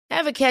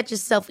Ever catch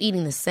yourself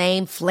eating the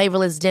same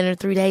flavorless dinner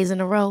 3 days in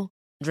a row?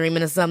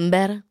 Dreaming of something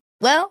better?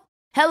 Well,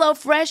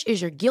 HelloFresh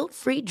is your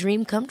guilt-free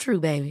dream come true,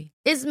 baby.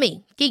 It's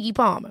me, Keke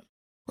Palmer.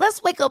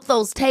 Let's wake up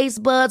those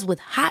taste buds with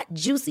hot,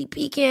 juicy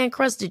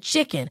pecan-crusted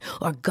chicken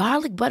or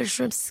garlic butter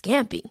shrimp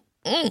scampi.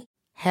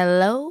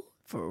 Hello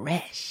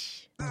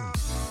Fresh.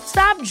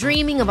 Stop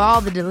dreaming of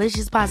all the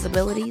delicious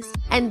possibilities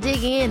and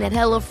dig in at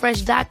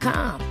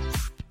HelloFresh.com.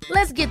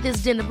 Let's get this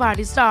dinner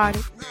party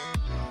started.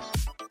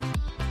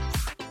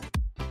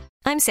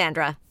 I'm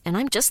Sandra, and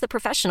I'm just the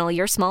professional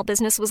your small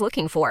business was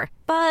looking for.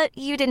 But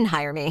you didn't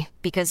hire me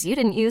because you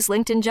didn't use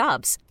LinkedIn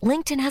Jobs.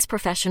 LinkedIn has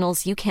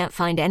professionals you can't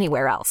find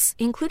anywhere else,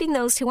 including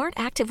those who aren't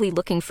actively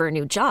looking for a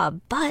new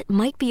job, but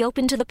might be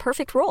open to the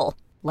perfect role,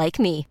 like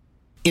me.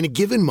 In a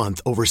given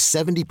month, over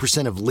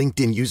 70% of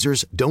LinkedIn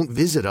users don't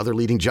visit other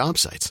leading job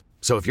sites.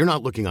 So if you're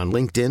not looking on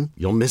LinkedIn,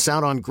 you'll miss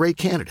out on great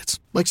candidates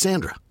like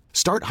Sandra.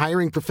 Start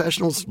hiring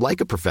professionals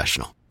like a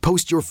professional.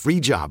 Post your free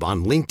job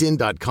on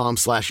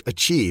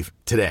linkedin.com/achieve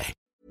today.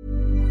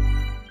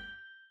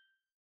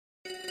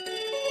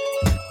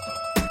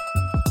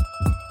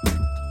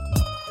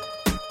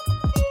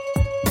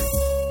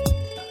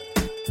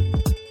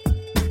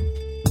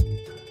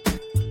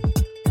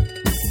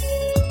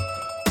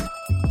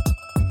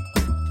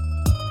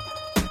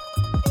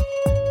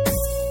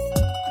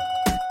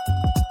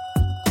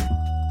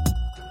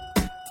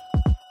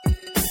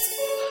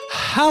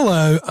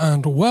 Hello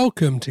and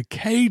welcome to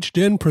Caged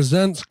In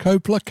Presents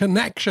Coppola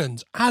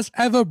Connections, as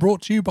ever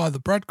brought to you by the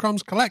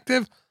Breadcrumbs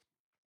Collective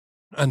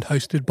and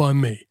hosted by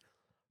me,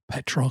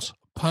 Petros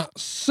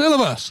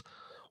Patsilivas.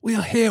 We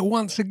are here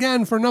once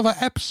again for another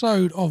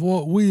episode of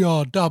what we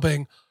are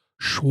dubbing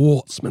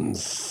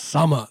Schwartzman's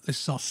Summer.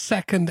 This is our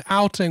second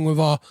outing with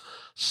our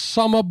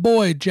summer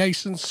boy,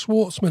 Jason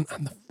Schwartzman,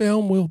 and the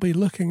film we'll be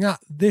looking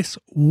at this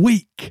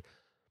week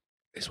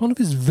is one of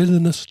his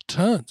villainous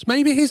turns.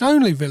 Maybe his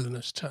only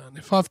villainous turn.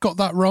 If I've got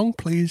that wrong,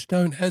 please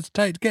don't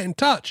hesitate to get in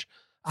touch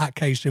at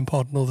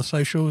CagedInPod on all the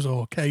socials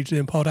or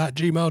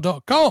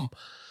cagedinpod@gmail.com.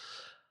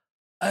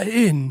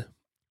 In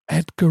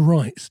Edgar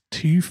Wright's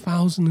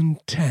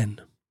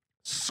 2010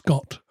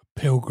 Scott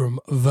Pilgrim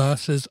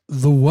versus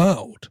the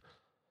World.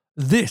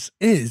 This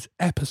is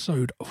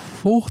episode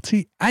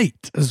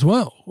 48 as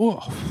well.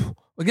 Oh,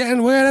 we're getting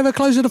ever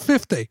closer to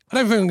 50. I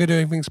don't think I'm going to do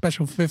anything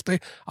special for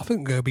 50. I think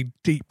I'm going to be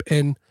deep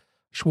in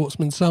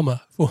Schwartzman's Summer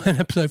for when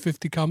episode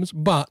 50 comes.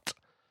 But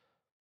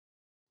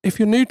if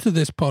you're new to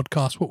this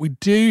podcast, what we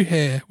do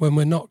here when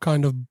we're not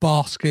kind of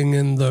basking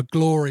in the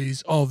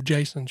glories of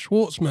Jason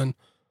Schwartzman,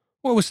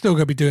 well, we're still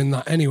going to be doing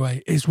that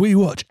anyway, is we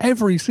watch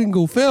every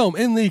single film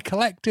in the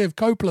collective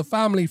Coppola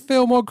family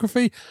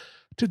filmography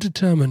to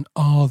determine,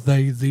 are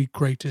they the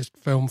greatest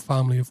film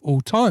family of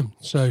all time?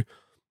 So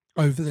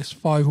over this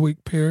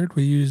 5-week period,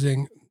 we're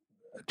using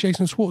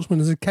Jason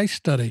Schwartzman as a case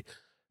study.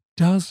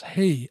 Does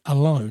he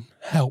alone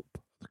help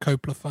the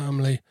Coppola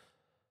family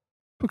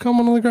become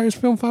one of the greatest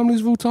film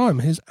families of all time?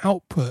 His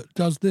output,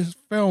 does this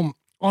film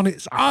on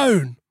its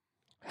own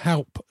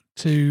help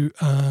to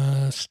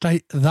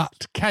state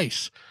that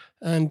case?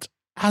 And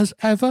as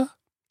ever,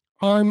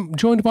 I'm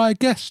joined by a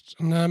guest,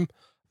 and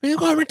we've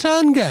got a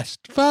return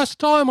guest. First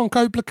time on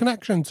Coppola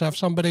Connection to have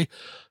somebody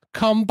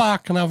come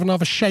back and have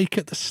another shake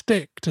at the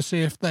stick to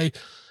see if they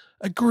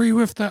agree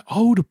with their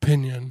old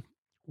opinion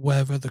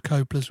whether the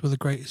Coppolas were the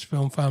greatest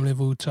film family of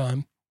all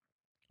time.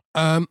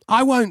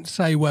 I won't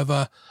say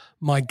whether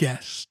my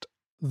guest,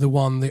 the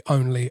one, the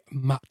only,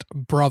 Matt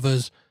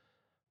Brothers,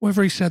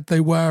 whether he said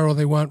they were or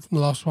they weren't from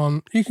the last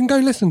one. You can go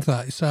listen to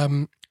that. It's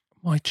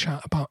my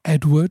chat about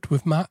Edward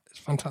with Matt. It's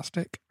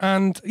fantastic.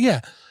 And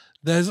yeah,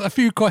 there's a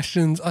few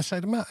questions I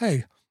say to Matt,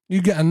 hey,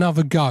 you get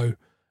another go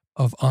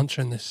of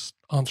answering this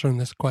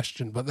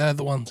question, but they're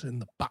the ones in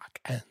the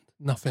back end.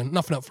 Nothing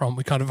up front.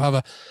 We kind of have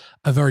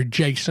a very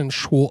Jason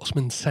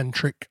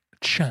Schwartzman-centric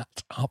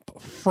chat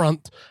up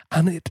front,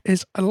 and it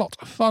is a lot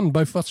of fun.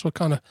 Both of us were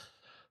kind of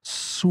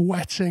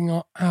sweating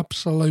our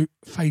absolute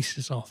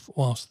faces off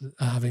whilst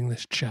having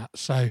this chat.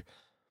 So,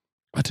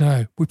 I don't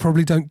know. We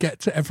probably don't get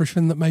to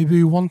everything that maybe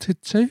we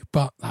wanted to,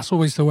 but that's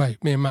always the way.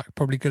 Me and Mac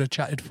probably could have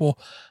chatted for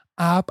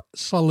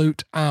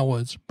absolute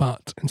hours,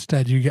 but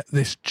instead you get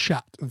this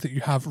chat that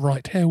you have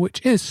right here, which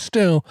is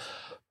still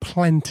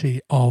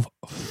plenty of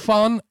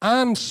fun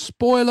and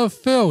spoiler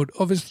filled.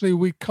 Obviously,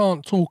 we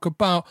can't talk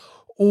about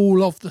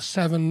all of the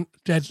 7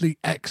 deadly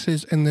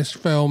X's in this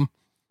film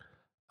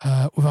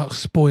without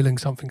spoiling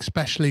something,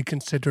 especially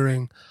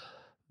considering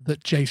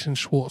that Jason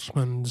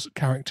Schwartzman's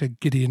character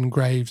Gideon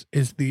Graves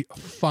is the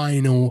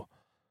final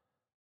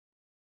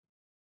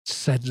the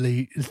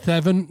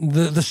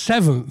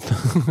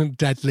 7th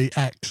deadly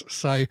X.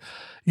 So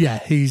yeah,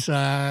 he's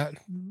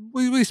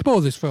we spoil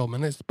this film,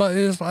 and it's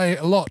a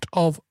lot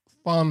of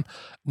fun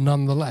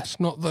nonetheless.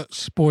 Not that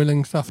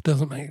spoiling stuff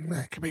doesn't make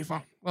it can be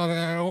fun. What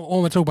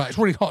am I talking about? It's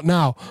really hot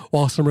now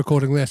whilst I'm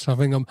recording this. I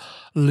think I'm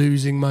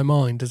losing my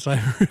mind as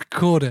I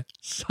record it.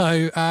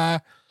 So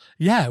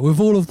yeah, with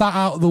all of that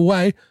out of the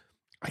way,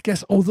 I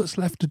guess all that's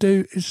left to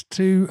do is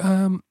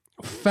to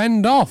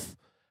fend off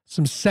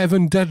some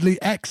 7 deadly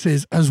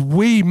X's as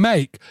we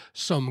make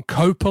some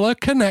Coppola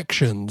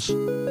connections.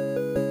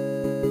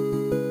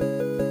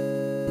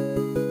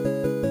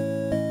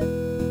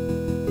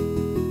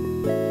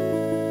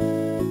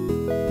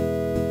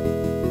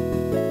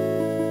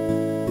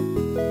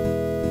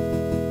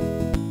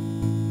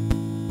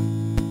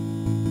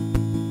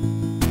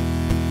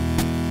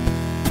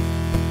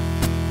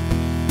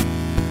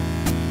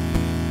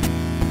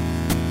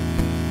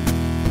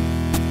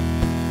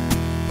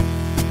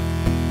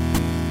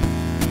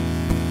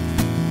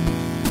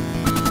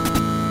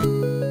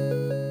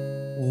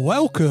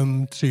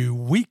 Welcome to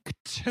week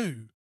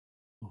 2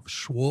 of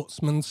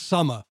Schwartzman's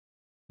Summer.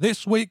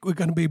 This week we're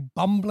going to be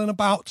bumbling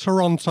about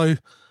Toronto,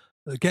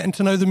 getting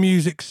to know the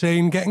music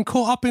scene, getting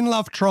caught up in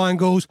love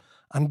triangles,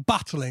 and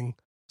battling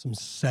some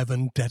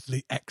 7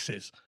 deadly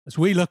X's as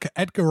we look at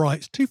Edgar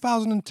Wright's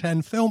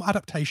 2010 film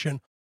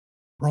adaptation,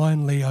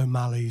 Brian Lee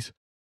O'Malley's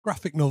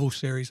graphic novel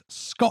series,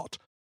 Scott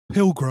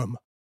Pilgrim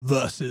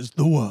vs.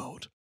 the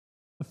World.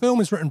 The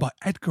film is written by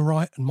Edgar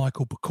Wright and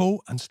Michael Bacall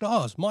and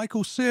stars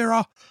Michael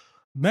Cera,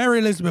 Mary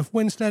Elizabeth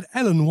Winstead,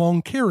 Ellen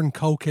Wong, Kieran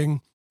Culkin,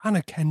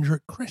 Anna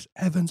Kendrick, Chris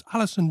Evans,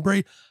 Alison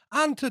Brie,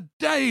 and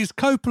today's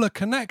Coppola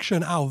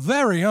connection, our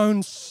very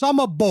own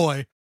summer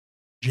boy,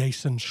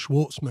 Jason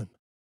Schwartzman.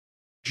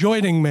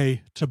 Joining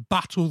me to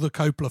battle the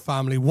Coppola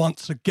family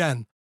once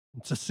again,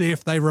 and to see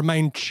if they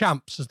remain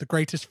champs as the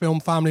greatest film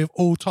family of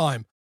all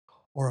time,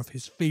 or if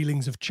his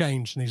feelings have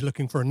changed and he's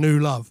looking for a new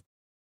love,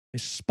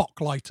 is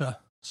Spocklighter,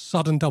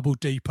 Sudden Double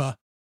Deeper,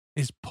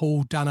 is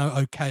Paul Dano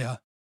Okea,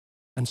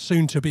 and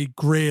soon-to-be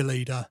Greer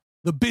leader,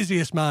 the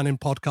busiest man in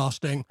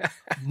podcasting,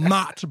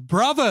 Matt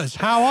Brothers.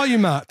 How are you,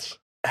 Matt?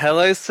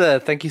 Hello, sir.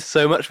 Thank you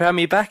so much for having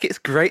me back. It's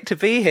great to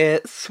be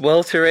here.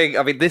 Sweltering.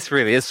 I mean, this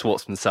really is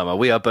Schwartzman summer.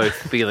 We are both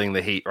feeling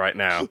the heat right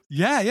now.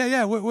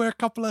 Yeah. We're a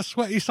couple of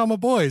sweaty summer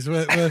boys.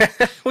 We're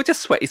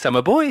just sweaty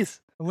summer boys.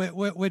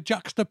 We're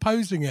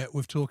juxtaposing it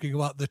with talking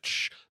about the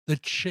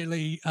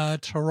chilly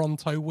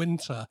Toronto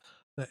winter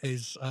that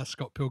is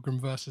Scott Pilgrim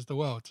versus the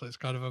World. So it's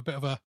kind of a bit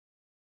of a...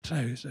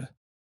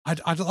 I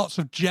had lots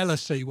of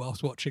jealousy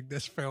whilst watching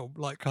this film,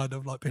 being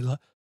like, it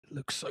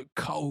looks so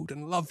cold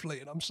and lovely,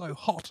 and I'm so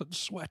hot and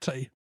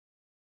sweaty.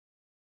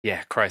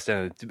 Yeah, Christ,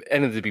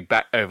 ended to be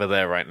back over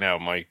there right now.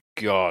 My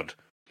God.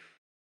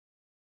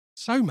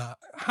 So, Matt,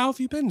 how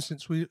have you been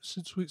since we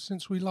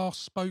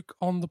last spoke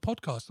on the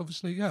podcast?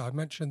 Obviously, yeah, I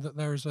mentioned that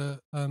there is a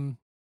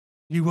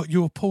you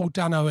were Paul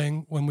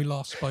Danoing when we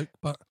last spoke,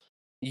 but.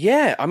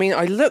 Yeah, I mean,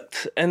 I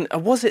looked, and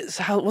was it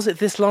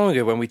this long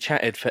ago when we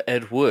chatted for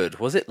Ed Wood?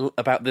 Was it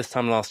about this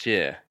time last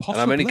year? Possibly.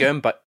 And I'm only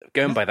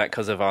going by that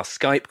because of our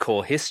Skype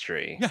call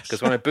history. Yes.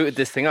 Because when I booted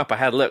this thing up, I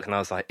had a look, and I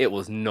was like, it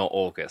was not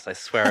August. I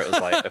swear it was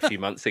like a few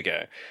months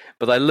ago.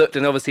 But I looked,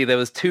 and obviously there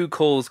was 2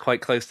 calls quite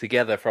close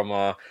together from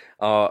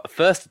our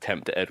first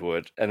attempt at Ed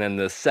Wood, and then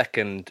the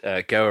second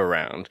go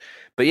around.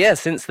 But yeah,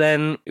 since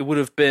then it would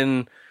have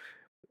been.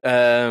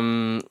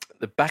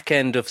 The back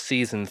end of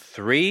season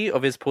 3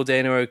 of Is Paul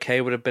Dano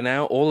OK would have been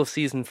out. All of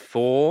season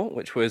 4,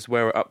 which was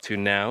where we're up to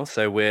now.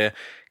 So we're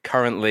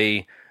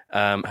currently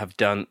have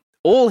done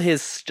all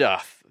his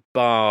stuff,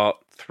 bar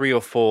 3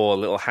 or 4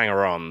 little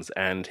hanger-ons,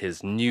 and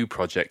his new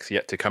projects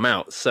yet to come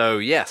out. So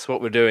yes,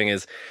 what we're doing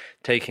is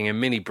taking a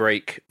mini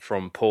break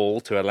from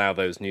Paul to allow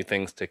those new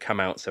things to come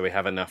out, so we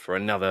have enough for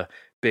another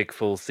big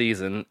full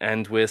season.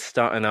 And we're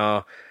starting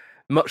our,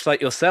 much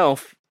like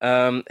yourself,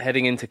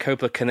 heading into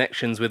Coppola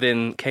connections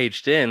within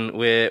Caged In.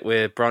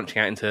 We're branching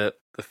out into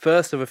the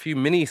first of a few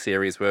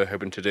mini-series we're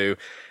hoping to do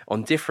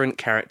on different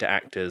character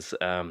actors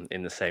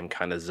in the same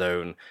kind of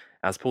zone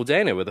as Paul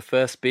Dano, with the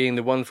first being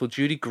the wonderful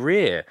Judy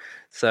Greer.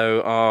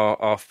 So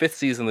our 5th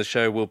season of the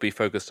show will be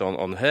focused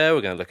on her. We're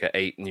going to look at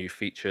 8 new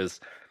features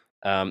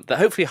that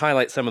hopefully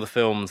highlight some of the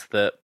films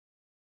that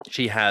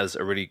she has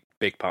a really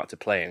big part to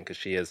play in, because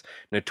she is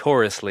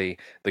notoriously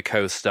the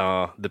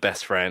co-star, the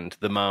best friend,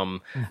 the mum.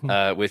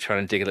 Mm-hmm. We're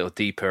trying to dig a little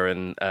deeper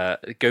and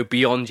go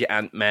beyond your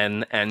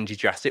Ant-Men and your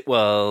Jurassic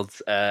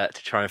Worlds to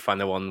try and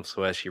find the ones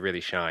where she really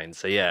shines.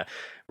 So yeah,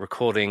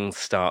 recording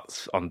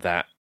starts on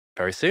that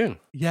very soon.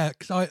 Yeah,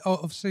 because I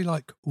obviously,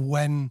 like,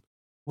 when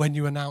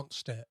you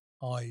announced it,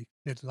 I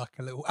did like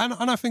a little, and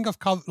I think I've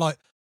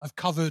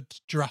covered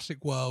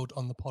Jurassic World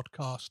on the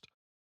podcast,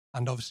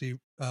 and obviously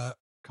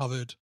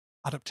covered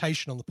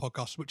Adaptation on the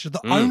podcast, which are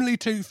the only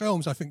 2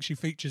 films I think she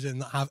features in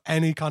that have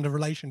any kind of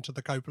relation to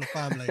the Coppola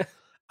family.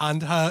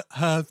 And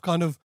her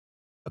kind of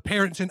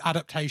appearance in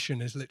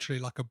Adaptation is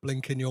literally like a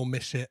blink and you'll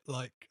miss it,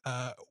 like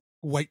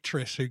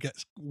waitress who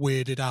gets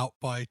weirded out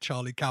by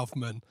Charlie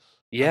Kaufman.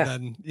 Yeah,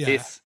 and then,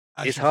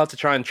 it's hard to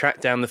try and track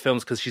down the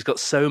films because she's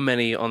got so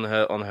many on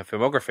her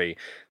filmography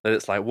that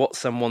it's like, what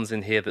someone's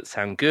in here that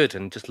sound good,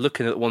 and just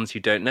looking at the ones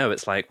you don't know,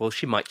 it's like, well,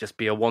 she might just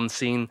be a one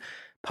scene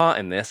part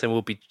in this, and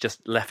we'll be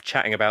just left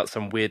chatting about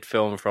some weird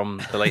film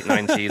from the late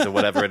 90s or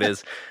whatever it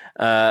is,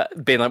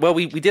 being like, well,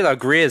 we did our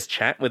Greer's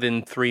chat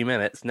within 3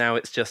 minutes, now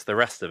it's just the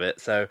rest of it.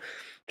 So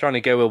trying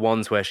to go with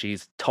ones where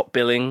she's top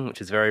billing,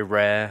 which is very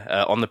rare,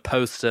 on the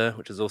poster,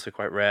 which is also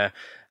quite rare,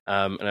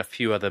 and a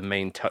few other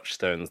main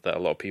touchstones that a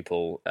lot of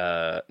people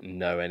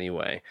know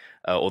anyway,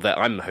 or that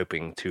I'm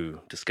hoping to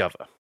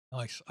discover.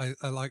 Nice. I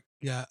like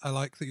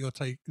that you're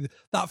taking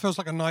that. Feels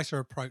like a nicer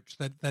approach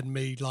than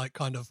me like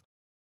kind of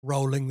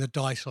rolling the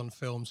dice on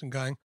films and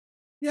going,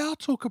 yeah, I'll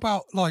talk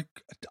about like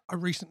I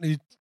recently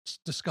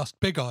discussed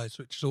Big Eyes,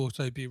 which will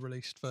also be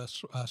released for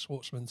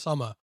Schwartzman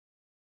Summer,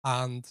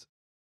 and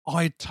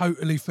I'd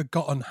totally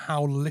forgotten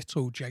how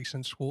little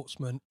Jason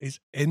Schwartzman is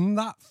in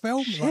that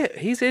film. Shit, like,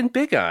 he's in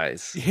Big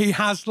Eyes. He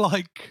has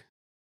like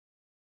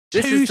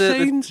This two is the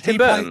scenes. Tim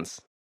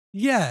Burton's.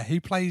 He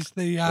plays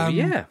the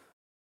yeah.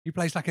 he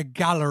plays like a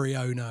gallery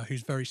owner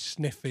who's very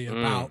sniffy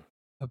about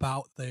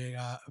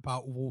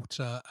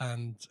Walter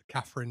and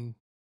Catherine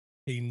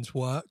Keen's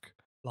work.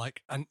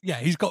 Like, and yeah,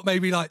 he's got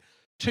maybe like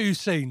 2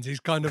 scenes. He's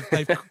kind of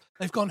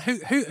they've gone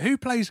who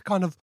plays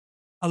kind of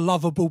a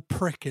lovable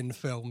prick in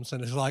films,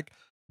 and it's like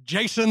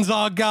Jason's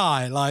our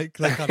guy. Like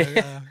they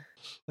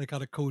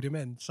kind of called him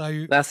in.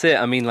 So That's it.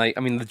 I mean,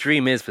 the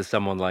dream is for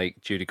someone like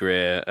Judy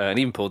Greer and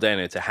even Paul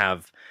Dano to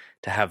have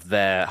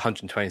their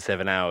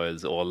 127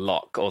 hours or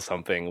lock or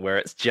something where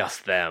it's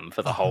just them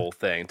for the whole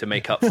thing to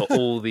make up for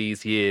all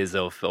these years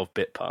of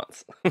bit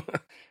parts.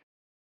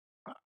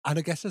 And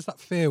I guess there's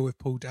that fear with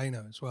Paul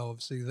Dano as well,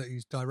 obviously, that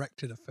he's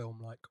directed a film.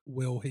 Like,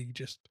 will he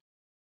just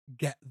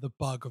get the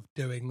bug of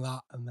doing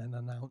that and then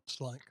announce,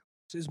 like,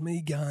 this is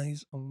me,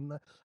 guys. I'm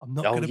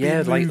not going to be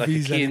in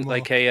movies anymore.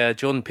 Like a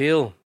Jordan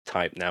Peele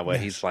type now, where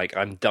he's like,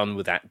 I'm done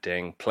with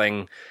acting.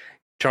 Trying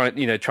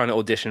to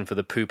audition for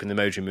the Poop and the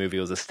Emoji Movie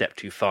was a step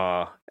too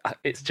far.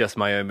 It's just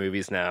my own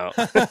movies now.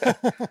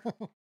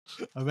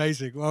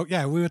 Amazing. Well,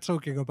 yeah, we were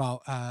talking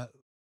about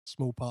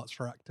small parts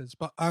for actors,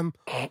 but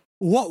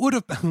what would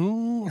have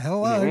been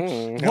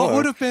what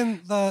would have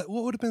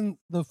been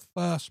the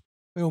first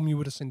film you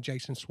would have seen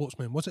Jason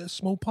Schwartzman? Was it a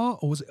small part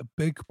or was it a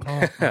big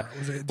part?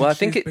 Well, I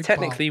think it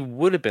technically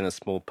would have been a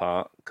small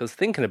part, because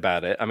thinking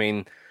about it, I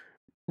mean,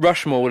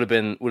 Rushmore would have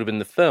been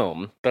the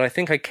film, but I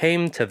think I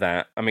came to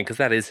that. I mean, because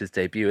that is his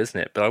debut, isn't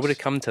it? But I would have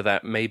come to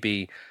that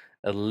maybe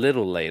a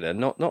little later,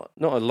 not a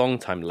long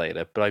time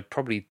later. But I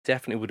probably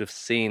definitely would have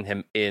seen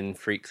him in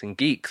Freaks and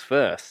Geeks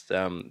first.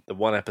 The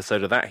one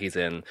episode of that he's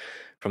in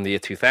from the year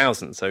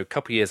 2000, so a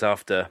couple of years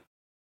after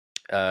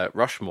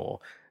Rushmore.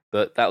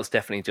 But that was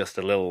definitely just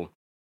a little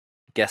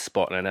guest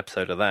spot in an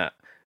episode of that.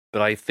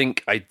 But I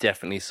think I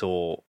definitely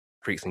saw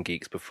Freaks and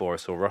Geeks before I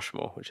saw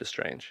Rushmore, which is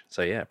strange.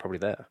 So yeah, probably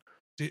there.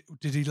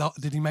 Did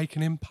he make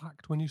an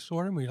impact when you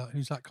saw him? Were you like,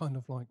 who's that kind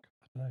of like,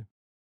 I don't know?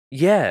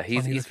 Yeah,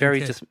 he's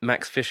very kid. Just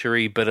Max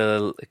Fisher-y, but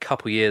a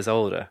couple years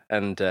older,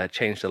 and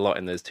changed a lot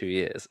in those 2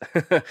 years.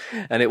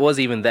 And it was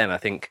even then, I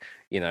think,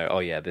 oh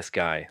yeah, this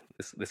guy's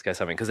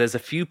something, because there's a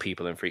few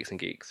people in Freaks and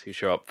Geeks who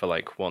show up for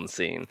like one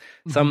scene.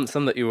 Some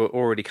that you were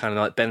already kind of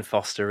like. Ben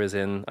Foster is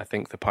in, I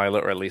think, the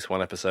pilot, or at least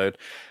one episode.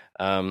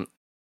 And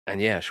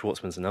yeah,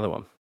 Schwartzman's another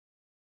one.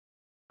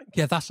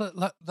 Yeah,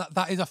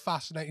 that is a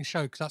fascinating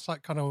show, because that's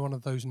like kind of one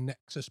of those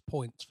nexus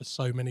points for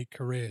so many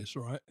careers,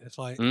 right? It's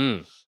like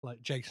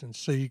like Jason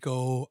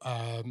Segel,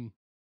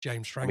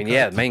 James Franco. I mean,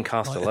 yeah, main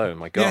cast alone.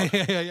 My God.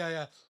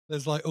 Yeah.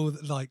 There's like all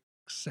like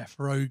Seth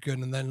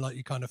Rogen, and then like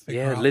you kind of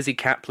figure out Lizzie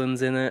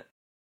Kaplan's in it,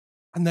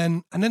 and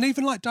then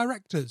even like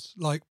directors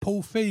like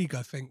Paul Feig,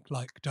 I think,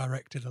 like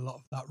directed a lot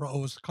of that.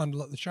 Or was kind of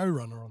like the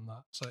showrunner on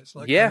that. So it's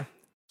like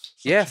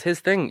it's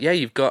his thing. Yeah,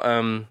 you've got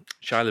Shia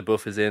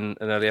LaBeouf is in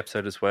an early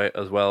episode as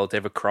well.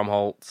 David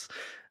Krumholtz,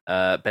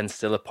 Ben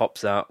Stiller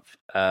pops up,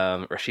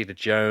 Rashida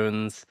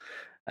Jones.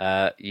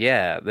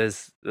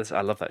 There's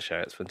I love that show.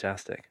 It's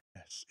fantastic.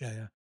 Yes,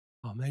 yeah.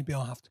 Oh, maybe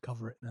I'll have to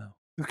cover it now.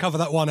 We'll cover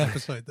that one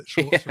episode that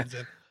Schwartzman's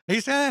in.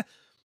 He's there.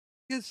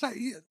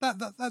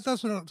 That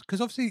does,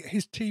 because obviously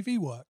his TV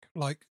work.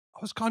 Like, I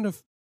was kind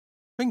of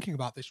thinking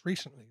about this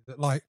recently, that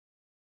like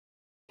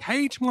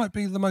Cage might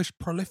be the most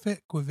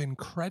prolific within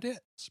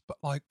credits, but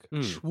like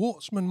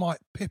Schwartzman might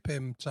pip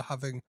him to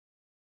having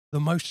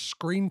the most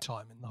screen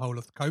time in the whole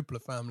of the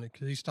Coppola family,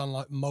 because he's done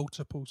like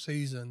multiple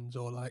seasons,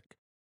 or like,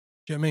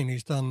 do you know what I mean?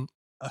 He's done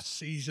a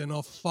season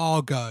of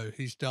Fargo.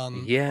 He's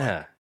done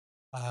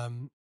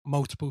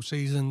multiple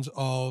seasons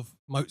of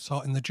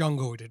Mozart in the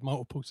Jungle. He did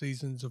multiple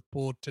seasons of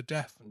Bored to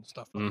Death and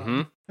stuff like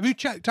that. Have you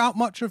checked out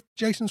much of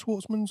Jason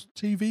Schwartzman's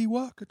TV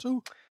work at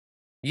all?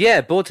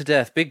 Yeah, Bored to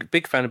Death.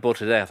 Big fan of Bored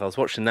to Death. I was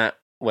watching that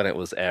when it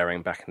was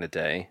airing back in the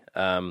day.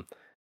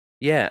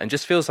 Yeah, and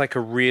just feels like a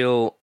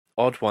real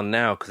odd one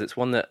now, because it's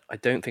one that I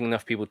don't think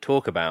enough people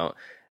talk about.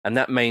 And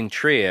that main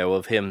trio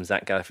of him,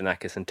 Zach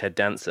Galifianakis, and Ted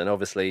Danson.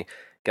 Obviously,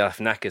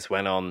 Galifianakis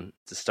went on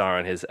to star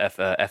in his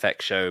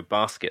FX show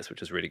Baskets,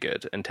 which was really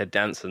good. And Ted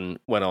Danson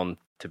went on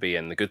to be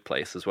in The Good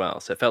Place as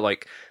well. So it felt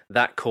like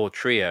that core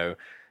trio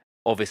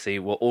obviously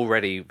were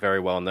already very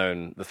well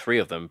known, the three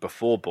of them,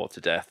 before Bored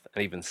to Death.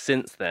 And even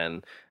since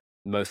then,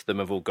 most of them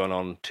have all gone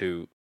on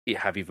to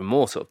have even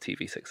more sort of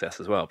TV success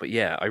as well. But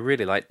yeah, I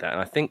really like that.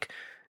 And I think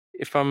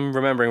if I'm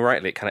remembering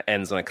rightly, it kind of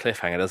ends on a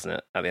cliffhanger, doesn't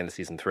it, at the end of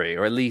season 3?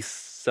 Or at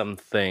least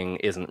something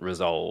isn't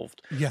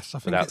resolved. Yes, I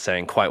think without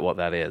saying quite what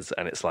that is.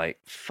 And it's like,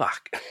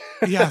 fuck.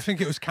 Yeah, I think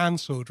it was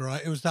cancelled,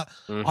 right? It was that.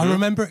 Mhm. I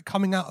remember it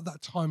coming out at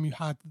that time. You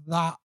had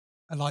that,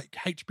 and like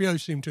HBO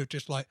seemed to have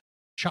just like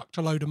chucked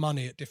a load of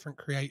money at different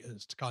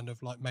creators to kind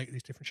of like make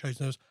these different shows. And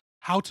there was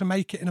How to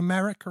Make It in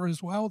America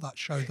as well. That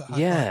show that had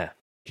like,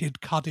 Kid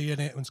Cudi in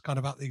it, and it's kind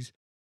of about these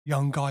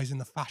young guys in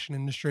the fashion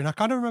industry. And I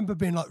kind of remember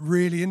being like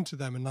really into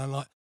them, and then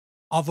like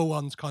other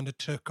ones kind of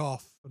took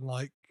off, and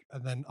like,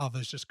 and then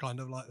others just kind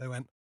of like they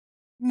went,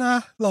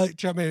 nah. Like,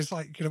 do you know what I mean? It's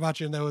like you can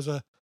imagine there was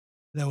a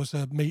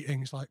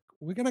meeting. It's like,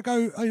 we're gonna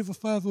go over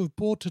further with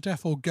Bored to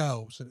Death or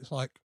Girls, and it's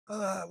like,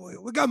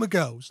 we're going with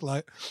Girls.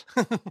 Like,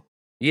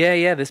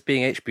 Yeah, this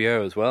being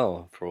HBO as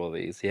well for all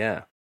these,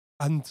 yeah.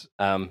 and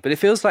But it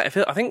feels like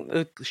I think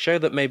the show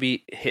that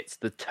maybe hits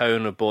the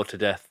tone of Bored to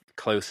Death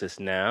closest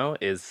now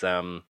is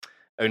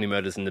Only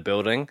Murders in the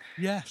Building.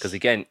 yes, Because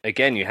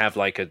again, you have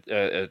like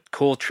a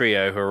core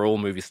trio who are all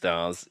movie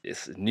stars.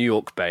 It's New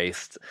York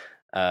based.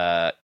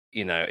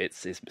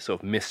 It's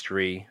sort of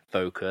mystery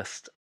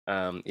focused.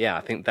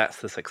 I think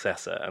that's the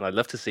successor, and I'd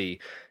love to see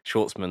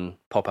Schwartzman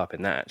pop up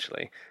in that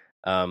actually.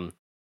 But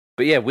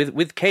yeah,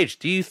 with Cage,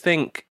 do you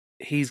think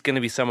he's going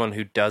to be someone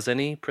who does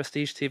any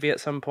prestige TV at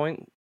some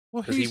point?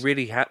 well, Because he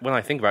really when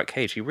I think about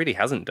Cage, he really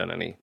hasn't done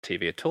any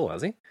TV at all,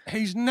 has he?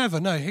 he's never.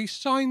 No, he's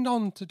signed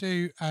on to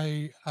do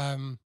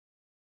an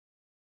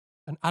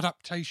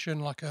adaptation,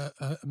 like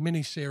a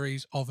mini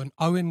series of an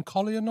Owen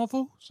Collier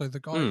novel. So the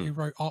guy who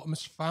wrote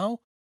Artemis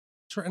Fowl.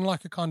 It's written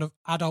like a kind of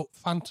adult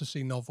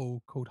fantasy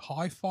novel called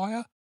High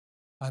Fire,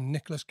 and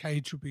Nicolas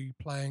Cage will be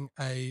playing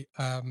a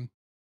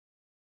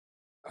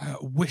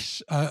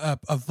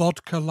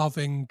vodka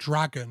loving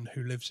dragon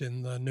who lives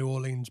in the New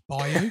Orleans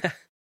bayou.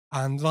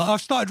 And like,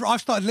 I've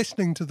started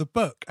listening to the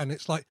book, and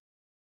it's like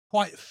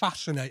quite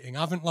fascinating.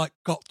 I haven't like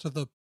got to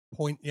the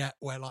point yet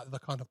where like the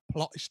kind of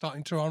plot is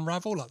starting to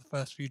unravel. Like the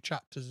first few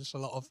chapters, it's a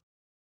lot of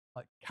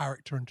like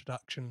character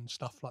introduction and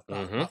stuff like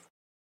that. Mhm. But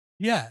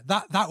yeah,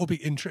 that will be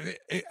interesting.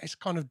 It's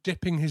kind of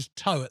dipping his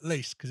toe at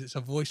least because it's a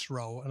voice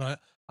role, and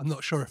I'm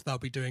not sure if they'll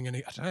be doing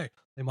any. I don't know.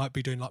 They might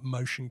be doing like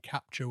motion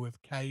capture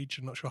with Cage.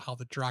 I'm not sure how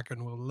the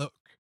dragon will look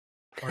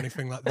or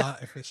anything like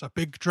that. If it's a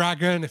big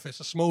dragon, if it's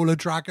a smaller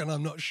dragon,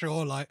 I'm not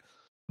sure. Like,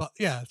 but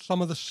yeah, some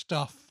of the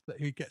stuff that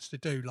he gets to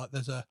do, like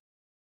there's a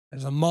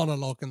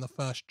monologue in the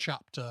first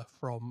chapter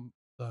from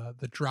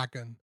the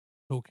dragon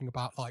talking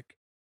about like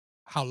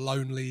how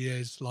lonely he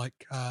is,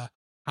 like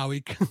how he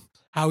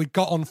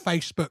got on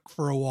Facebook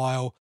for a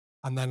while,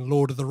 and then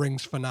Lord of the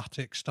Rings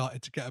fanatics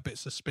started to get a bit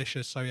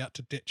suspicious, so he had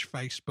to ditch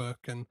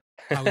Facebook, and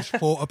how he's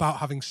thought about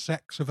having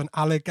sex with an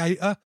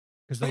alligator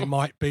because they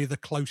might be the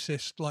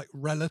closest like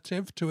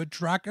relative to a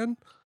dragon.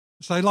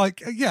 So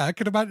like, yeah, I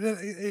can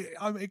imagine.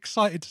 I'm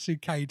excited to see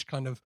Cage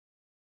kind of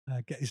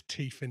get his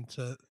teeth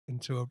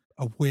into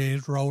a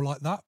weird role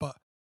like that. But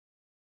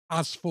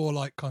as for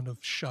like kind of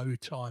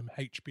Showtime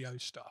HBO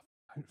stuff,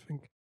 I don't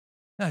think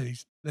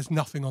there's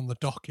nothing on the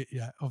docket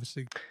yet.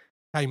 Obviously,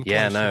 came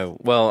Yeah, closer. no.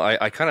 Well,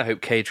 I kind of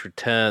hope Cage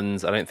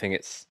returns. I don't think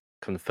it's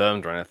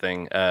confirmed or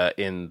anything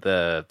in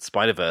the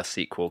Spider-Verse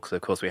sequel, because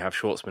of course we have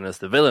Schwartzman as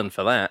the villain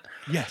for that.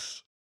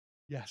 Yes,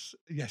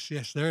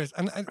 there is,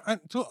 and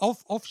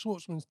of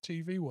Schwartzman's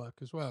TV work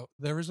as well,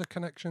 there is a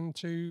connection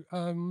to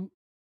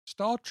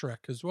Star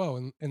Trek as well,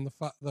 in the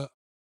fact that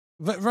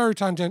very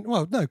tangent.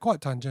 Well, no,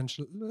 quite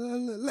tangential,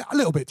 a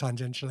little bit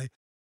tangentially,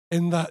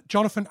 in that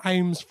Jonathan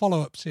Ames'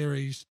 follow-up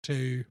series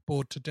to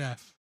Bored to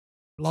Death,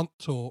 Blunt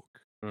Talk,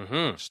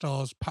 Mm-hmm.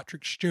 stars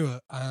Patrick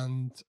Stewart,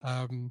 and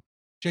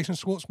Jason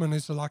Schwartzman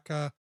is like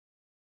I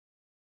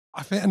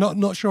think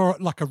not sure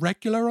like a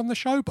regular on the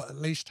show, but at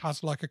least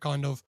has like a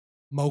kind of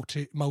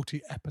multi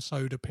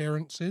episode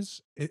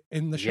appearances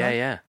in the show.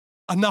 Yeah.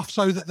 Enough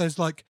so that there's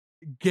like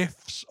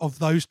gifs of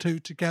those two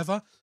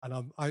together,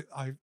 and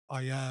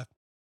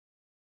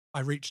I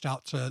reached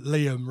out to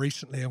Liam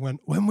recently and went,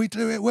 when we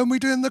doing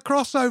the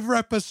crossover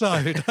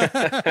episode?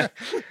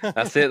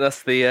 That's it.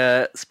 That's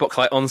the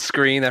Spotlight on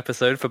Screen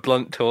episode for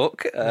Blunt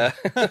Talk.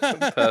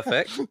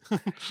 Perfect.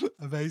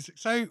 Amazing.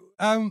 So,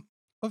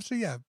 obviously,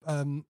 yeah.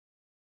 Well,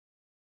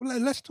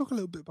 let's talk a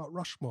little bit about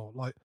Rushmore.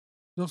 Like,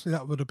 obviously,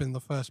 that would have been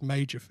the first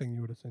major thing you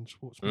would have seen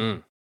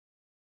Schwartzman.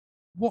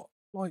 What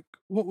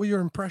were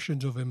your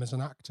impressions of him as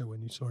an actor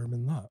when you saw him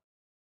in that?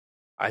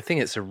 I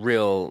think it's a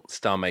real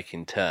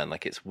star-making turn.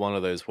 Like, it's one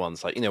of those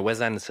ones, like,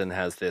 Wes Anderson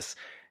has this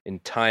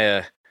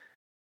entire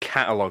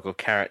catalogue of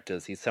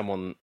characters. He's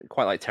someone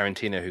quite like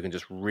Tarantino who can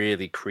just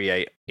really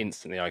create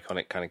instantly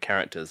iconic kind of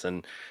characters.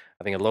 And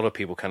I think a lot of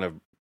people kind of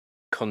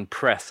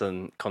compress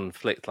and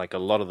conflict like a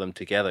lot of them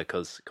together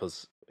because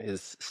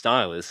his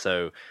style is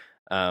so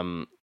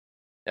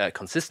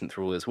consistent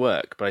through all his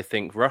work. But I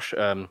think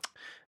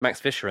Max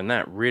Fisher in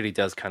that really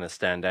does kind of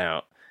stand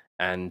out.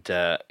 And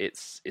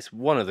it's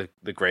one of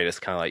the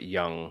greatest kind of like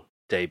young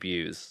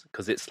debuts,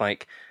 because it's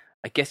like,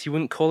 I guess you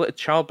wouldn't call it a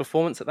child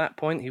performance at that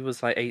point. He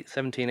was like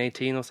 17,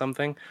 18 or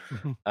something.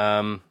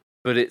 But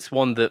it's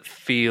one that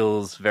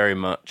feels very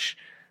much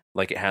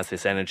like it has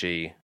this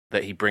energy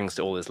that he brings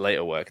to all his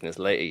later work in his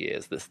later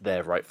years that's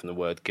there right from the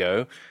word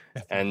go.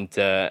 And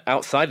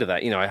outside of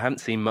that, I haven't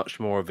seen much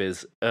more of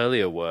his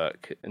earlier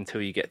work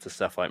until you get to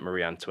stuff like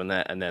Marie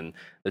Antoinette and then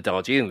The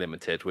Darjeeling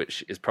Limited,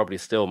 which is probably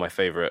still my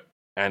favorite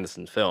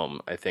Anderson film,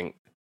 I think,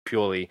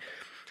 purely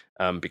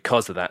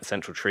because of that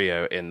central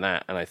trio in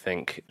that. And I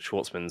think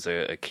Schwartzman's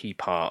a key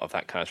part of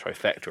that kind of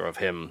trifecta of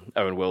him,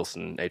 Owen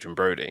Wilson, Adrian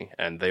Brody,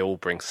 and they all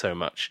bring so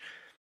much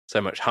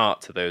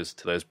heart to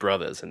those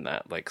brothers in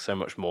that, like so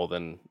much more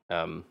than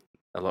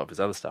a lot of his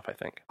other stuff, I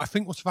think. I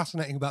think what's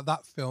fascinating about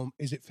that film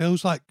is it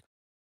feels like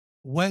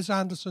Wes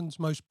Anderson's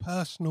most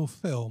personal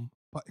film,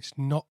 but it's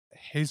not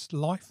his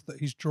life that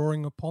he's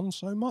drawing upon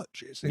so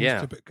much. It seems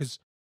to be, because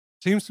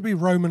it seems to be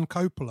Roman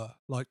Coppola.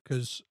 Like,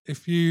 because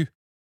if you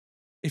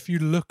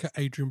look at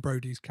Adrian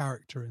Brody's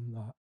character in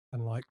that,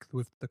 and like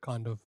with the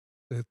kind of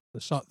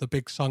the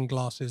big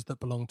sunglasses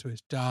that belong to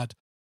his dad,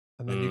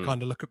 and then you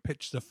kind of look at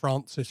pictures of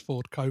Francis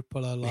Ford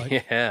Coppola, like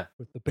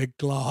with the big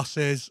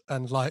glasses,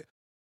 and like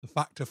the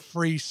fact of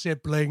 3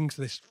 siblings,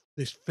 this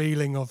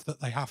feeling of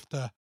that they have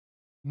to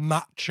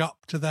match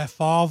up to their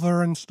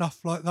father and stuff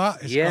like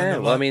that. It's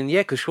kind of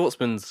because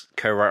Schwartzman's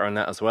co-writer on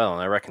that as well,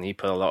 and I reckon he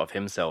put a lot of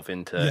himself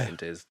into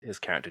his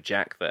character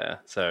Jack there.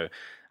 So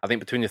I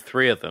think between the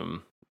 3 of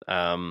them,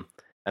 and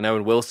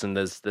Owen Wilson,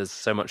 there's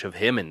so much of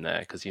him in there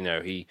because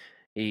he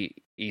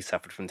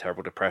suffered from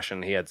terrible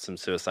depression. He had some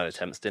suicide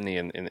attempts, didn't he,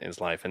 in his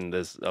life, and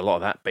there's a lot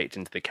of that baked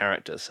into the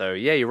character. So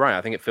yeah, you're right.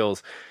 I think it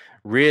feels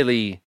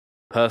really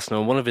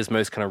personal, one of his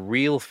most kind of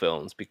real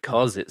films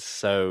because it's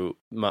so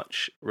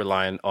much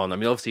reliant on,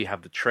 obviously you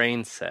have the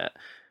train set,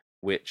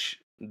 which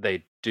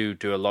they do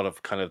a lot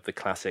of kind of the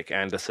classic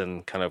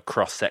Anderson kind of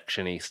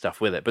cross-section-y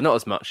stuff with it, but not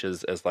as much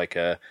as like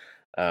a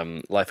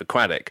Life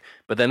Aquatic.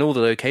 But then all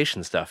the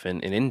location stuff in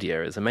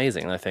India is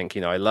amazing. And I think,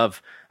 I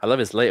love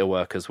his later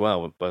work as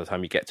well, by the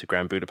time you get to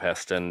Grand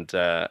Budapest and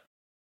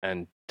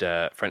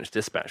French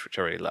Dispatch, which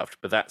I really loved.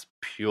 But that's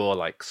pure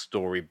like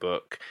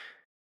storybook,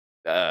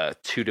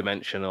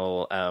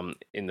 two-dimensional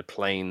in the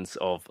planes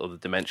of the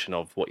dimension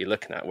of what you're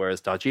looking at, whereas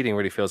Darjeeling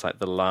really feels like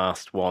the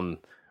last one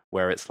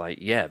where it's like,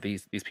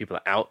 these people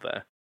are out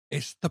there.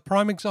 It's the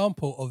prime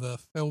example of a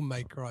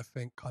filmmaker, I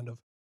think, kind of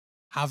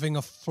having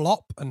a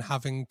flop and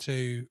having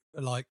to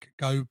like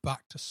go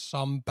back to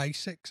some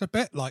basics a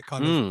bit, like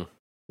kind of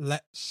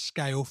let's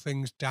scale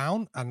things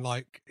down, and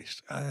like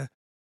it's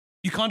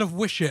you kind of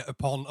wish it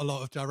upon a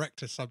lot of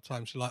directors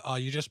sometimes. You're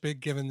like, you just been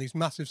given these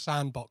massive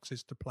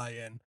sandboxes to play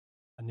in,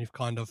 and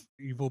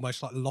you've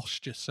almost like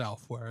lost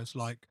yourself. Whereas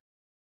like,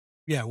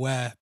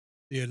 where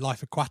the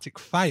Life Aquatic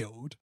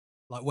failed,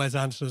 like Wes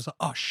Anderson was like,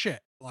 oh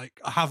shit, like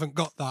I haven't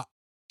got that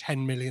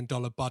 $10 million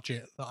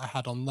budget that I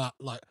had on that.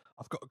 Like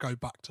I've got to go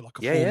back to like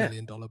a $4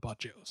 million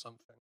budget or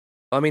something.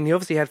 I mean, he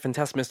obviously had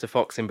Fantastic Mr.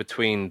 Fox in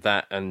between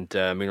that and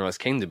Moonrise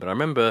Kingdom, but I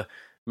remember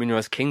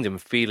Moonrise Kingdom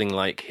feeling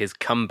like his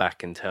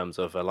comeback in terms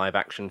of a live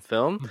action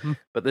film. Mm-hmm.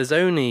 But there's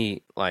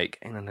only like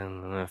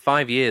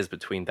 5 years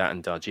between that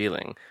and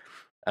Darjeeling.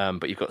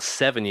 But you've got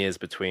 7 years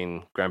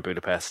between Grand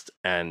Budapest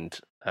and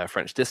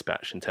French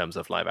Dispatch in terms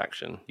of live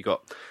action. You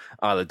got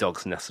Isle of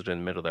Dogs nestled in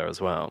the middle there as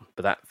well,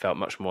 but that felt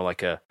much more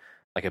like a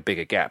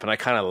bigger gap. And I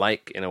kind of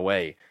like, in a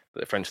way,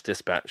 that French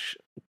Dispatch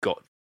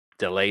got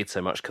delayed so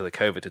much because of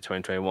COVID to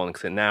 2021,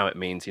 because now it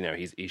means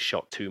he's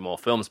shot 2 more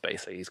films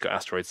basically. He's got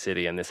Asteroid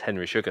City and this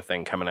Henry Sugar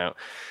thing coming out.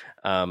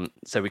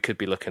 So we could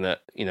be looking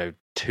at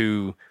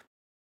 2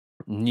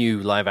 new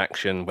live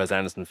action Wes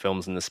Anderson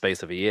films in the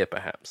space of a year,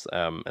 perhaps,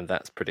 and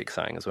that's pretty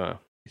exciting as well.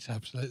 It's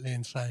absolutely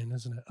insane,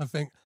 isn't it? I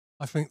think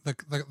the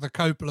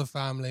Coppola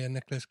family and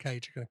Nicolas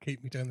Cage are going to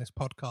keep me doing this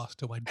podcast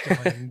till my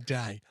dying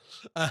day.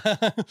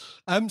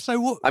 So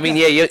what? I mean,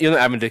 you're not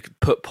having to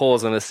put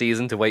pause on a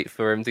season to wait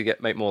for him to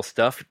make more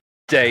stuff.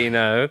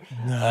 Dano.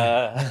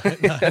 No.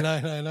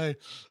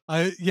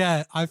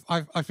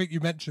 I think you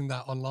mentioned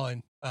that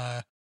online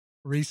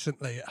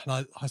recently, and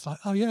I was like,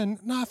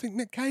 I think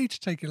Nick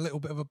Cage taking a little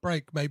bit of a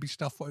break. Maybe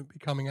stuff won't be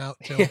coming out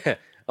till. Yeah.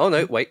 Oh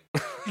no, wait.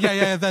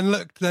 Then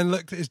looked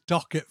at his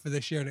docket for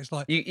this year, and it's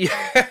like,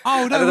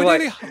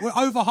 we're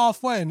over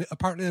halfway, and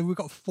apparently we've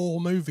got 4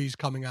 movies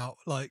coming out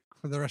like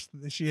for the rest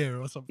of this year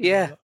or something.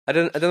 Yeah, like that. I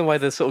don't know why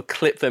the sort of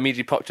clip that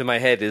immediately popped in my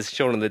head is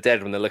Shaun of the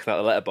Dead when they're looking at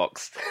the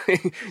letterbox.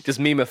 Just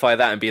memify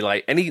that and be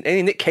like, any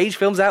Nick Cage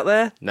films out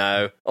there?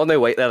 No. Oh no,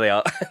 wait, there they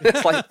are.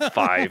 It's like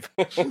 5.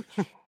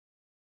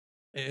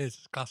 It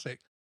is classic.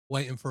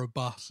 Waiting for a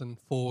bus, and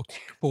four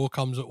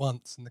comes at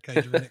once in the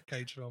cage of a Nick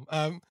Cage film.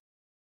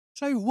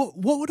 So what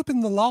would have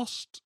been the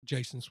last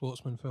Jason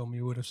Schwartzman film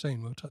you would have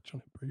seen? We'll touch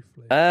on it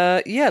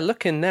briefly.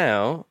 Looking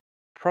now,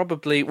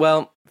 probably,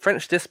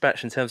 French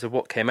Dispatch in terms of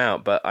what came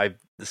out, but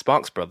the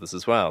Sparks Brothers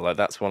as well. Like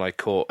that's one I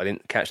caught. I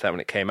didn't catch that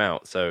when it came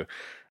out, so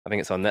I think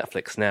it's on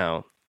Netflix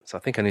now. So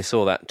I think I only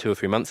saw that 2 or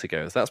 3 months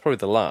ago. So that's probably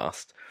the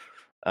last.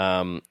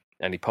 And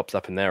he pops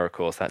up in there, of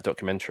course, that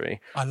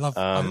documentary. I love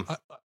that.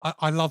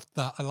 I love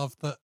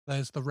that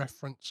there's the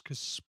reference because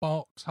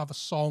Sparks have a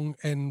song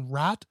in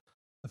Rad,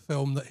 the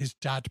film that his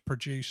dad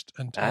produced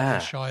and Talia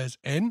Shire's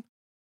in.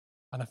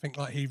 And I think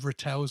like he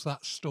retells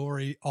that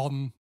story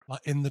on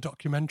like in the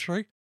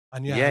documentary.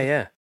 And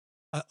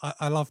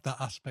I love that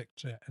aspect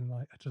to it. And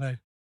like, I don't know,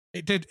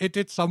 it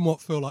did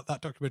somewhat feel like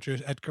that documentary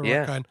was Edgar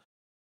Wright going,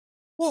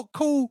 what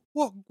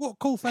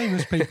cool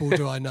famous people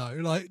do I know?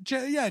 Like,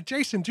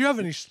 Jason, do you have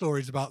any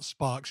stories about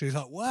Sparks? He's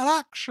like, well,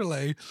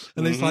 actually,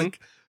 and he's like,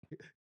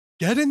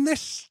 get in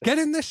this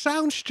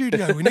sound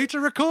studio. We need to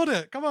record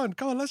it. Come on,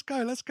 let's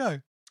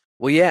go.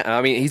 Well, yeah,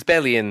 I mean, he's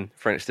barely in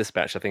French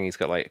Dispatch. I think he's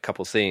got like a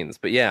couple scenes,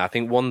 but yeah, I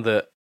think one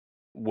that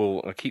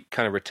I keep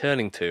kind of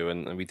returning to,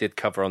 and we did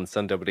cover on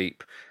Sun Double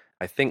Deep,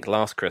 I think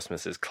last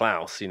Christmas, is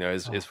Klaus,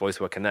 his voice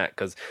work in that,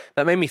 because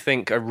that made me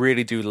think I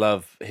really do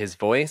love his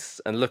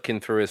voice. And looking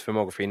through his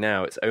filmography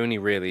now, it's only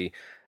really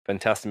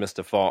Fantastic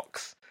Mr.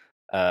 Fox,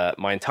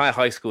 my entire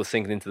high school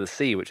Sinking into the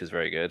Sea, which is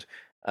very good,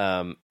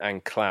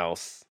 and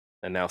Klaus,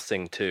 and now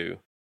Sing 2.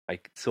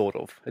 Like, sort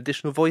of.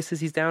 Additional voices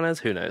he's down as?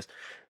 Who knows?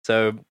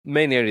 So,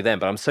 mainly only them,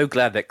 but I'm so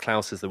glad that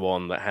Klaus is the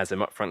one that has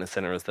him up front and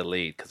center as the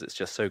lead, because it's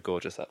just so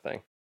gorgeous, that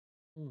thing.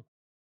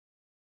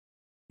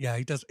 Yeah,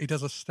 he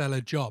does a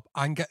stellar job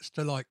and gets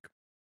to like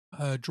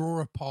draw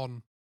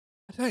upon.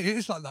 I don't know, it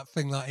is like that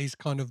thing that he's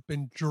kind of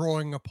been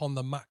drawing upon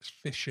the Max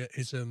Fisher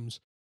isms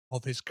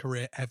of his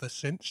career ever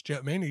since. Do you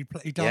know what I mean?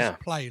 He does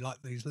play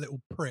like these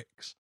little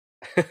pricks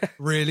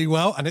really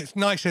well, and it's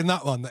nice in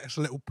that one that it's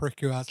a little prick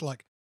who has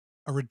like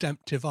a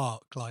redemptive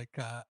arc, like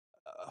a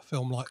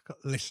film like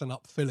Listen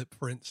Up, Philip,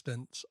 for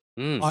instance.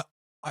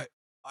 I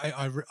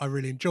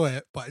really enjoy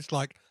it, but it's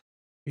like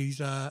he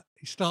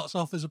starts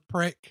off as a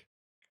prick,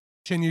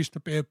 continues to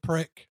be a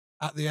prick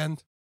at the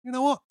end. You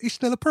know what? He's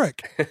still a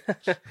prick.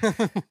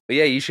 But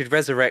yeah, you should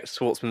resurrect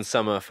Schwartzman's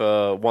Summer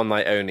for one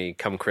night only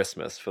come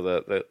Christmas for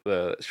the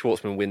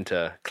Schwartzman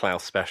Winter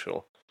Klaus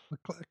special.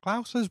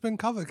 Klaus has been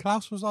covered.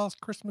 Klaus was our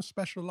Christmas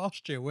special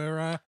last year.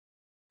 We're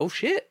oh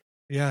shit.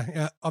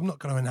 Yeah. I'm not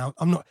going to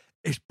announce.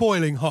 It's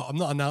boiling hot. I'm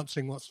not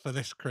announcing what's for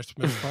this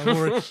Christmas,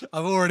 but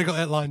I've already got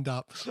it lined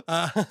up.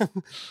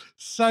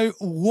 So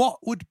what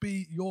would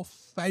be your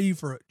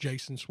favourite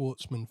Jason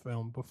Schwartzman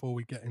film before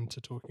we get into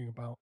talking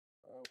about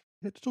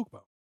to talk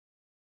about?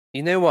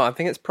 You know what? I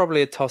think it's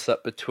probably a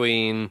toss-up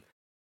between,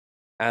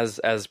 as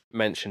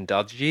mentioned,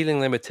 Darjeeling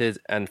Limited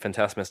and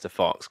Fantastic Mr.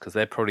 Fox, because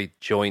they're probably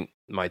joint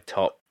my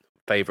top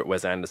favourite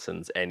Wes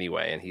Andersons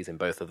anyway, and he's in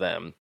both of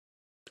them.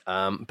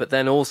 But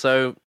then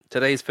also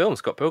today's film,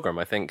 Scott Pilgrim.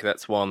 I think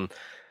that's one,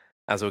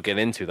 as we'll get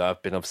into, that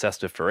I've been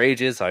obsessed with for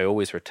ages. I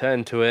always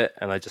return to it,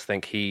 and I just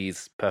think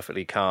he's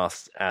perfectly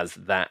cast as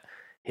that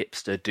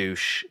hipster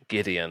douche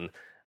Gideon.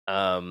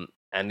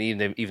 And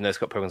even though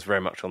Scott Pilgrim's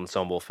very much an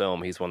ensemble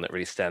film, he's one that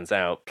really stands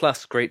out.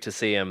 Plus, great to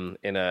see him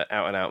in an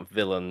out-and-out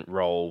villain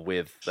role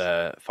with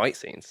fight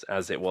scenes,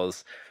 as it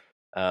was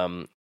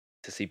to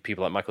see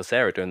people like Michael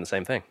Cera doing the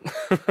same thing.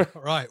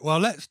 Right, well,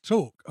 let's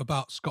talk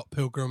about Scott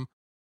Pilgrim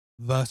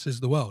versus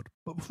the World.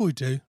 But before we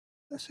do,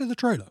 let's hear the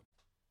trailer.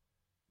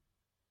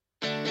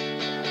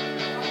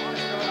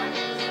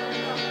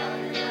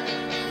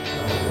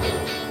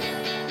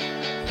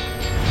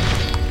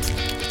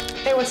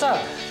 Hey, what's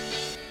up?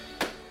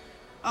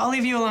 I'll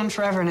leave you alone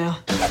forever now.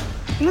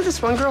 You know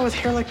this one girl with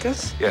hair like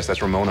this? Yes,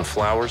 that's Ramona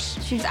Flowers.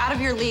 She's out of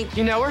your league.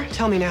 You know her?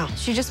 Tell me now.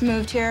 She just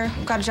moved here,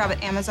 got a job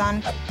at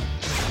Amazon.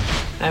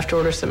 I have to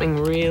order something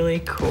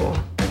really cool.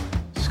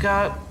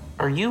 Scott,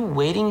 are you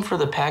waiting for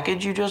the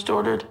package you just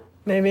ordered?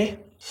 Maybe.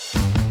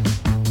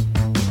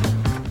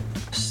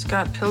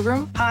 Scott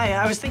Pilgrim? Hi,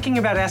 I was thinking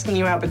about asking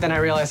you out, but then I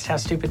realized how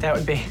stupid that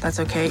would be. That's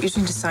okay. You just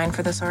need to sign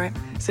for this, all right?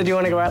 So do you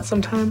want to go out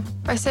sometime?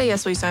 If I say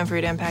yes, will you sign for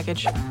your damn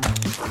package?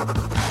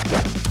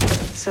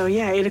 So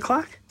yeah, 8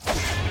 o'clock?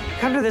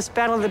 Come to this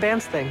Battle of the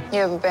Bands thing. You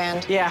have a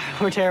band? Yeah,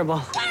 we're terrible.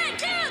 1,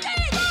 2, 3,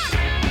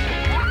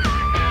 4!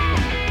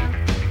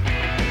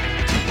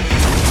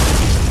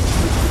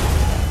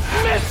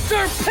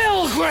 Mr.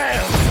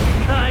 Pilgrim!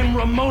 I'm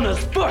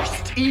Ramona's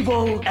first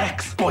evil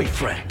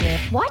ex-boyfriend.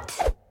 What?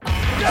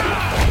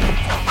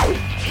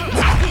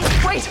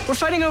 Wait, we're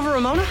fighting over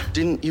Ramona?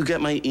 Didn't you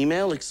get my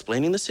email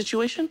explaining the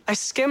situation? I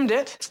skimmed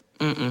it.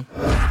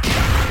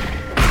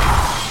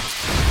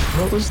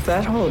 What was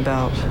that all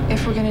about?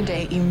 If we're gonna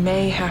date, you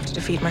may have to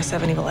defeat my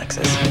 7 evil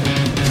exes.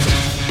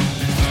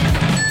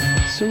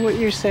 So what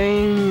you're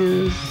saying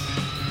is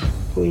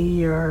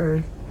we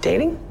are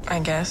dating? I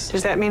guess.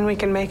 Does that mean we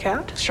can make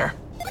out? Sure.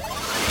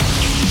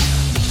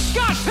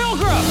 Scott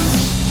Pilgrim!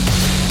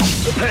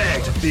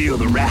 Prepare to feel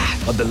the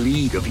wrath of the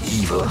League of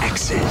Evil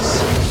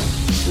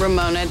Exes.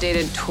 Ramona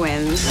dated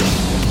twins.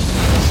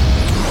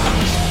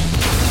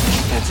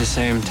 At the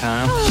same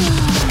time?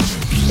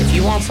 If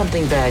you want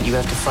something bad, you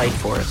have to fight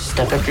for it.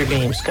 Step up your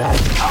game, Scott.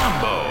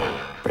 Combo!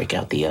 Break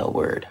out the L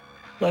word.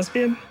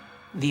 Lesbian?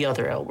 The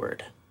other L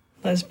word.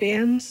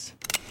 Lesbians?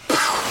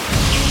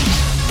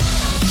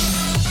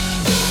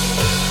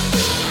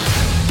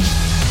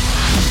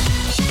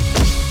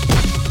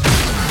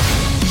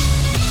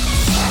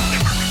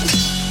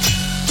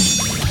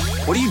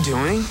 What are you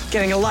doing?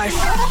 Getting a life.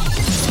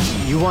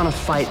 You want to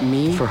fight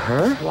me for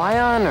her? Why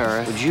on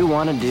earth would you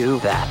want to do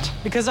that?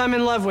 Because I'm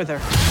in love with her.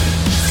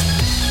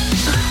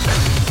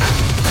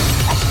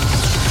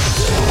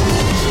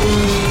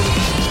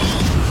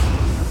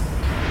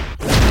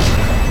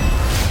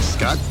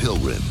 Scott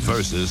Pilgrim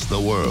versus the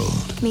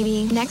world.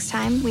 Maybe next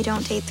time we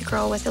don't date the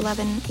girl with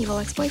 11 evil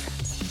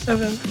ex-boyfriends.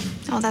 7.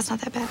 Oh, that's not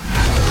that bad.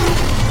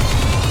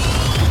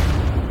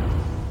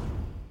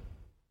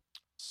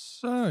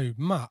 So,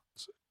 Matt,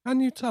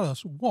 can you tell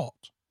us what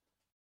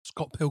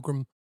Scott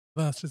Pilgrim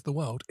versus the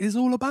world is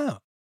all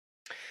about?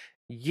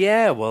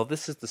 Yeah, well,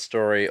 this is the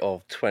story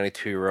of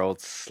 22-year-old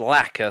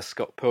slacker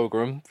Scott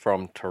Pilgrim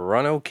from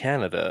Toronto,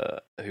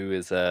 Canada, who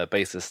is a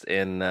bassist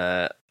in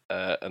a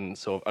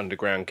sort of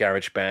underground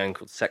garage band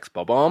called Sex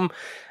Bob-Omb.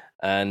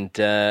 And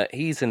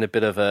he's in a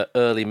bit of an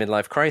early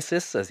midlife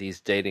crisis as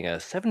he's dating a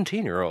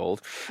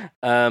 17-year-old.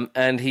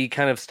 And he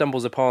kind of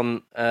stumbles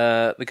upon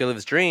the girl of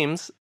his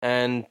dreams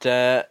and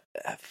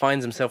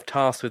finds himself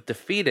tasked with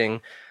defeating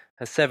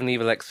her 7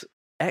 evil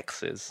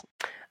exes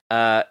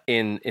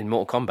in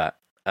Mortal Kombat.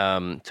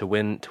 To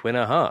win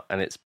her heart, and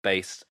it's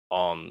based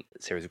on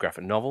a series of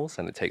graphic novels,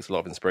 and it takes a lot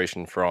of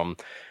inspiration from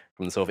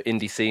the sort of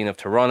indie scene of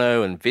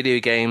Toronto and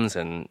video games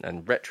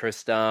and retro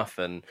stuff,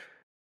 and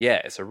yeah,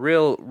 it's a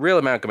real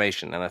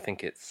amalgamation, and I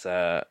think it's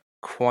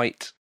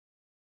quite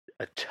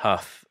a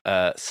tough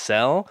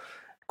sell,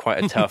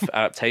 quite a tough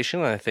adaptation,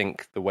 and I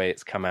think the way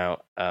it's come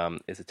out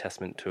is a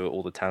testament to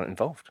all the talent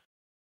involved.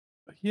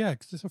 Yeah,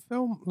 because it's a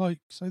film the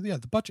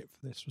budget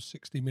for this was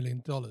 $60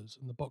 million,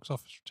 and the box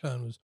office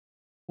return was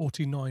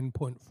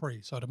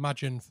 49.3. So I'd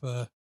imagine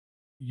for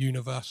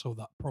Universal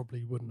that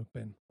probably wouldn't have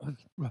been.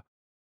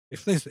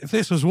 If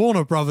this was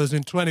Warner Brothers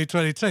in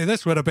 2022,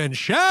 this would have been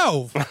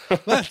shelved.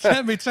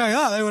 Let me tell you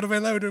that they would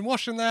have been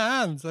washing their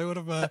hands. They would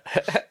have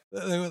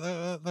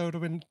they would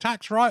have been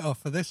tax write-off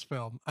for this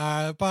film.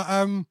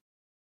 But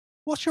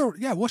what's your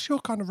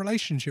kind of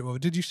relationship with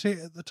it? Did you see it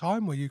at the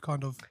time? Were you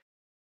kind of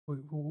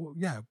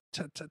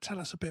tell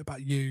us a bit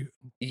about you.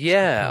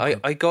 Yeah,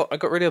 I got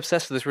really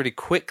obsessed with this really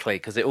quickly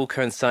because it all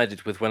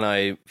coincided with when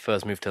I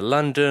first moved to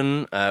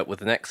London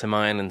with an ex of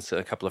mine and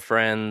a couple of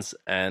friends,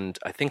 and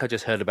I think I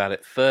just heard about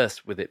it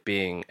first with it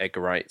being Edgar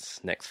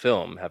Wright's next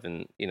film,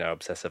 having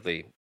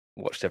obsessively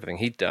watched everything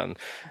he'd done,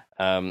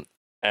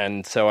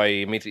 and so I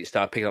immediately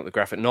started picking up the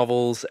graphic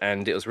novels,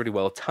 and it was really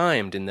well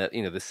timed in that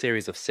the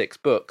series of 6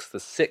 books, the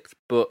 6th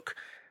book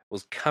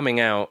was coming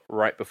out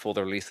right before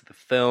the release of the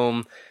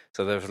film.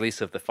 So the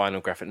release of the final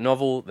graphic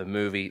novel, the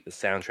movie, the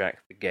soundtrack,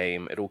 the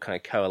game, it all kind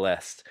of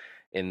coalesced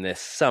in this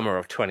summer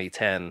of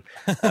 2010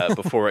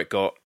 before it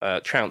got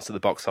trounced at the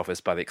box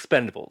office by The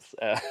Expendables.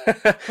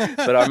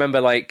 But I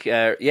remember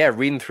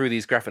reading through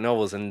these graphic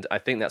novels, and I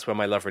think that's where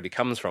my love really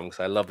comes from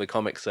because I love the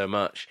comics so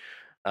much.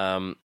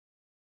 The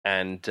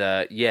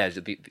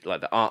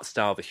art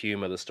style, the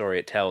humor, the story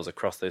it tells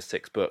across those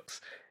 6 books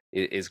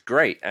is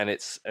great, and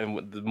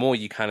the more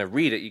you kind of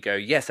read it, you go,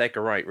 yes,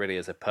 Edgar Wright really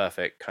is a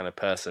perfect kind of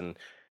person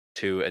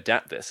to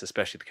adapt this,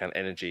 especially the kind of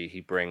energy he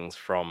brings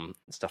from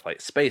stuff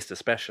like Spaced,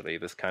 especially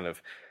this kind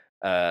of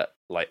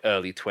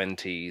early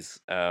 20s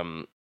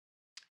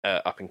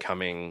up and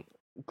coming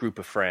group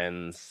of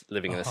friends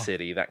living in a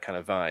city, that kind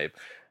of vibe,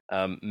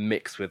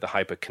 mixed with the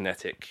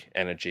hyperkinetic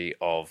energy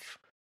of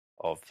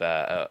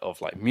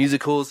like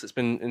musicals. It's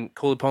been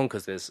called upon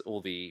because there's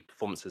all the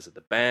performances of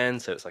the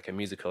band, so it's like a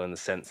musical in the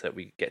sense that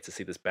we get to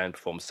see this band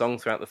perform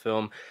songs throughout the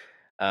film,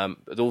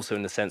 but also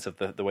in the sense of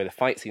the way the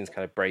fight scenes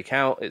kind of break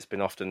out. It's been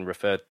often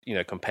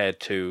compared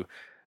to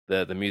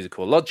the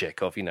musical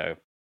logic of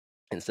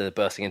instead of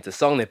bursting into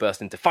song, they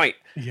burst into fight.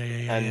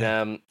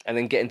 And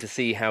then getting to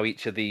see how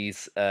each of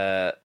these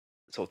sort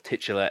of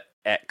titular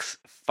X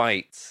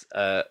fights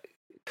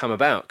come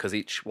about, because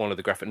each one of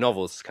the graphic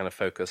novels is kind of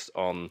focused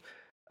on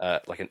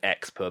like an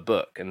X per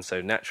book, and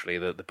so naturally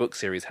the book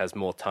series has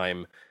more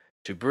time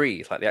to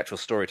breathe. Like the actual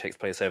story takes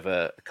place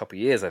over a couple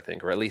of years, I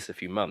think, or at least a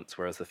few months,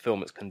 whereas the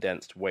film is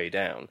condensed way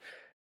down.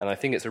 And I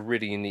think it's a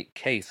really unique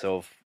case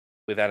of,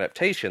 with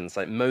adaptations,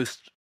 like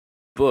most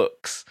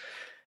books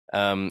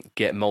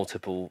get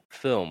multiple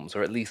films,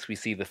 or at least we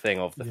see the thing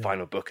of the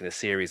final book in a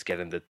series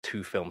getting the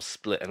 2 films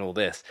split and all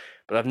this,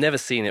 but I've never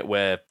seen it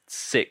where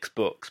 6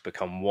 books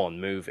become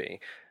 1 movie.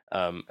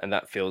 And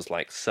that feels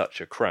like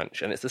such a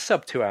crunch. And it's a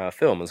sub 2-hour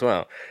film as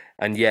well.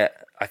 And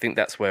yet, I think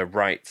that's where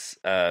Wright's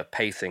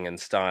pacing and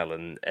style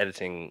and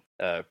editing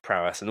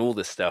prowess and all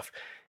this stuff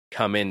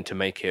come in to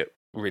make it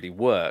really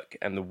work.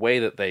 And the way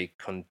that they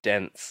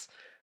condense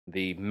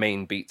the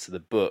main beats of the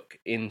book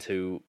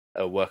into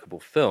a workable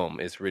film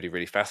is really,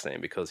 really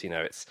fascinating because,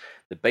 it's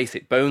the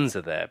basic bones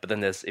are there. But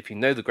then if you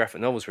know the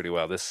graphic novels really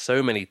well, there's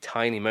so many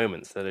tiny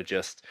moments that are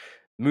just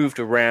moved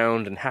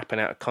around and happen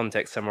out of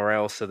context somewhere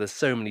else. So there's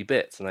so many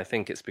bits, and I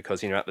think it's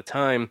because at the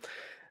time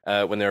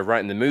when they were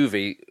writing the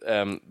movie,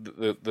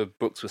 the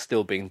books were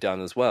still being done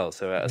as well.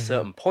 So at a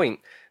certain point,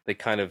 they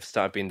kind of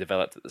started being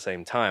developed at the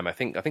same time. I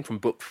think from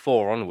book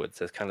 4 onwards,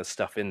 there's kind of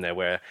stuff in there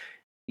where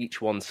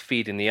each one's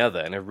feeding the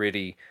other in a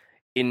really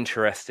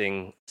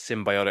interesting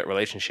symbiotic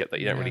relationship that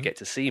you don't really get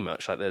to see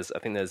much. I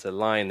think there's a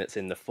line that's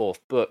in the 4th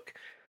book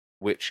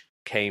which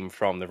came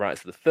from the writers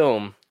of the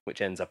film,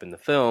 which ends up in the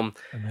film.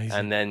 Amazing.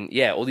 And then,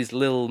 all these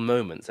little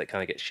moments that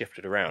kind of get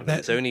shifted around. And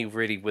it's only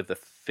really with the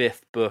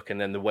 5th book and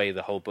then the way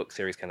the whole book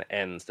series kind of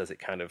ends does it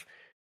kind of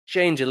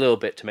change a little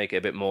bit to make it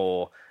a bit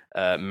more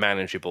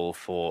manageable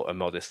for a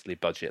modestly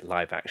budget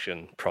live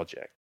action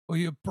project.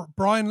 Well,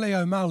 Brian Lee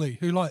O'Malley,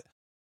 who like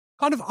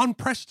kind of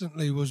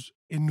unprecedentedly was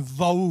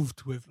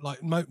involved with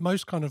like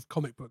most kind of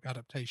comic book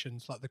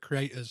adaptations, like the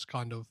creators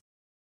kind of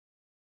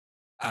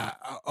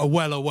are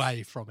well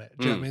away from it.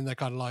 Do you know what I mean? They're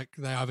kind of like,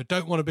 they either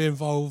don't want to be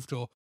involved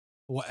or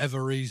for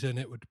whatever reason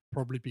it would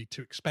probably be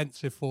too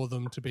expensive for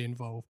them to be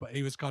involved. But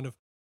he was kind of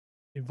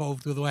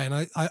involved with the way.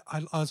 And I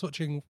was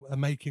watching a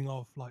making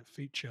of like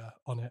feature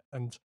on it,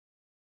 and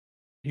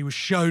he was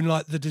shown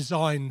like the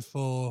design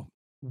for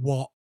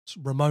what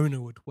Ramona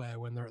would wear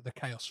when they're at the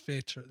Chaos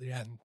Theatre at the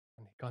end.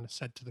 And he kind of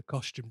said to the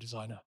costume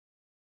designer,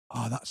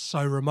 "Oh, that's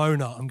so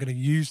Ramona. I'm going to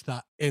use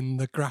that in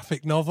the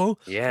graphic novel.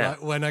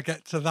 Like, when I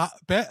get to that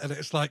bit." And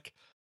it's like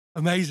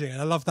amazing.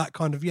 And I love that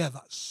kind of,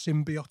 that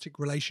symbiotic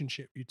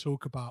relationship you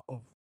talk about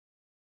of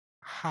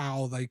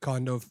how they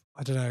kind of,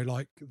 I don't know,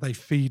 like they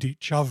feed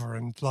each other.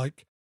 And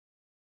like,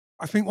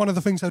 I think one of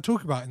the things they'll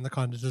talk about in the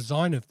kind of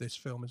design of this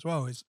film as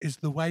well is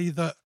the way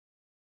that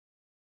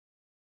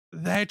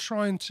they're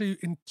trying to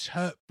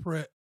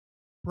interpret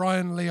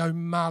Brian Lee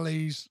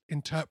O'Malley's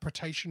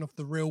interpretation of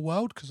the real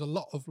world, because a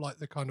lot of like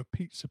the kind of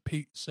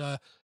pizza,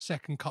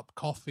 Second Cup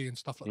Coffee and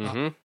stuff like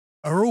that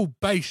are all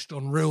based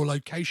on real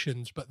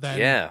locations, but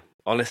then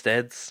Honest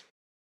Ed's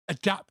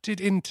adapted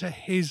into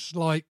his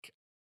like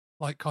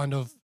kind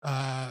of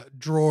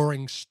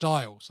drawing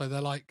style. So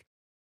they're like,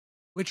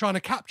 we're trying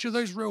to capture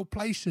those real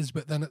places,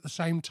 but then at the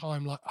same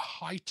time like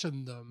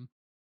heighten them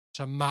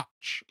to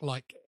match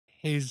like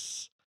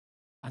his.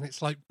 And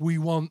it's like, we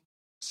want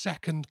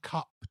Second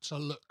Cup to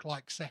look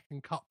like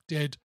Second Cup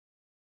did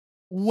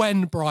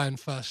when Brian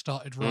first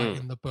started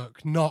writing the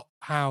book, not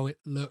how it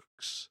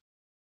looks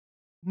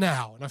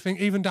now. And I think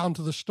even down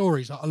to the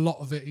stories, like a lot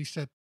of it, he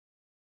said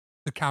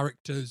the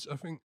characters, I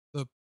think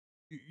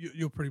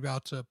you'll probably be able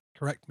to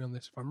correct me on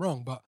this if I'm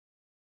wrong, but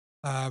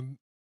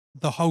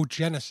the whole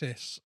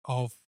genesis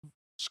of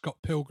Scott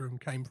Pilgrim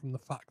came from the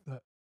fact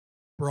that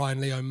Brian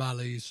Lee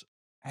O'Malley's,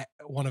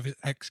 one of his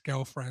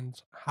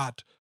ex-girlfriends,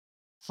 had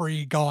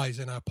 3 guys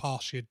in her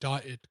past she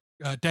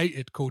had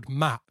dated called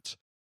Matt,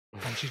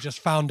 and she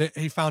just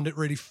he found it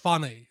really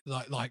funny,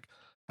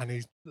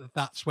 and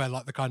that's where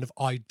like the kind of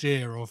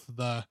idea of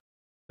the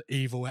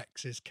evil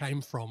exes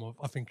came from.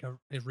 I think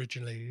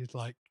originally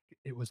like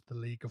it was the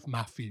League of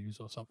Matthews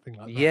or something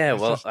like that. Yeah,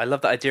 well, I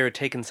love the idea of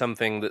taking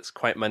something that's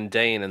quite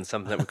mundane and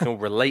something that we can all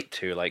relate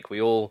to. Like we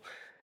all,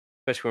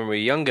 especially when we're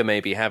younger,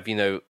 maybe have,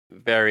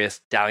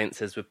 various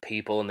dalliances with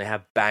people and they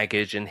have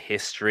baggage and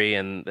history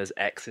and there's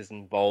exes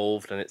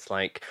involved. And it's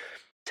like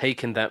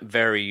taking that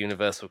very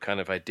universal kind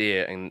of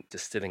idea and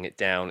distilling it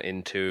down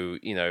into,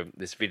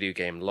 this video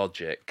game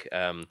logic.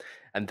 And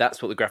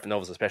that's what the graphic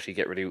novels especially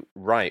get really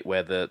right,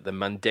 where the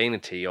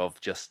mundanity of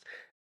just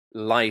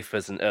life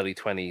as an early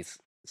 20s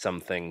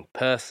something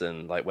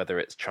person, like whether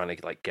it's trying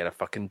to like get a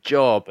fucking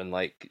job and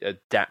like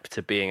adapt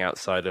to being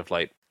outside of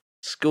like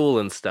school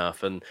and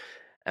stuff and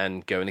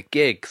going to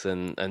gigs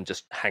and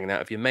just hanging out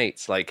with your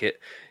mates, like it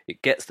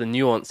gets the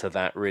nuance of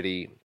that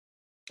really,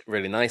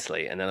 really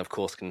nicely, and then of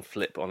course can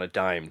flip on a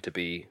dime to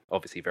be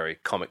obviously very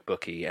comic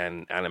booky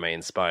and anime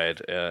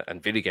inspired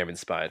and video game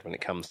inspired when it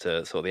comes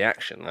to sort of the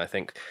action. And I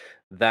think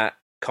that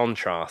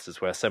contrast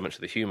is where so much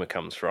of the humor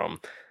comes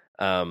from.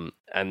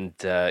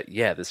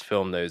 This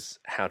film knows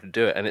how to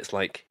do it, and it's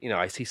like,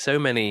 I see so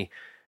many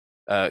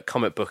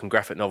comic book and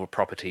graphic novel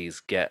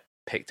properties get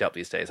picked up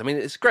these days. I mean,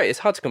 it's great. It's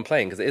hard to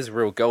complain because it is a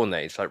real golden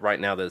age. Like right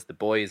now, there's The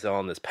Boys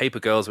on, there's Paper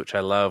Girls, which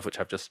I love, which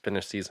I've just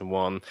finished season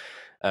 1,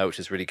 which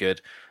is really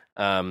good.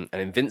 And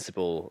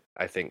Invincible,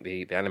 I think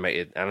the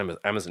animated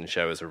Amazon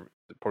show is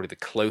probably the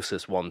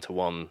closest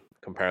one-to-one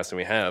comparison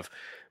we have.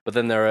 But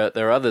then there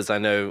are others. I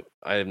know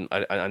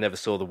I never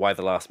saw the Y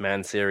the Last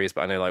Man series,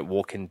 but I know like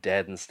Walking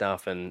Dead and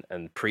stuff, and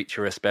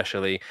Preacher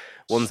especially,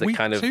 ones Sweet that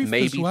kind of Tooth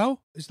maybe as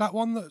well. Is that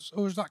one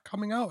or is that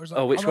coming out? Or is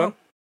that which one?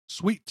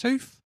 Sweet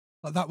Tooth.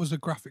 Like that was a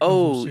graphic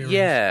novel series.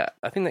 Yeah,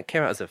 I think that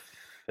came out as a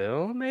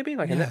film, maybe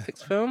like a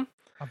Netflix film.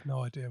 I have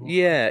no idea.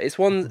 It's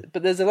one,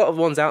 but there's a lot of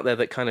ones out there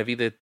that kind of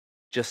either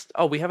just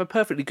we have a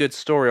perfectly good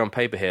story on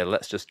paper here,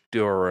 let's just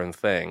do our own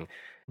thing.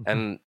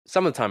 And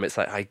some of the time it's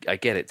like I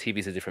get it,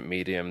 TV's a different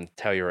medium,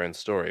 tell your own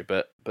story,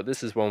 but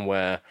this is one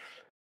where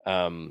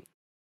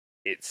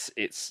it's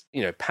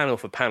panel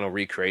for panel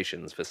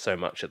recreations for so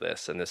much of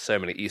this, and there's so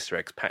many Easter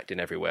eggs packed in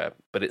everywhere,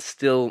 but it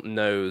still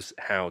knows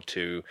how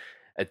to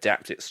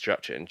adapt its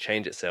structure and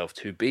change itself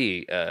to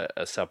be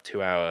a sub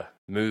 2 hour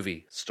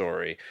movie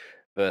story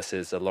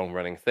versus a long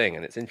running thing.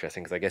 And it's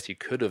interesting because I guess you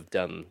could have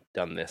done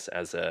this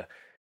as a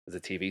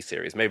TV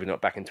series, maybe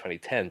not back in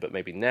 2010, but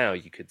maybe now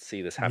you could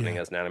see this happening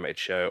as an animated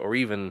show or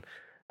even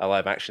a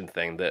live action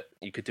thing, that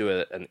you could do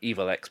an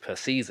Evil X per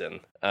season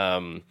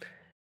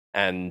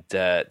and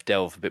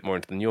delve a bit more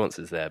into the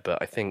nuances there.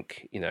 But I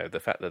think,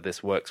 the fact that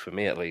this works for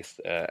me, at least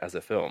as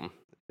a film,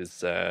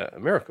 is a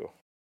miracle.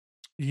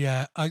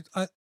 Yeah,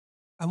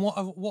 And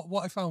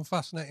what I found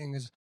fascinating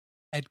is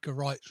Edgar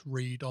Wright's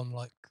read on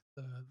like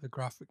the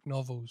graphic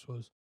novels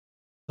was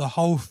the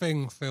whole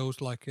thing feels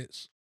like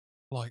it's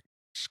like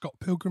Scott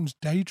Pilgrim's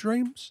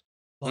daydreams.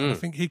 Like I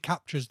think he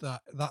captures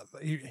that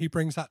he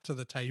brings that to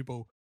the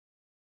table.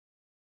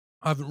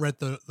 I haven't read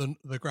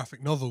the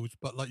graphic novels,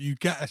 but like you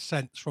get a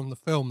sense from the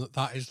film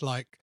that is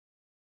like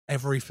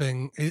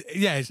everything.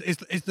 Is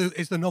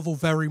the novel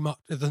very much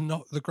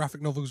the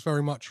graphic novel is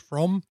very much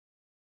from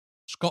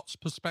Scott's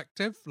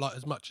perspective, like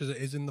as much as it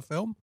is in the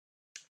film.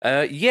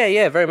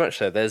 Yeah, very much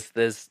so. There's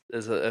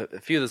a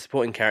few of the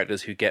supporting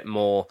characters who get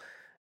more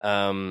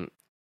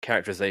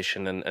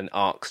characterization and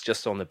arcs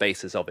just on the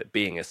basis of it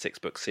being a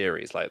 6-book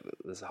series. Like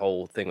there's a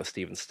whole thing with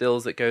Stephen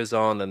Stills that goes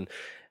on,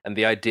 and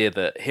the idea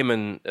that him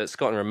and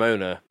Scott and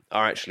Ramona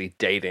are actually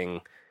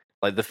dating.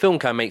 Like the film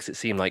kind of makes it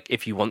seem like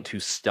if you want to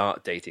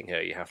start dating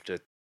her, you have to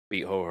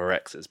beat all her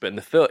exes. But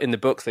in the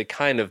books, they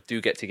kind of do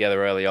get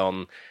together early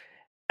on,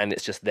 and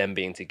it's just them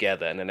being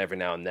together, and then every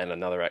now and then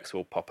another ex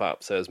will pop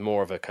up. So it's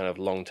more of a kind of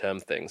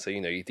long-term thing. So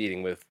you're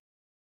dealing with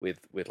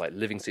like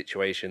living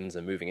situations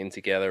and moving in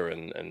together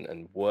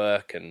and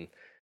work, and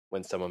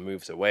when someone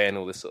moves away and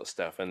all this sort of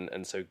stuff.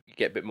 And so you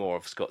get a bit more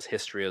of Scott's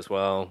history as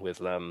well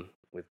with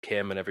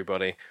Kim and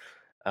everybody.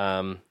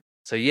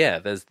 So yeah,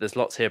 there's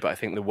lots here, but I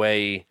think the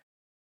way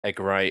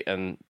Edgar Wright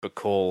and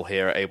Bacall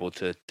here are able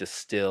to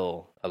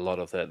distill a lot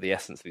of the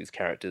essence of these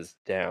characters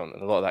down,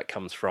 and a lot of that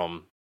comes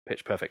from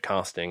pitch perfect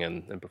casting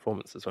and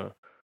performance as well.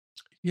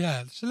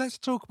 Yeah, so let's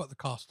talk about the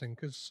casting,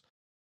 because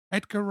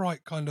Edgar Wright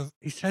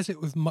he says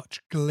it with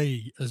much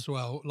glee as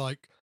well,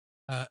 like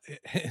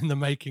in the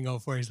making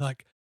of, where he's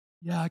like,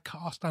 yeah, I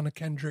cast Anna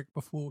Kendrick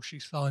before she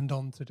signed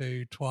on to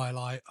do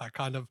Twilight. I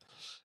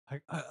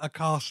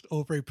cast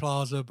Aubrey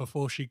Plaza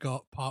before she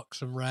got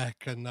Parks and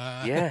Rec, and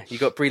yeah, you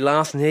got Brie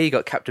Larson here, you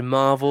got Captain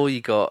Marvel, you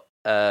got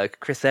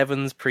Chris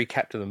Evans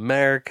pre-Captain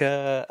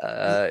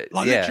America,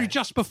 literally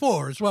just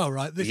before as well,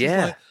 right? This is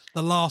like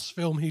the last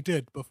film he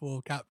did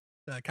before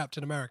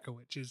Captain America,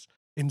 which is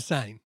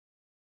insane.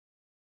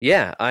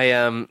 Yeah,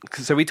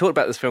 so we talked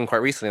about this film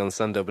quite recently on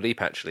Sun Double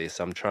Deep, actually,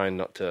 so I'm trying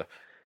not to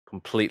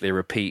completely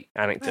repeat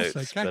anecdotes.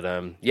 Okay. But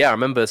I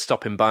remember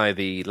stopping by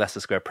the Leicester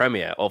Square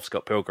premiere of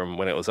Scott Pilgrim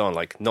when it was on,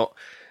 like not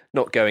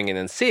going in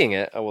and seeing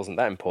it. I wasn't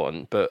that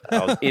important, but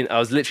I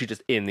was literally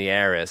just in the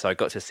area, so I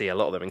got to see a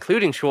lot of them,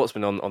 including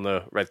Schwartzman on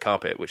the red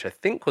carpet, which I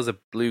think was a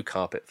blue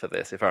carpet for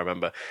this, if I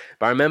remember.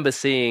 But I remember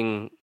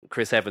seeing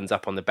Chris Evans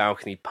up on the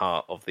balcony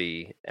part of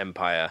the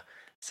Empire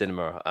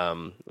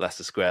Cinema,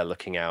 Leicester Square,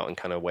 looking out and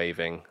kind of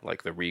waving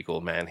like the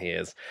regal man he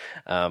is.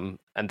 And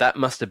that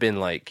must have been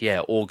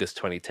August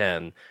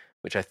 2010,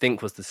 which I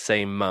think was the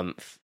same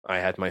month I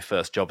had my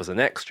first job as an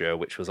extra,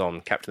 which was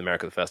on Captain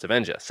America: The First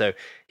Avenger. So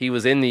he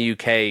was in the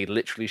UK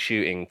literally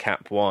shooting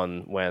Cap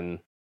 1 when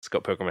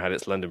Scott Pilgrim had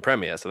its London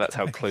premiere. So that's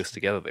how close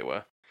together they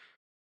were.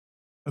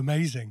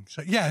 Amazing.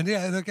 So yeah,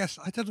 I guess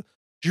do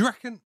you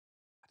reckon,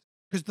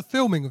 because the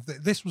filming of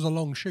this was a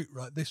long shoot,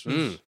 right? This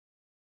was,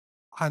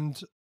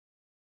 and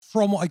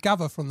from what I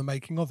gather from the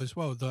making of as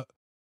well, that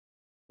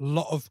a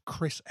lot of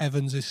Chris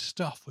Evans'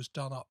 stuff was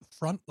done up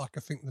front. Like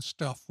I think the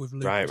stuff with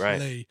Lucas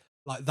Lee,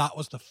 like that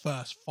was the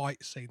first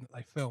fight scene that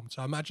they filmed.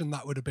 So I imagine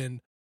that would have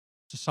been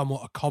to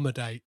somewhat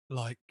accommodate,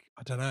 like,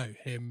 I don't know,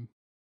 him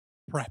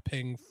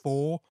prepping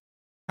for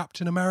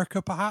Captain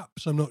America,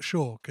 perhaps. I'm not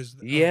sure.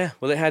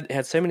 Well, it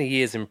had so many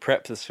years in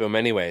prep for this film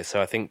anyway.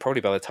 So I think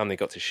probably by the time they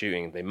got to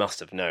shooting, they must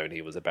have known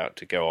he was about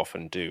to go off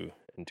and do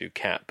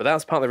Cap. But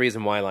that's part of the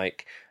reason why,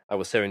 like, I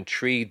was so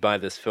intrigued by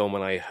this film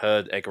when I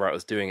heard Edgar Wright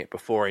was doing it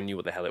before I knew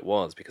what the hell it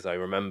was, because I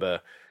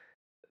remember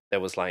there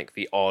was like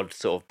the odd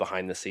sort of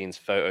behind the scenes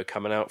photo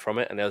coming out from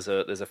it, and there's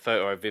a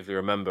photo I vividly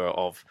remember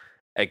of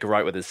Edgar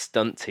Wright with his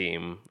stunt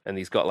team, and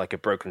he's got like a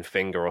broken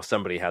finger, or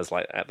somebody has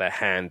like at their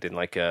hand in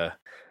like a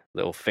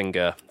little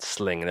finger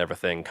sling and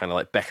everything, kind of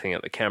like beckoning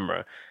at the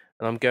camera.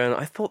 And I'm going,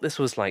 I thought this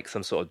was like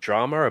some sort of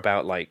drama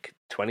about like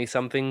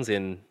 20-somethings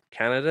in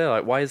Canada.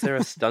 Like, why is there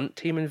a stunt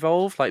team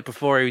involved? Like,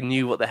 before I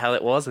knew what the hell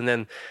it was. And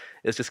then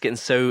it was just getting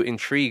so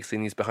intrigued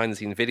seeing these behind the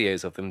scenes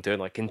videos of them doing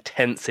like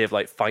intensive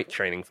like fight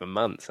training for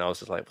months. And I was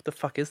just like, what the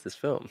fuck is this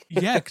film?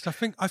 Yeah, because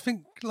I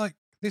think like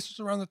this was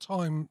around the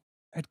time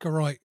Edgar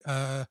Wright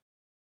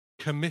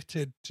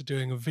committed to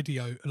doing a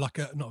video, like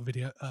a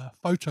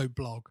photo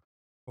blog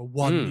for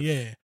 1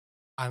 year.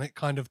 And it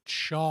kind of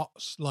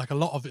charts, like a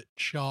lot of it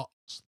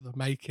charts the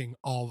making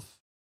of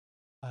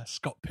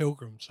Scott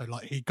Pilgrim. So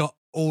like he got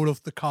all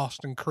of the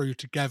cast and crew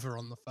together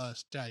on the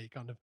first day,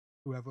 kind of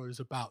whoever was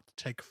about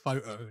to take a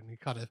photo, and he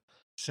kind of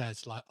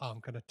says like, I'm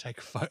going to take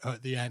a photo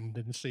at the end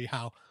and see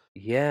how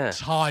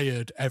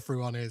tired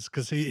everyone is.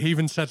 Because he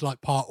even said like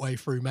partway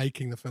through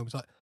making the film, it's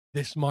like,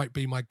 this might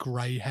be my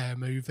grey hair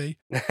movie.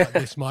 Like,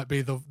 this might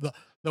be the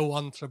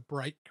one to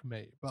break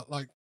me. But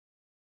like,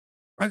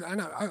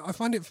 I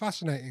find it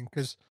fascinating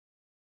because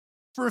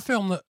for a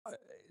film that,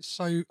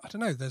 so I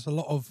don't know, there's a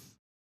lot of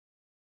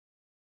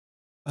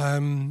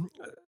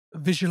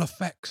visual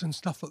effects and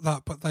stuff like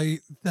that, but they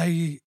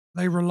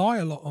rely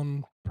a lot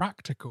on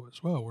practical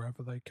as well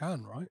wherever they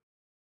can, right?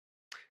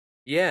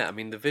 Yeah, I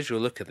mean the visual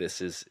look of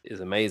this is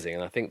amazing,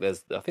 and I think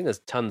there's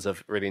tons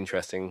of really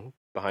interesting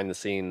behind the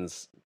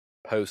scenes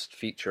post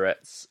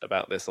featurettes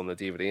about this on the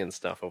DVD and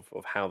stuff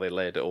of how they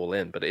layered it all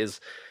in. But it is,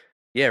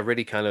 yeah,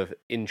 really kind of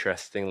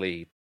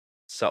interestingly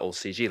subtle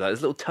CG. Like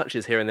there's little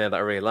touches here and there that I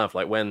really love,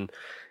 like when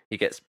he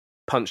gets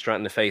punched right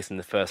in the face in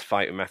the first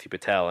fight with Matthew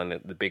Patel, and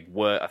the big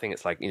word, I think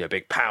it's like,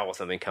 big pow or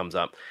something comes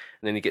up,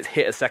 and then he gets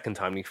hit a second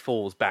time and he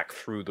falls back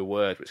through the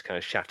word, which kind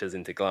of shatters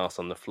into glass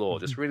on the floor.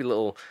 Just really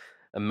little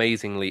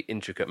amazingly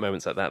intricate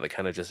moments like that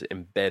kind of just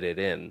embedded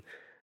in.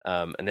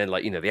 And then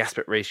like, the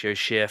aspect ratio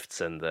shifts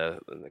and the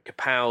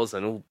kapows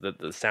and all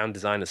the sound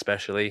design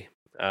especially.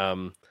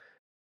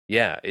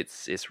 Yeah,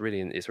 it's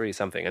really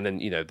something. And then,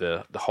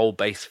 the whole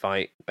base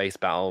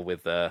battle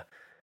with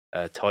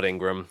Todd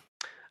Ingram.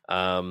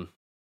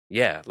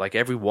 Yeah, like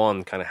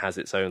everyone kind of has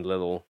its own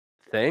little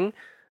thing.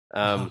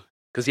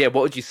 Because what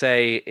would you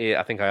say?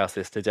 I think I asked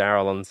this to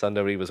Daryl on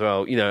Sunday Eve as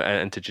well.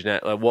 And to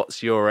Jeanette, like,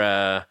 what's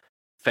your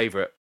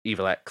favorite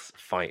Evil X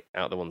fight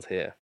out of the ones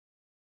here?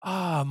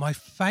 My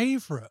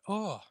favorite.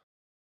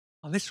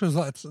 This was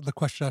like the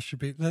question I should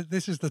be.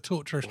 This is the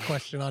torturous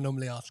question I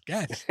normally ask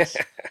guests.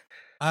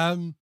 I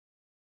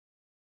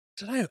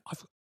don't know.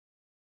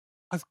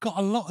 I've got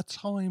a lot of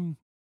time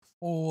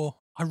for.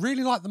 I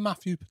really like the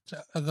Matthew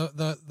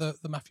the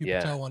Matthew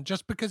Patel one,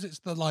 just because it's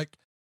the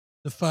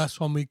first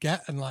one we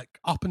get, and like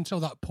up until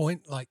that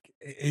point, like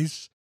it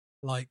is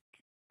like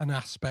an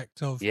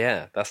aspect of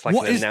that's like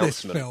what an is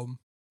announcement. this film?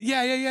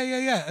 Yeah,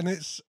 and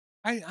it's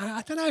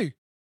I don't know.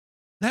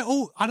 They're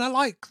all, and I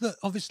like that.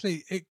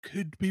 Obviously, it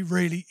could be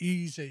really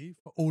easy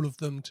for all of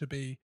them to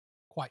be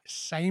quite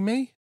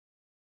samey,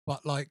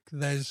 but like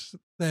there's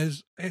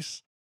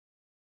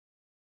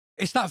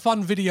it's that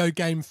fun video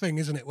game thing,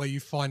 isn't it? Where you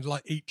find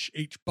like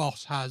each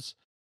boss has,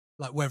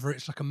 like, whether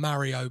it's like a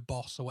Mario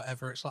boss or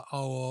whatever, it's like,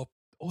 or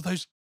all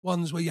those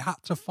ones where you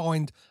had to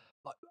find,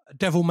 like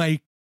Devil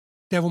May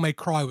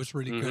Cry was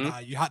really good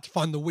at. You had to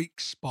find the weak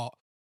spot,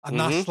 and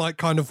that's like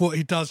kind of what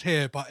he does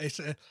here, but it's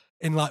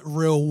in like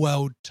real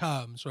world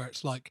terms, where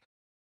it's like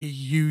he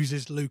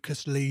uses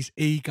Lucas Lee's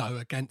ego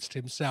against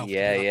himself.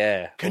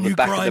 Yeah. Can you you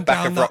grind the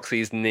back down of that...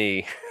 Roxy's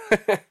knee?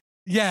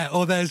 Yeah,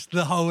 or there's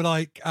the whole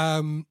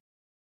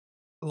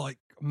like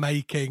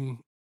making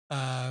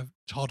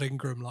Todd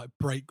Ingram like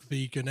break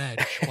vegan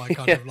edge by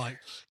kind of like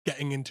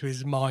getting into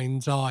his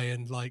mind's eye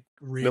and like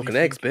really milk and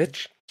eggs,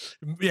 bitch.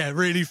 Yeah,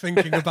 really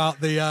thinking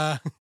about the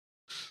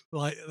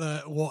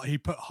what he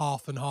put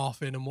half and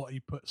half in and what he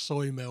put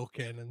soy milk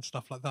in and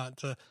stuff like that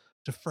to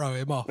throw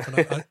him off.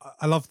 And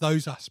I love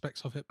those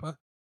aspects of it. But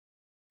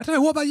I don't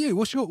know. What about you?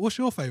 What's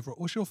your favorite?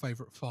 What's your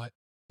favorite fight?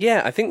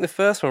 Yeah, I think the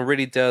first one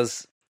really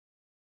does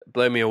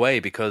blow me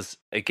away because,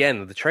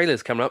 again, the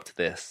trailers coming up to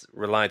this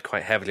relied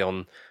quite heavily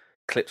on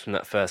clips from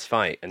that first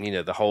fight, and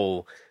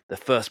the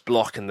first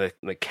block and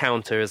the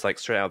counter is like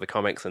straight out of the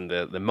comics, and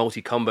the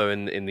multi combo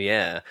in the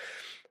air.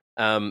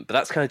 But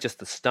that's kind of just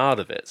the start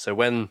of it. So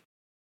when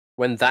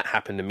that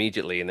happened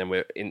immediately, and then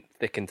we're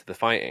thick into the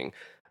fighting,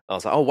 I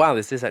was like, oh wow,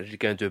 this is actually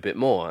going to do a bit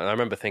more. And I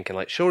remember thinking,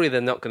 like, surely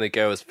they're not going to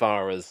go as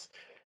far as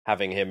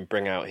having him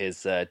bring out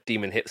his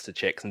demon hipster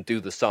chicks and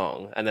do the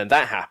song. And then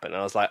that happened.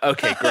 And I was like,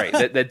 okay,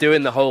 great. They're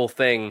doing the whole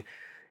thing,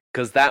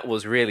 because that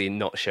was really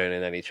not shown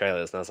in any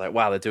trailers. And I was like,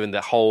 wow, they're doing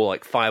the whole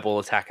like fireball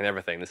attack and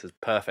everything. This is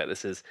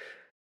perfect.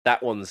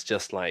 That one's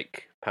just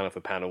like panel for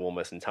panel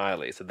almost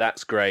entirely. So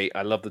that's great.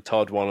 I love the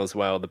Todd one as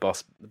well, the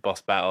boss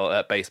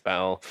battle, base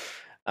battle.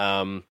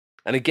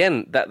 And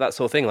again, that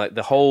sort of thing, like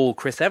the whole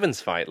Chris Evans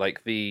fight,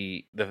 like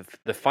the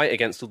fight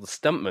against all the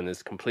stuntmen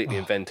is completely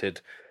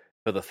invented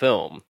for the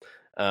film.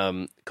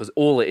 Because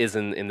all it is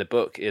in the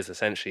book is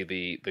essentially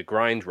the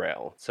grind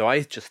rail. So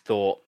I just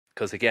thought,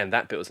 because again,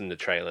 that bit was in the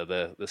trailer,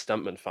 the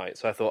stuntman fight.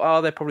 So I thought,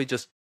 oh, they're probably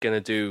just going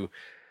to do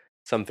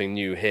something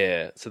new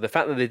here. So the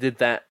fact that they did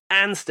that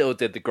and still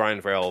did the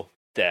grind rail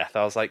death,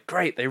 I was like,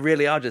 great, they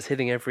really are just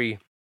hitting every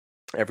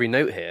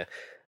note here.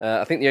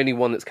 I think the only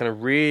one that's kind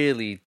of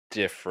really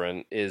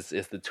different is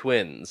the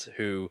twins,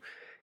 who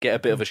get a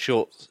bit of a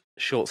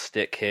short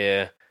stick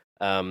here.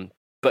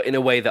 But in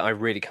a way that I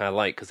really kind of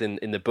like, because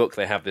in the book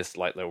they have this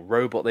like little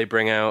robot they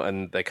bring out,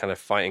 and they're kind of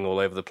fighting all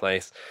over the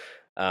place.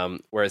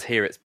 Whereas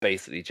here it's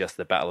basically just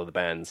the Battle of the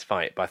Bands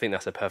fight. But I think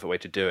that's a perfect way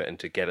to do it and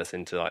to get us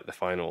into like the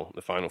final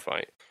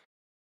fight.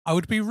 I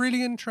would be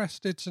really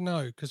interested to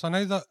know, because I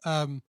know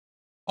that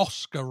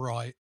Oscar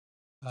Wright,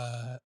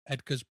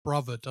 Edgar's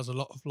brother, does a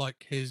lot of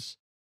like his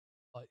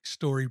like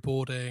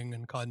storyboarding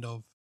and kind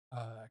of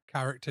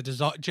character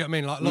design. Do you know what I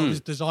mean? Like a lot of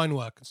his design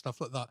work and stuff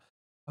like that.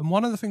 And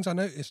one of the things I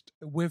noticed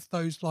with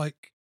those,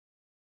 like,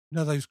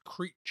 those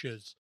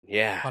creatures,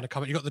 kind of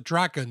coming. You got the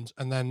dragons,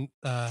 and then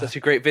such a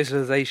great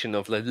visualization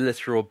of the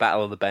literal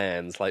Battle of the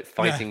Bands, like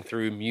fighting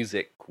through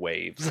music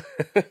waves.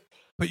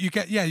 But you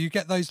get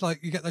those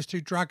those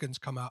two dragons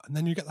come out, and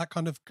then you get that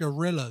kind of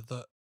gorilla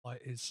that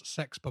like is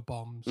Sexpa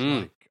Bomb's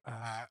like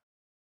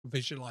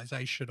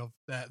visualization of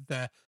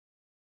their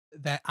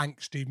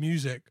angsty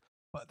music.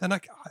 But then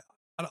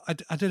I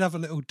did have a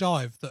little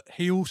dive that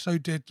he also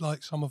did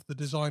like some of the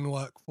design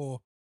work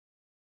for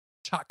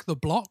Attack the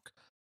Block.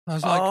 I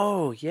was like,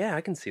 oh yeah,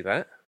 I can see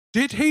that.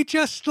 Did he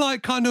just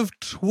like kind of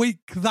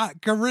tweak that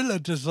gorilla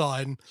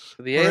design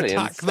For for the aliens.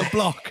 Attack the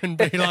Block and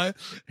be like,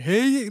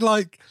 here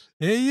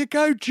you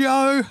go,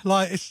 Joe.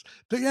 Like,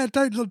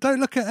 don't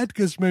look at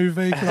Edgar's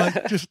movie.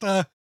 Like, just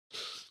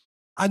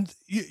and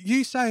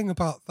you saying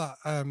about that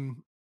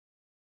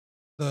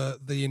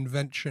the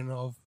invention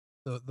of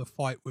the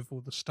fight with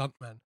all the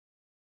stuntmen.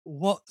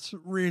 What's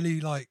really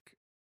like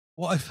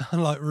what I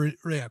found like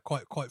really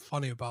quite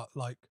funny about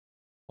like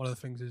one of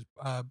the things is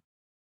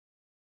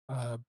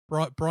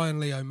Brian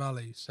Lee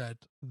O'Malley said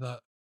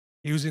that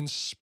he was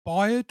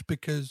inspired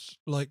because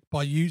like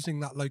by using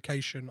that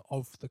location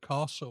of the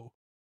castle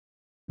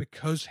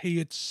because he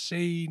had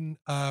seen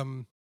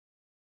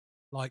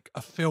like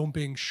a film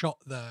being shot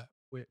there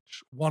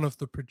which one of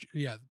the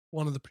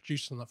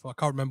producers on that film, I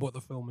can't remember what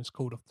the film is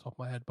called off the top of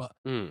my head, but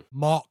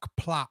Mark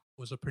Platt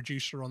was a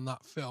producer on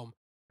that film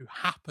who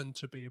happened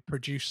to be a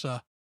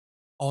producer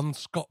on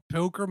Scott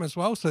Pilgrim as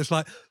well. So it's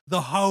like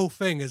the whole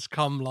thing has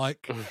come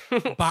like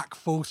back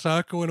full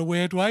circle in a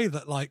weird way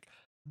that like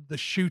the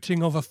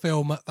shooting of a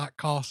film at that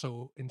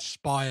castle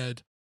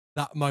inspired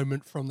that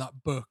moment from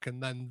that book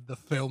and then the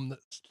film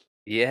that's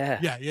yeah.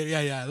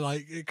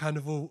 Like it kind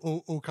of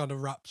all kind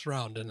of wraps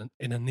around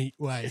in a neat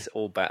way. It's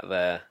all back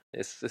there.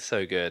 It's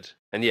so good.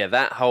 And yeah,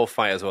 that whole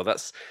fight as well,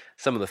 that's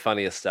some of the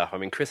funniest stuff. I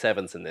mean, Chris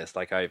Evans in this,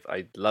 like I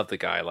love the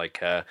guy.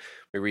 Like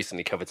we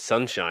recently covered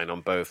Sunshine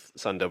on both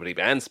Sun WB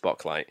and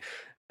Spotlight.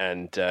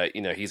 And,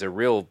 he's a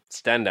real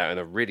standout in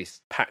a really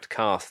packed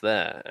cast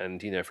there. And,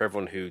 for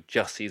everyone who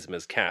just sees him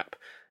as Cap,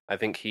 I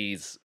think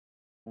he's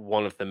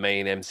one of the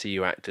main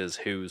MCU actors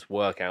whose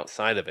work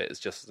outside of it is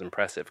just as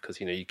impressive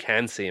because, you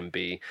can see him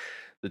be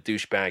the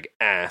douchebag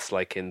ass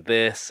like in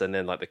this and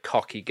then like the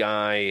cocky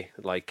guy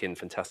like in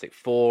Fantastic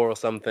Four or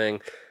something.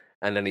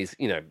 And then he's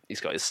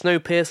got his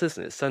Snowpiercers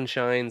and his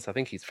Sunshines. I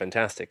think he's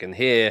fantastic. And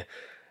here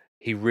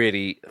he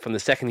really, from the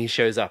second he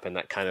shows up in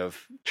that kind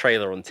of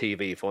trailer on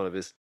TV for one of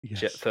his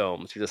shit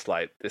films, you're just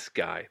like, this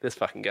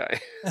fucking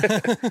guy.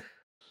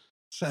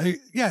 So,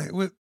 yeah,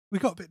 we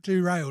got a bit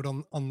derailed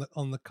on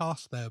the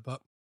cast there, but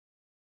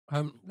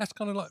let's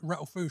kind of like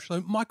rattle through.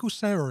 So Michael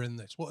Cera in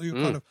this, what are you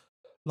kind of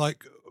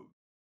like?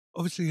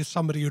 Obviously, as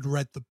somebody who'd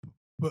read the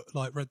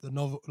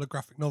novel, the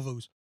graphic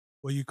novels,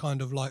 were you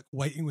kind of like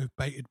waiting with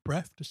bated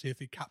breath to see if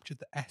he captured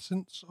the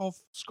essence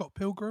of Scott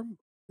Pilgrim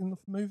in the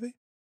movie?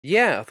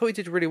 Yeah, I thought he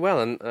did really well,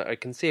 and I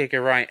can see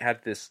Edgar Wright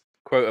had this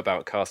quote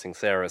about casting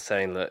Cera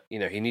saying that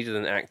he needed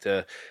an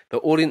actor that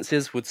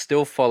audiences would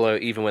still follow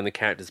even when the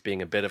character's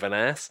being a bit of an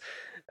ass.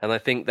 And I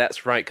think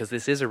that's right, because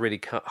this is a really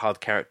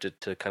hard character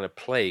to kind of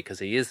play, because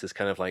he is this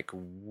kind of like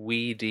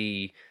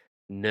weedy,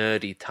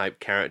 nerdy type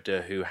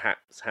character who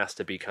has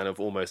to be kind of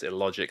almost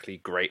illogically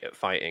great at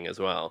fighting as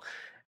well.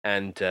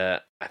 And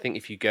I think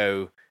if you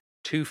go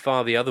too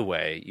far the other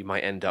way, you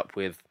might end up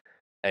with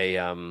a,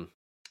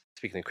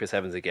 speaking of Chris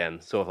Evans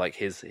again, sort of like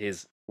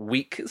his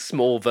weak,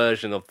 small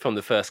version from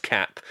the first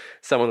Cap,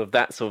 someone of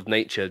that sort of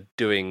nature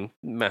doing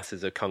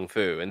masses of kung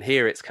fu. And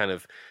here it's kind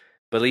of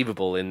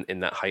believable in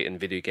that heightened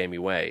video gamey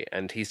way,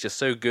 and he's just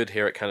so good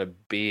here at kind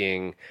of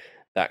being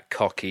that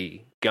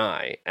cocky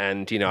guy.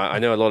 And I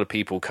know a lot of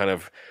people kind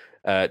of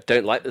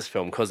don't like this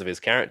film because of his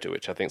character,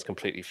 which I think is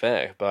completely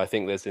fair, but I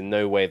think there's in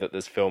no way that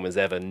this film is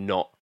ever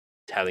not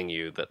telling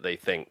you that they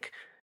think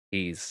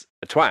he's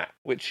a twat,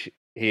 which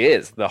he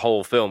is. The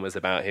whole film is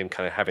about him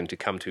kind of having to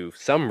come to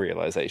some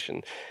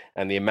realization,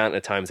 and the amount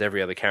of times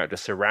every other character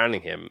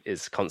surrounding him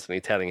is constantly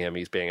telling him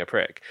he's being a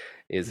prick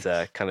is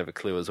kind of a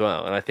clue as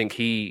well. And I think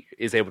he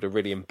is able to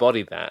really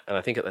embody that. And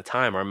I think at the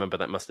time, I remember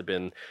that must have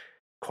been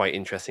quite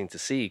interesting to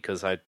see,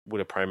 because I would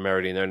have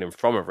primarily known him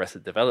from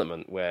Arrested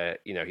Development, where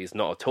he's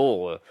not at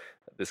all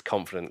this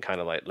confident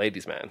kind of like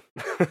ladies' man.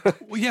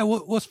 Well, yeah.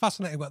 What's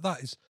fascinating about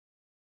that is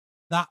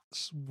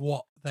that's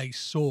what they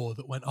saw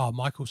that went, oh,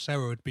 Michael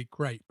Cera would be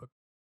great, but.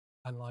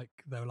 And like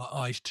they were like,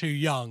 oh, he's too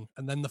young.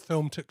 And then the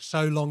film took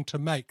so long to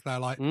make. They're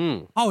like,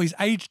 oh, he's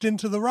aged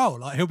into the role.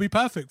 Like he'll be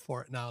perfect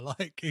for it now.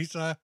 Like he's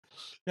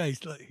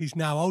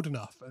now old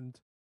enough. And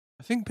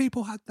I think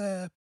people had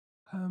their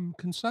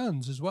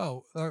concerns as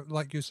well,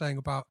 like you're saying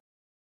about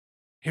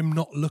him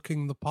not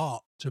looking the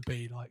part to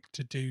be like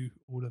to do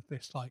all of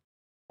this like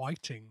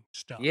fighting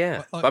stuff.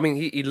 Yeah, but I mean,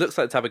 he looks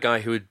like the type of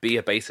guy who would be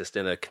a bassist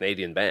in a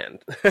Canadian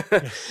band.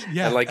 Yes,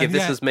 yeah, and like if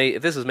this was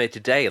made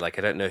today, like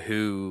I don't know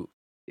who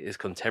his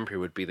contemporary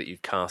would be that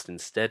you'd cast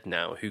instead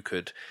now, who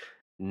could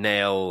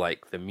nail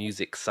like the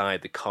music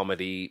side, the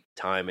comedy,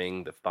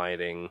 timing, the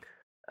fighting.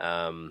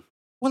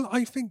 Well,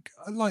 I think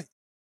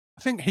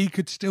he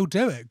could still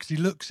do it because he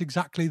looks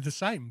exactly the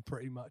same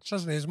pretty much,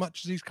 doesn't he? As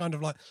much as he's kind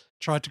of like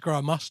tried to grow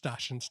a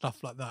mustache and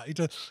stuff like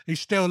that, he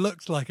still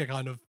looks like a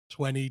kind of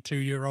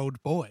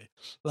 22-year-old boy.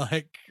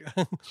 Like,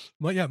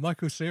 yeah,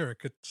 Michael Cera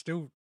could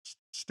still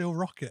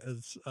rock it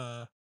as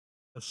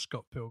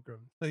Scott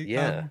Pilgrim. So,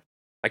 yeah.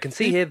 I can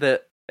see here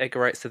that Edgar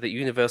Wright said that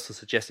Universal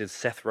suggested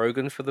Seth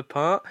Rogen for the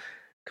part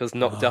because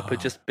Knocked Up had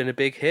just been a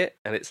big hit,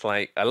 and it's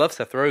like, I love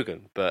Seth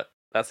Rogen, but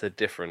that's a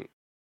different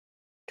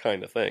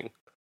kind of thing.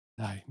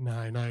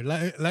 No.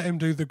 Let him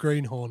do the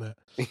Green Hornet.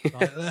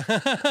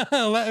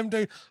 Let him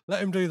do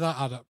that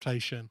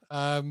adaptation.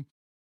 One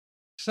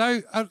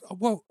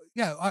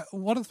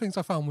of the things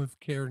I found with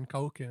Kieran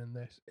Culkin in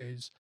this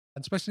is,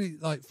 and especially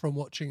like from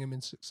watching him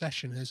in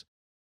Succession,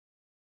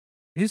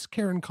 is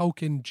Kieran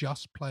Culkin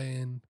just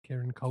playing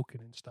Kieran Culkin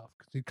and stuff?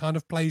 Because he kind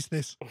of plays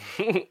this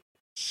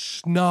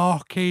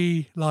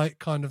snarky, like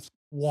kind of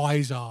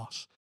wise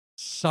ass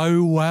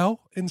so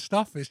well in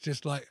stuff. It's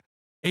just like,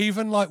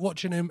 even like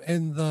watching him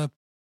in the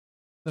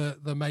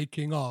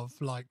making of,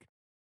 like,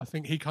 I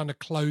think he kind of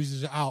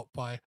closes it out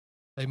by,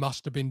 they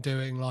must have been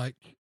doing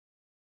like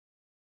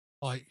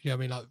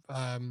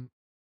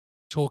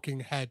talking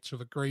heads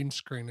with a green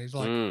screen. He's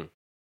like,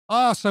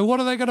 so what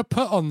are they going to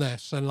put on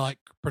this? And like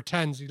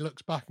pretends, he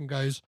looks back and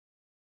goes,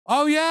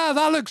 oh yeah,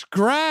 that looks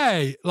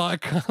great.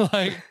 Like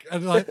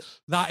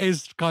that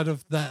is kind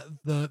of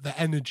the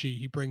energy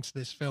he brings to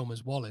this film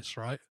as Wallace,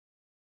 right?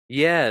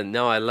 Yeah,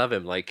 no, I love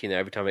him. Like,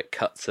 every time it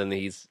cuts and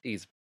he's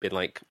been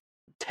like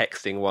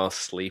texting while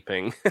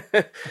sleeping.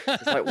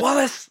 It's like,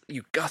 Wallace,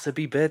 you gotta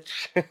be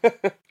bitch.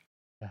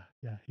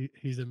 yeah,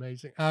 he's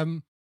amazing.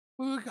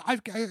 Well, I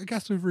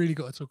guess we've really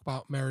got to talk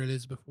about Mary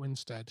Elizabeth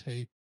Winstead,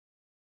 who,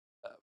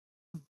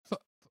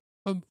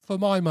 for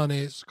my money,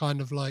 it's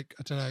kind of like,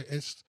 I don't know,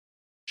 it's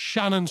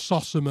Shannon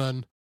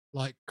Sossamon,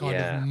 like kind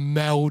of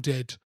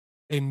melded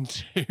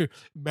into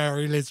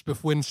Mary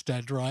Elizabeth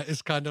Winstead, right?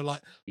 It's kind of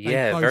like,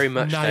 very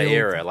much that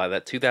era, like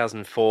that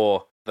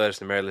 2004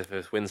 version of Mary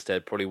Elizabeth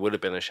Winstead probably would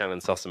have been a Shannon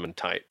Sossamon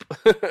type.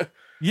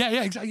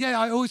 Yeah, exactly. Yeah,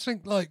 I always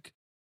think like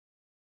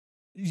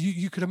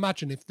you could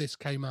imagine if this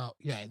came out,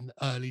 in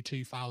the early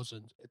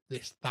 2000s,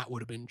 that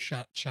would have been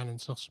Shannon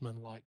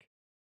Sossamon, like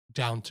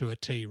down to a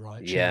T,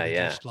 right?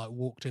 Just like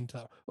walked into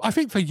that. I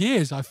think for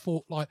years I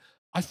thought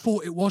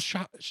it was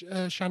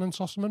Shannon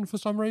Sossamon for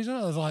some reason.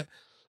 I was like,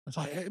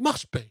 it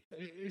must be.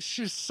 It's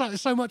just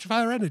so much of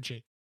her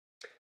energy.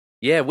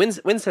 Yeah,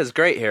 Winstead's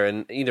great here,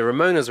 and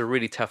Ramona's a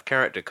really tough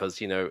character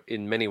because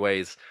in many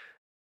ways,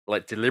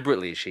 like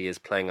deliberately, she is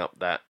playing up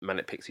that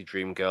manic pixie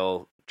dream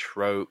girl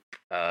trope.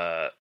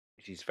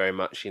 She's very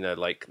much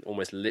like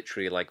almost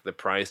literally like the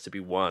prize to be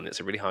won.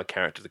 It's a really hard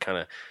character to kind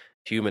of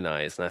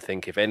humanize, and I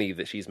think if any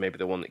that she's maybe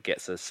the one that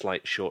gets a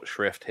slight short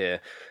shrift here,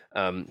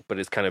 but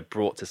is kind of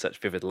brought to such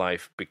vivid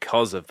life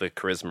because of the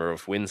charisma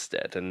of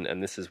Winstead,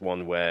 and this is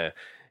one where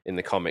in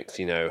the comics,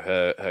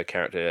 her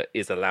character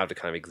is allowed to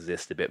kind of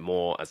exist a bit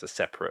more as a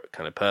separate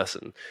kind of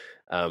person,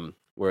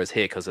 whereas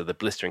here, because of the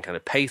blistering kind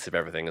of pace of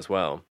everything as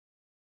well,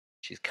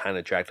 she's kind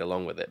of dragged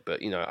along with it.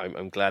 But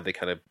I'm glad they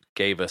kind of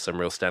gave her some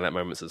real standout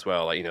moments as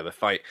well. Like the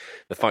fight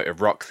with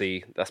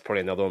Roxy. That's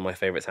probably another one of my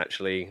favorites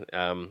actually.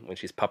 When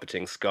she's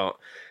puppeting Scott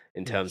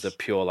in terms of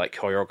pure like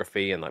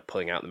choreography and like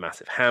pulling out the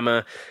massive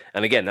hammer.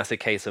 And again, that's a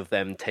case of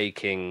them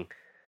taking.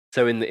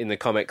 So in the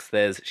comics,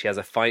 she has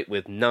a fight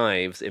with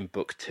Knives in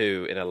book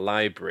 2 in a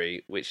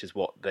library, which is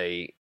what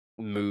they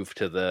move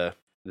to the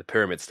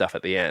pyramid stuff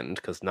at the end,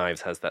 because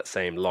Knives has that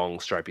same long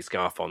stripy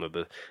scarf on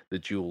with the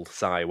dual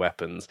psi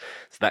weapons.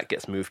 So that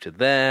gets moved to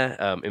there.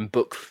 In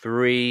book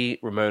 3,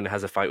 Ramona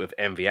has a fight with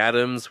Envy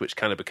Adams, which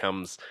kind of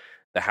becomes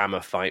the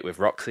hammer fight with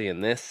Roxy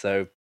in this.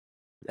 So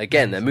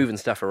again, they're moving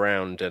stuff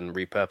around and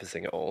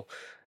repurposing it all.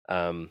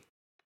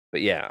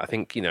 But yeah, I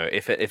think,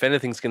 if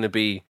anything's going to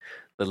be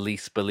the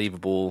least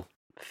believable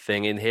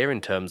thing in here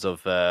in terms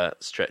of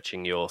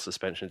stretching your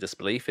suspension of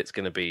disbelief, it's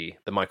going to be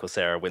the Michael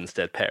Cera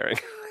Winstead pairing.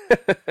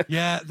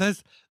 Yeah,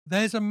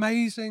 there's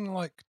amazing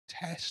like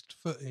test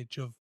footage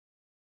of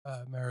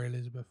Mary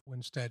Elizabeth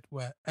Winstead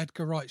where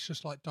Edgar Wright's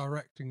just like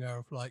directing her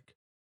of like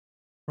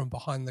from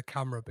behind the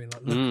camera, being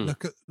like,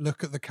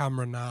 look at the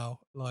camera now,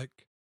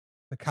 like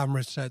the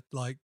camera said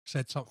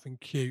something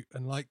cute,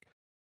 and like,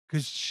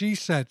 because she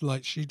said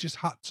like she just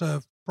had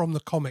to, from the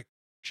comic,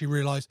 she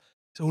realized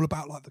it's all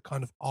about like the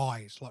kind of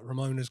eyes. Like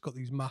Ramona's got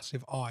these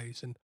massive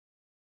eyes, and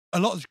a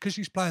lot of, because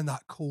she's playing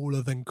that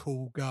cooler than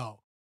cool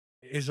girl,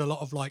 it is a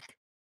lot of like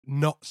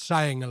not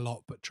saying a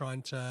lot but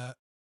trying to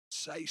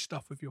say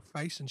stuff with your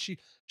face, and she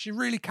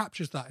really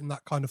captures that in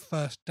that kind of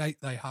first date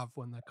they have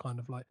when they're kind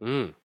of like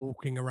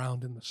walking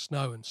around in the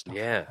snow and stuff.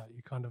 Yeah, like that.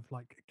 You kind of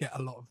like get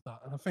a lot of that,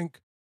 and I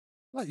think,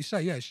 like you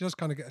say, she does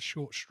kind of get a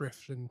short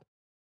shrift, and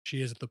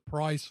she is the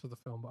prize for the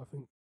film. But I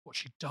think what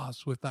she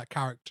does with that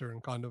character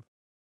and kind of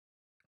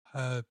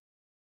her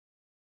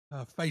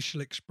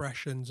facial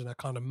expressions and her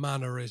kind of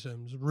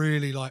mannerisms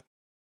really like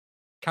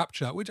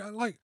capture that, which I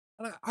like.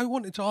 And I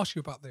wanted to ask you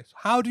about this.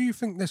 How do you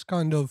think this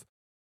kind of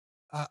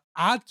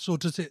adds, or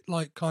does it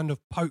like kind of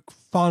poke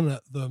fun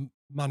at the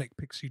manic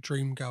pixie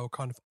dream girl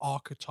kind of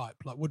archetype?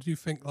 Like, what do you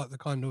think, like the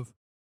kind of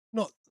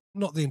not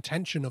the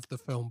intention of the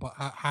film, but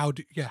how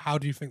do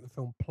you think the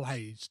film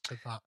plays to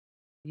that?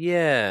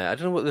 Yeah, I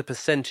don't know what the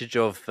percentage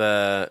of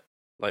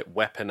like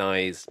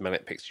weaponized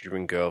manic pixie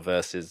dream girl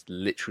versus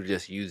literally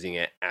just using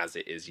it as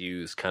it is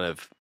used kind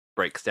of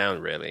breaks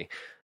down really.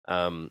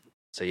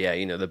 So yeah,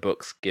 the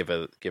books give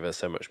her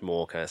so much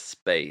more kind of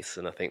space,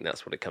 and I think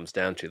that's what it comes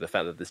down to. The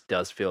fact that this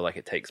does feel like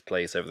it takes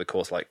place over the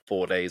course of like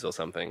 4 days or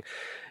something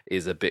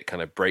is a bit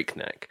kind of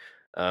breakneck.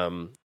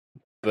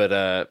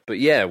 But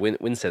yeah,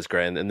 Winstead's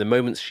great, and the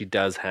moments she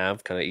does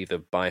have, kind of either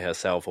by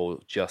herself or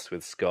just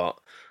with Scott,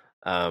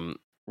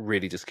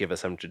 really just give her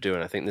something to do.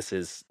 And I think this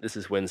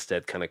is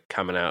Winstead kind of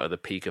coming out at the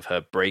peak of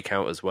her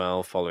breakout as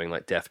well, following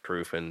like Death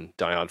Proof and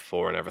Die Hard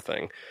 4 and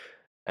everything.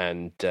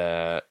 And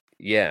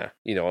yeah,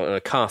 on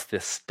a cast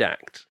this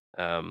stacked,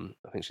 I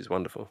think she's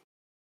wonderful.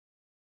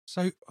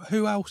 So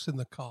who else in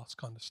the cast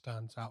kind of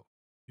stands out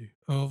for you?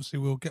 Obviously,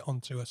 we'll get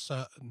onto a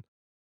certain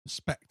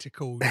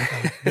spectacle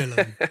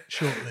villain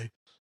shortly.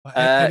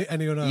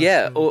 Anyone else?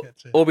 Yeah,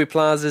 Aubrey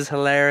Plaza's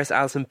hilarious.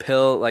 Alison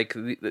Pill, like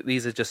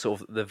these are just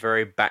sort of the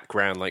very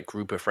background, like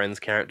group of friends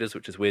characters,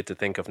 which is weird to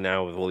think of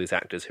now with all these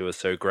actors who are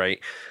so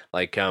great.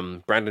 Like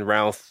Brandon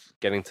Routh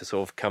getting to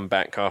sort of come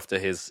back after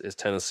his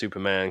turn as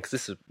Superman, because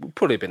this would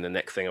probably been the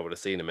next thing I would have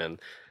seen him in,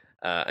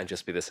 and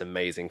just be this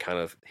amazing kind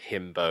of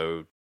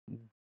himbo,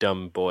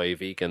 dumb boy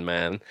vegan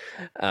man,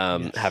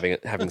 yes.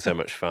 having so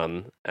much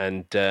fun,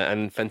 and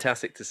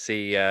fantastic to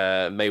see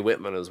Mae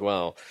Whitman as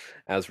well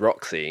as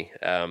Roxy,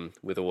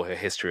 with all her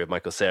history of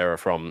Michael Cera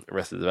from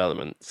Arrested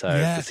Development. So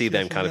to see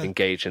them kind of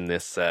engage in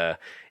this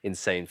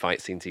insane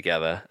fight scene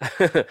together,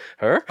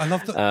 I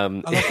love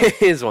that.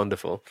 Is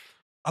wonderful.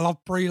 I love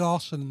Brie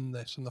Larson in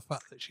this, and the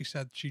fact that she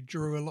said she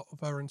drew a lot of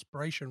her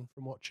inspiration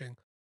from watching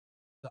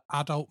the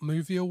Adult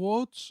Movie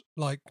Awards,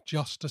 like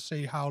just to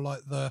see how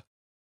like the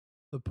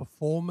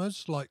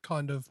performers like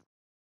kind of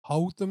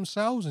hold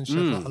themselves, and she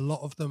said like a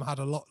lot of them had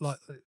a lot, like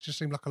it just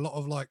seemed like a lot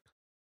of like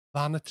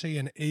vanity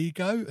and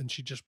ego, and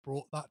she just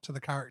brought that to the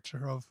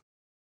character of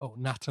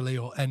Natalie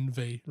or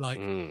Envy, like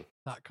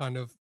that kind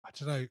of, I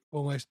don't know,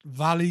 almost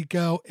Valley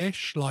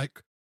Girl-ish,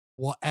 like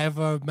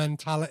whatever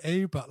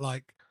mentality, but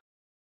like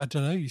I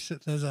don't know,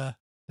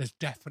 there's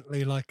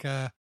definitely like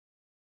a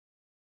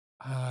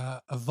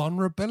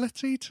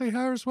vulnerability to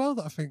her as well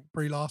that I think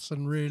Brie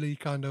Larson really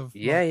kind of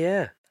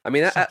yeah. I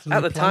mean, at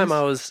the time,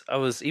 I was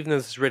even though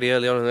this is really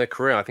early on in her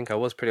career, I think I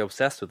was pretty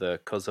obsessed with her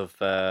because of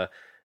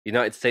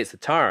United States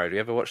of Tara. Do you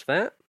ever watch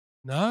that?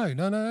 No.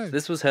 So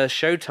this was her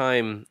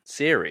Showtime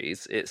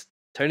series. It's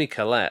Toni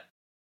Collette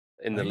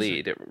in the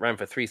lead. It ran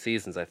for 3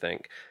 seasons, I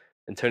think.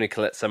 And Toni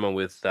Collette's someone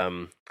with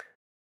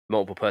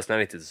multiple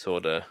personality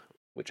disorder,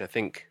 which I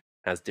think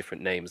has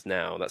different names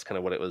now. That's kind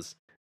of what it was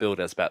billed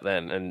as back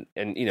then.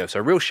 And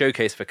so a real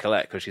showcase for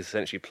Collette, because she's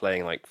essentially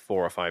playing like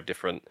 4 or 5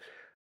 different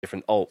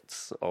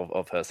alts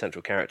of her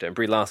central character, and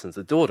Brie Larson's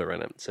the daughter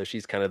in it, so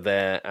she's kind of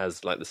there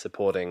as like the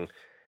supporting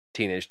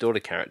teenage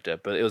daughter character.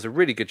 But it was a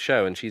really good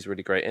show, and she's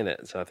really great in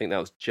it. So I think that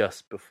was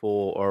just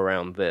before or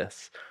around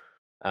this.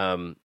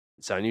 So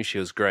I knew she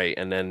was great,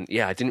 and then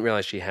I didn't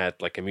realize she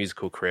had like a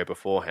musical career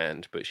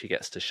beforehand, but she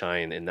gets to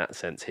shine in that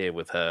sense here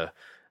with her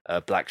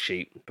Black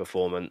Sheep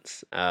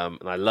performance. And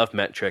I love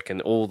Metric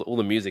and all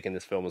the music in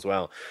this film as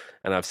well.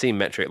 And I've seen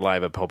Metric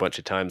live a whole bunch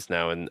of times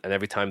now, and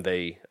every time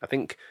I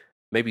think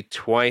maybe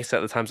twice at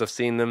the times I've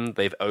seen them,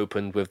 they've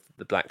opened with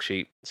the Black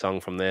Sheep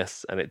song from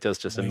this, and it does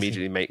just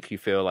immediately make you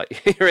feel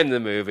like you're in the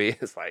movie.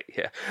 It's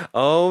like,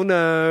 oh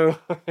no.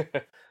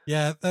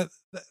 Yeah,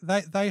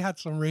 they had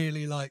some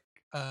really a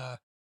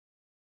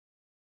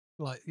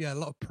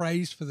lot of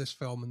praise for this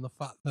film, and the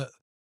fact that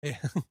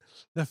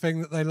the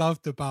thing that they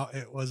loved about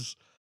it was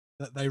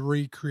that they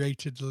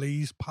recreated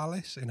Lee's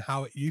Palace in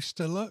how it used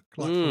to look,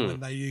 like from when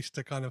they used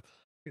to kind of,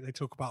 they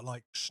talk about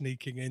like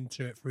sneaking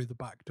into it through the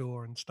back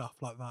door and stuff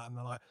like that, and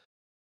they're like,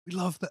 we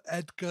love that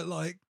Edgar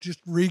like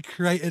just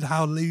recreated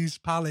how Lee's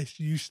Palace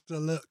used to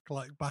look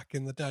like back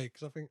in the day.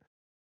 Because I think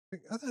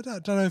I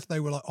don't know if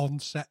they were like on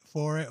set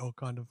for it or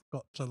kind of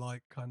got to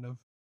like kind of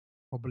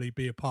probably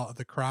be a part of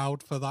the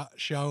crowd for that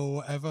show or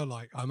whatever.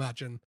 Like I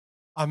imagine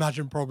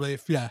probably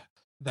if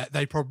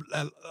they probably,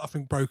 I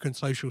think Broken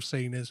Social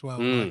Scene as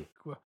well. Like,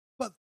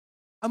 but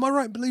am I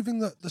right in believing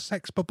that the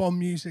Sex Bob-omb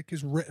music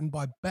is written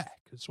by Beck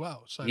as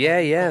well? So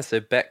So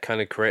Beck kind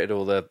of created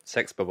all the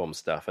Sex Bob-omb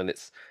stuff, and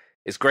it's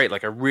great.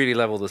 Like I really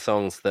love all the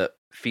songs that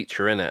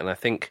feature in it, and I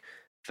think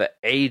for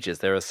ages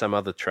there are some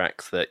other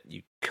tracks that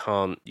you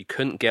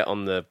couldn't get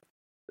on the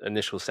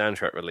initial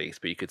soundtrack release,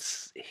 but you could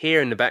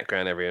hear in the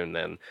background every now and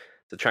then.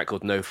 It's a track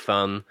called No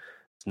Fun.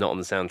 It's not on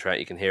the soundtrack.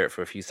 You can hear it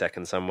for a few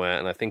seconds somewhere,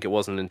 and I think it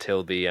wasn't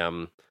until the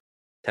 10th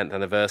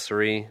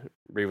anniversary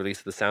re-release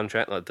of the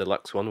soundtrack, like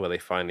deluxe one, where they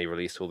finally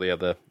released all the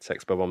other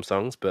Sex Bob-omb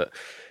songs. But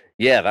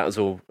yeah, that was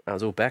all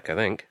Beck, I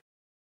think.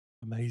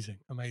 Amazing.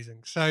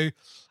 So,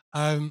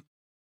 anyone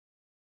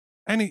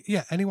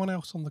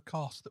else on the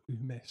cast that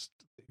we've missed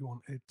that you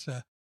wanted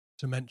to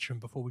mention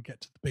before we get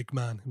to the big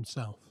man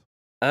himself?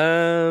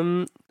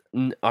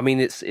 I mean,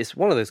 it's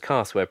one of those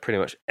casts where pretty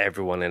much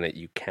everyone in it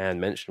you can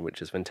mention,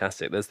 which is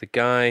fantastic. There's the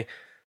guy, I'm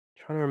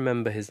trying to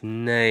remember his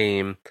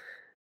name.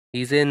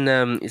 He's in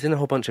a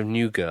whole bunch of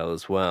New Girl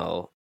as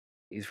well.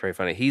 He's very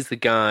funny. He's the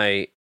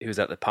guy who's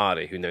at the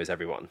party who knows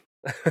everyone.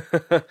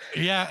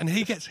 Yeah, and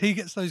he gets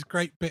those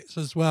great bits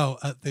as well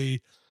at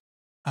the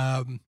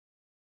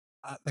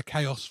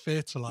Chaos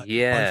Theatre. Like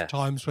both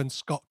times when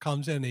Scott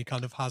comes in, he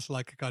kind of has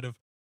like a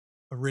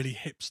really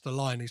hipster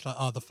line. He's like,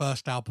 "Oh, the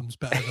first album's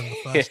better than the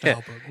first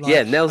album."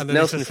 Like,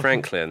 Nelson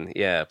Franklin,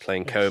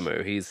 playing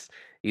Como. He's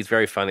he's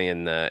very funny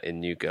in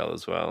New Girl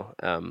as well.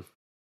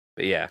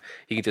 But yeah,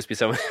 he can just be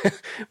someone,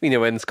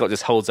 when Scott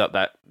just holds up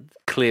that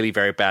clearly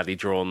very badly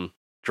drawn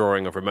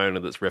drawing of Ramona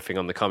that's riffing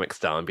on the comic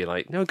style and be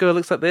like, no, girl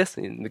looks like this.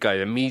 And the guy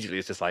immediately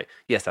is just like,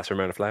 yes, that's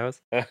Ramona Flowers.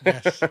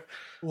 Yes.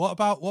 What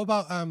about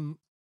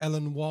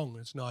Ellen Wong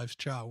as Knives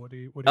Chow? What do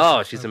you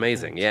she's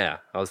amazing. Yeah.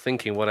 I was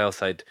thinking what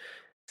else I'd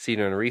seen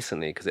her in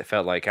recently, because it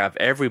felt like out of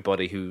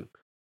everybody who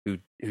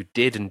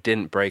did and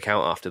didn't break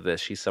out after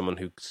this, she's someone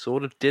who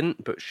sort of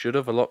didn't but should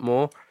have a lot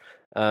more.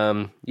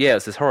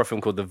 It's this horror film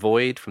called The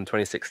Void from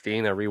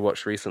 2016 I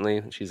rewatched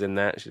recently. She's in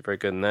that. She's very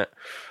good in that.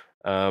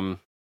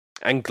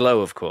 And Glow,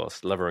 of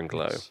course. Love her in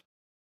Glow. Yes.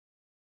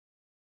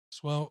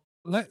 Well,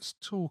 let's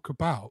talk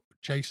about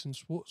Jason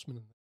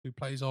Schwartzman, who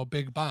plays our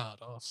big bad,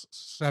 our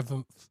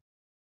seventh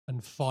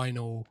and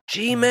final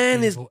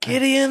G-Man is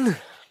Gideon.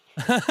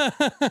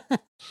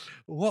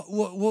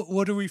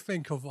 What do we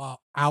think of our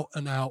out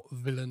and out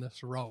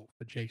villainous role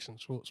for Jason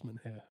Schwartzman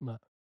here, Matt?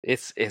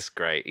 It's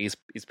great. He's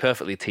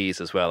perfectly teased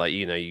as well. Like,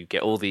 you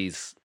get all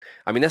these.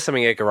 I mean, that's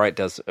something Edgar Wright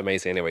does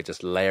amazing anyway,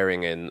 just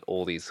layering in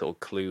all these sort of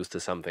clues to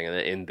something. And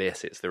in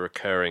this, it's the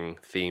recurring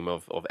theme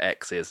of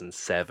X's and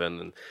 7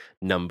 and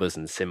numbers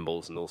and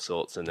symbols and all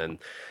sorts. And then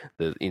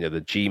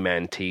the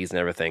G-Man tease and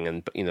everything.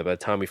 And by the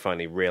time we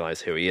finally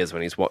realize who he is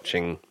when he's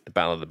watching the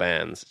Battle of the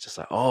Bands, it's just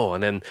like, oh,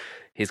 and then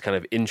his kind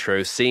of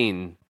intro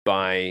scene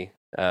by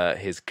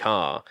his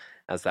car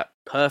as that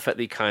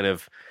perfectly kind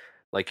of,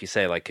 like you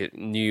say, like a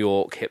New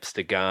York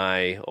hipster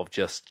guy of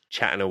just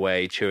chatting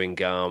away, chewing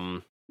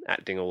gum,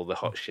 acting all the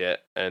hot shit,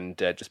 and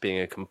just being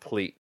a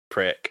complete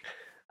prick.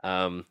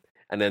 And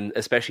then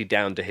especially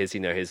down to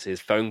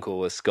his phone call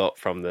with Scott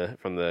from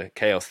the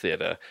Chaos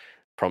Theater,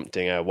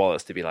 prompting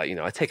Wallace to be like,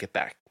 I take it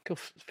back. Go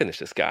finish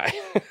this guy.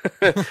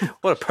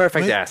 What a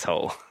perfect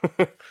asshole.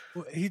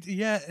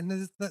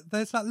 And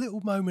there's that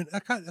little moment.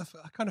 I kind of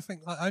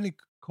think, like, I only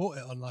caught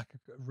it on like a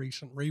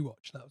recent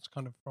rewatch. That was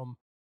kind of from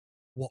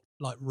what,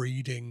 like,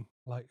 reading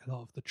like a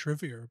lot of the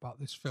trivia about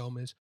this film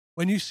is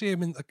when you see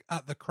him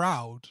at the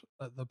crowd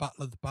at the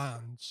Battle of the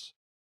Bands.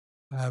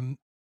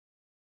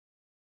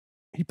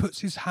 He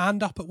puts his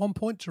hand up at one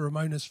point to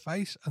Ramona's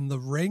face, and the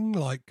ring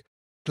like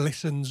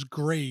glistens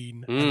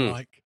green and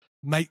like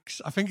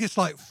makes, I think it's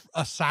like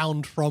a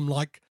sound from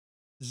like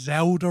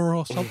Zelda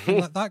or something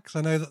like that, because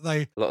I know that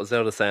a lot of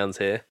Zelda sounds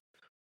here.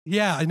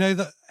 Yeah, I know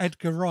that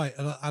Edgar Wright,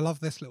 and I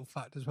love this little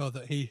fact as well,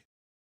 that he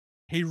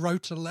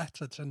wrote a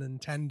letter to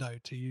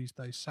Nintendo to use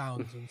those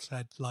sounds and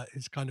said, like,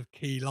 his kind of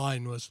key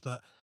line was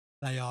that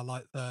they are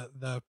like the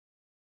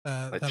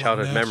like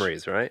childhood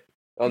memories, right?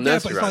 Oh,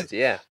 nursery rhymes,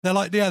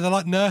 like, they're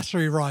like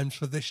nursery rhymes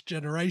for this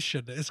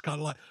generation. It's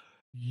kind of like,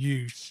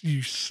 you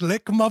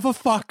slick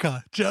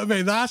motherfucker. Do you know what I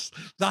mean?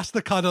 That's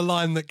the kind of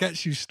line that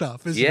gets you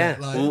stuff, isn't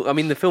it? Like, well, I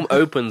mean, the film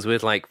opens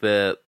with like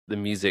the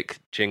music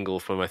jingle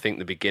from, I think,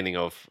 the beginning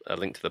of A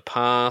Link to the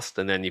Past,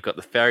 and then you've got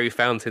the fairy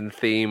fountain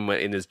theme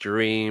in his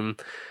dream.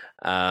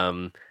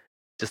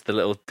 Just the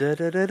little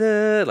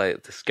da-da-da-da,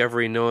 like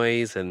discovery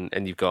noise,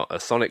 and you've got a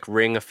sonic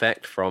ring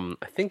effect from,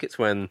 I think it's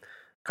when,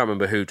 I can't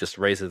remember who, just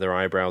raises their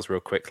eyebrows real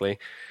quickly.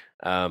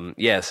 So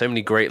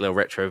many great little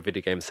retro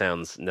video game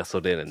sounds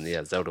nestled in,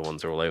 and Zelda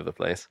ones are all over the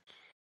place.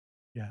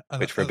 Yeah,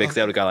 which for a big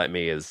Zelda guy like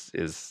me is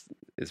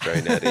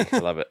very nerdy. I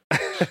love it.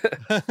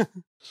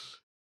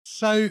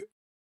 So,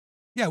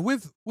 yeah,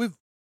 with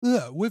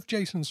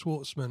Jason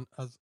Schwartzman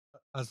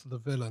as the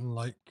villain,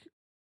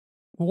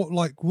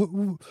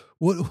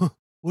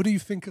 what do you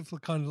think of the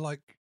kind of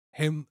like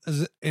him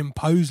as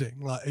imposing?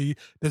 Like,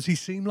 does he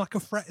seem like a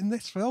threat in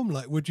this film?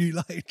 Like, would you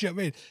like? Do you know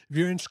what I mean? If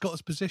you're in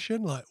Scott's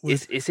position, like,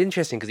 it's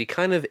interesting because he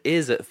kind of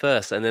is at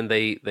first, and then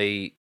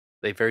they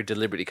very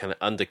deliberately kind of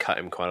undercut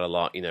him quite a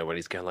lot. When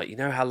he's going like,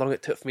 how long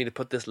it took for me to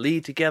put this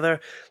lead together?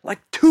 Like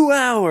 2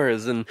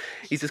 hours, and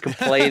he's just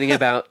complaining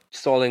about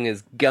swallowing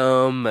his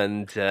gum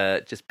and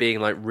just being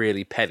like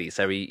really petty.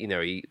 So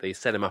they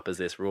set him up as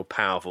this real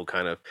powerful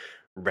kind of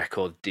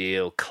record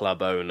deal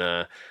club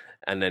owner.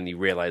 And then you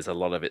realize a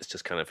lot of it's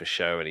just kind of a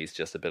show, and he's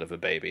just a bit of a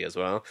baby as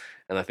well.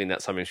 And I think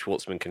that's something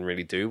Schwartzman can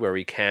really do, where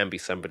he can be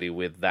somebody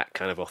with that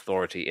kind of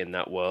authority in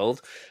that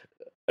world.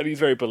 And he's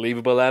very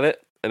believable at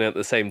it. And at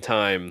the same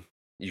time,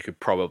 you could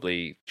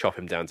probably chop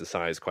him down to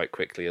size quite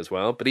quickly as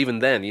well. But even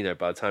then,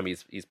 by the time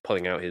he's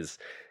pulling out his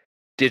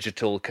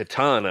digital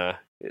katana,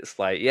 it's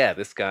like, yeah,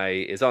 this guy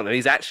is on. And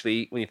he's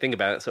actually, when you think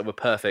about it, sort of a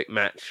perfect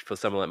match for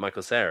someone like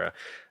Michael Cera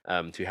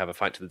to have a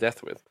fight to the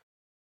death with.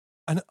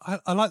 And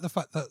I like the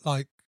fact that,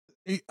 like,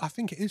 I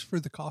think it is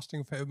through the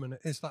casting for him, and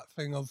it is that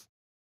thing of,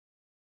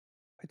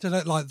 I don't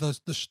know, like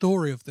the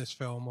story of this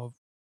film of,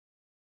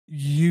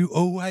 you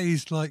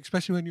always, like,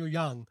 especially when you're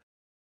young,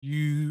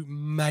 you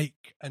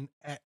make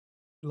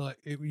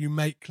you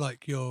make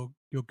your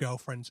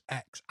girlfriend's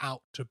ex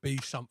out to be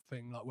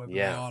something, like whether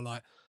they are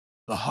like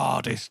the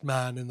hardest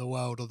man in the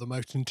world or the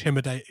most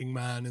intimidating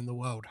man in the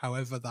world,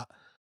 however that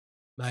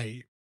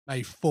may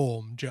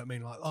form. Do you know what I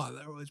mean? Like,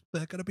 oh,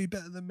 they're going to be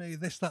better than me,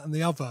 this, that, and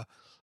the other.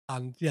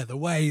 And yeah, the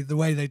way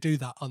they do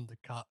that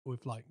undercut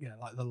with like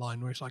the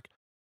line where it's like,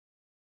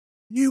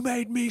 you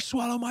made me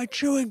swallow my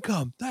chewing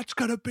gum. That's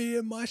going to be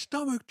in my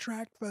stomach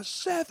tract for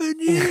 7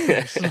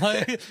 years.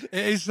 Like, it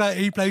is that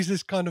he plays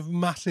this kind of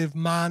massive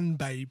man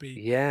baby.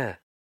 Yeah.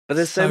 But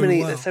there's so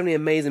many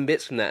amazing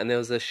bits from that. And there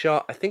was a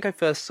shot, I think I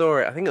first saw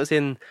it, I think it was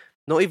in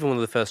not even one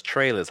of the first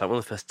trailers, like one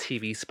of the first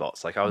TV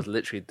spots. Like I was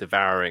literally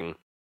devouring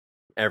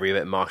every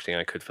bit of marketing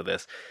I could for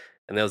this.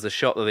 And there was a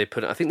shot that they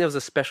put, I think there was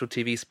a special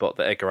TV spot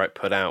that Edgar Wright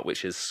put out,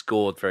 which is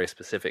scored very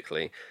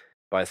specifically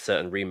by a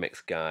certain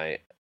remix guy.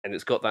 And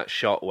it's got that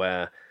shot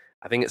where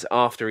I think it's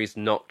after he's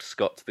knocked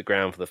Scott to the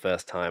ground for the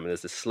first time, and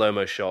there's this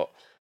slow-mo shot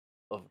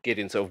of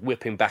Gideon sort of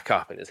whipping back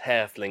up, and his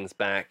hair flings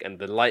back, and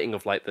the lighting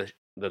of like the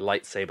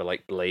lightsaber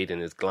like blade in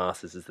his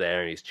glasses is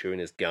there, and he's chewing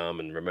his gum,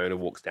 and Ramona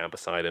walks down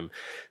beside him.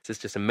 So it's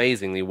just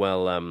amazingly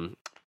well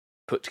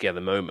put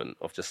together moment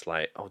of just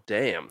like, oh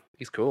damn,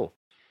 he's cool.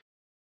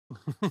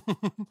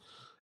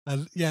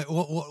 And yeah,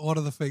 one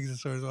of the things I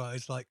saw as well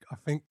is like, I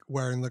think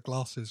wearing the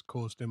glasses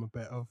caused him a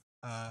bit of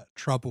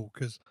trouble,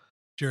 because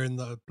during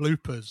the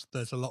bloopers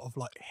there's a lot of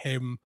like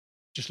him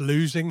just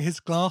losing his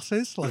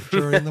glasses like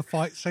during the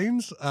fight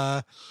scenes,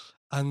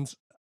 and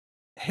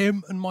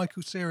him and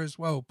Michael Cera as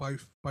well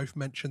both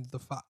mentioned the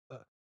fact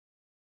that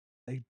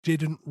they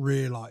didn't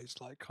realize,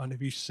 like, kind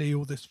of, you see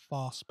all this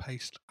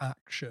fast-paced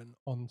action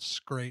on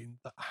screen,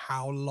 that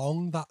how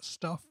long that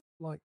stuff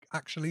like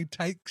actually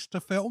takes to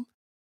film.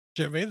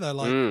 Do you know what I mean? They're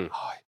like,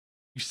 oh,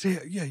 you see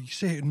it, yeah, you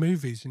see it in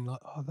movies, and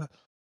like, oh,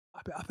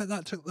 I bet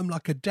that took them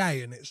like a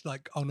day, and it's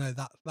like, oh no,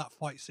 that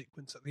fight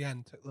sequence at the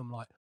end took them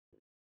like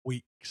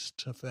weeks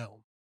to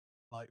film,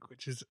 like,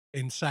 which is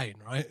insane,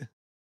 right?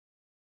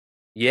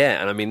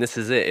 Yeah, and I mean, this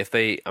is it.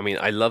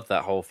 I love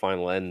that whole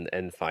final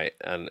end fight,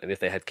 and if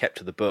they had kept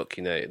to the book,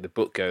 you know, the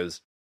book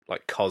goes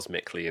like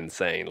cosmically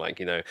insane. Like,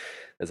 you know,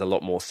 there's a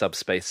lot more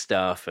subspace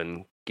stuff,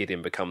 and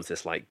Gideon becomes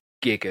this like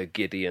Giga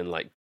Gideon,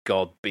 like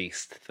god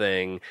beast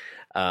thing,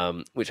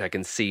 which I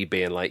can see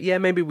being like, yeah,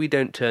 maybe we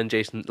don't turn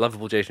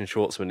lovable Jason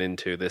Schwartzman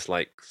into this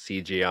like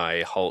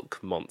CGI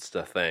Hulk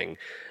monster thing.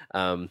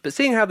 But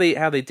seeing how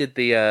they did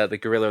the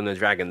gorilla and the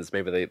dragons,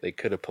 maybe they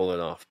could have pulled it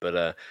off.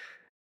 But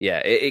yeah,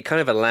 it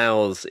kind of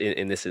allows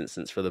in this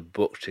instance for the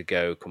book to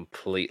go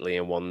completely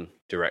in one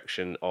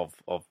direction of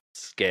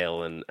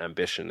scale and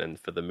ambition, and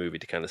for the movie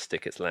to kind of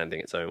stick its landing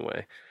its own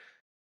way.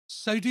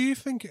 So do you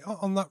think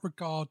on that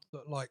regard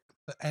that like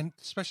the end,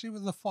 especially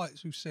with the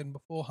fights we've seen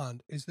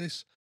beforehand, is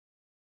this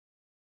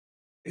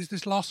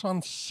last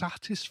one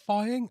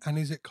satisfying, and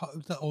is it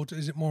or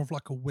is it more of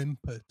like a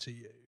whimper to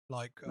you?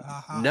 Like,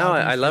 no,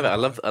 I love it.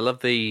 I love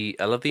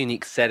the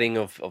unique setting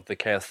of the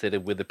Chaos Theater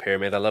with the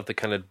pyramid. I love the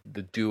kind of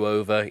the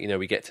do-over. You know,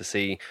 we get to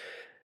see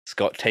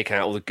Scott taking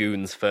out all the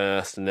goons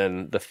first, and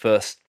then the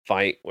first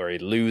fight where he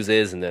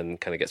loses, and then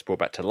kind of gets brought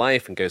back to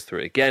life and goes through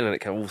it again, and it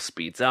kind of all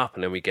speeds up,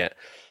 and then we get,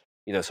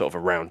 you know, sort of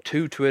a round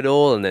two to it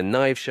all, and then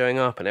Knives showing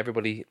up, and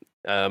everybody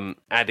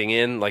adding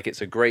in. Like,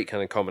 it's a great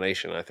kind of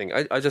combination. I think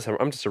I'm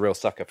just a real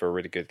sucker for a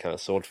really good kind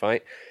of sword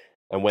fight,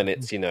 and when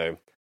it's, you know,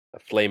 a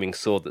flaming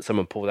sword that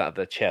someone pulled out of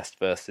their chest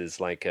versus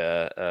like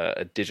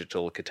a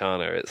digital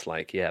katana, it's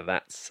like, yeah,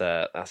 that's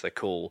a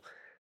cool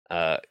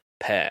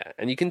pair.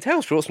 And you can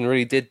tell Schwartzman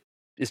really did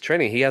his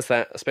training. He has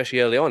that, especially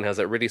early on, has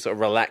that really sort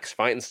of relaxed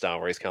fighting style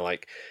where he's kind of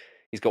like,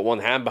 he's got one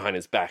hand behind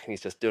his back and he's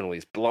just doing all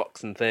these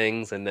blocks and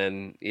things. And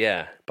then,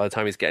 yeah, by the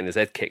time he's getting his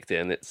head kicked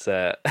in, it's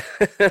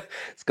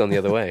it's gone the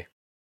other way.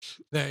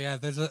 Yeah,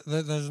 there's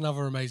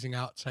another amazing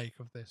outtake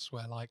of this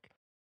where, like,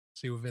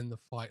 see within the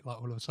fight,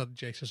 like, all of a sudden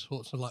Jason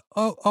Schwartzman like,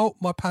 oh,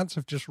 my pants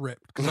have just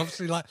ripped, because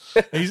obviously, like,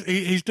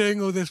 he's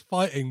doing all this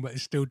fighting, but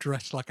he's still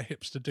dressed like a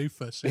hipster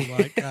doofus, in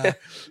like, do you know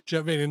what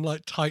I mean, in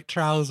like tight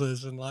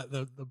trousers and like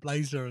the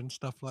blazer and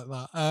stuff like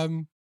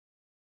that.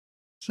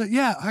 So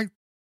yeah,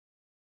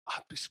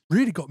 it's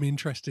really got me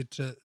interested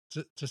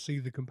to see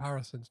the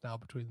comparisons now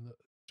between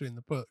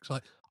the books.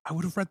 Like, I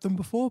would have read them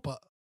before, but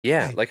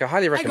yeah, hey, like I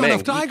highly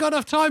recommend. I got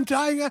enough time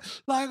to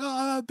like,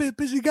 I'm a bit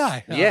busy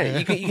guy. Yeah,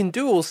 you can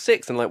do all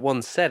 6 in like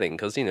one setting,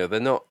 because, you know,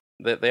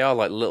 they are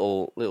like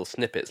little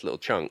snippets, little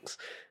chunks.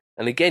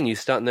 And again, you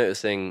start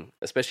noticing,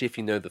 especially if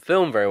you know the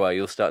film very well,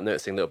 you'll start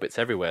noticing little bits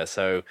everywhere.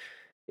 So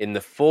in the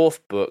 4th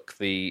book,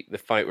 the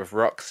fight with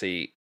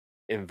Roxy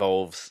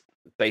involves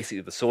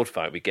basically the sword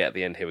fight we get at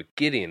the end here with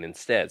Gideon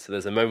instead. So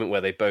there's a moment where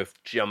they both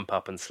jump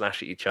up and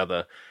slash at each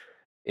other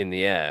in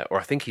the air, or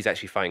I think he's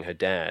actually fighting her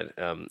dad,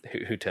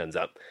 who turns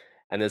up,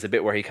 and there's a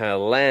bit where he kind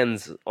of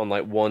lands on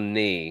like one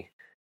knee,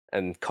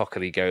 and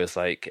cockily goes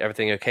like,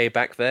 "Everything okay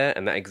back there?"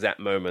 And that exact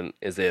moment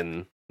is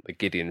in the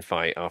Gideon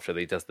fight after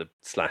he does the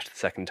slash the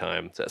second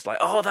time. So it's like,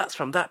 oh, that's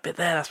from that bit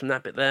there, that's from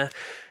that bit there.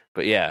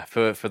 But yeah,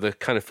 for the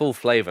kind of full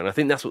flavor, and I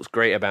think that's what's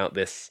great about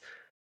this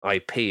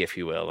IP, if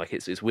you will. Like,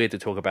 it's weird to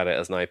talk about it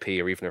as an IP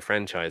or even a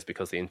franchise,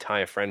 because the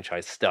entire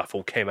franchise stuff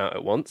all came out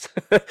at once.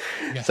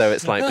 Yes. So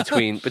it's like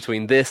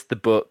between this, the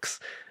books,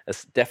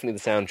 definitely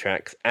the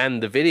soundtracks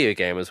and the video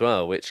game as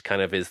well, which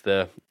kind of is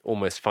the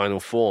almost final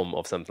form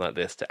of something like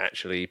this, to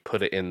actually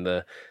put it in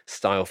the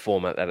style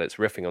format that it's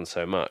riffing on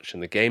so much.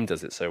 And the game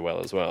does it so well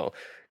as well,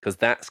 because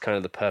that's kind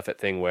of the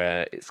perfect thing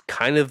where it's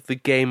kind of the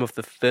game of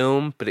the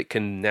film, but it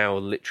can now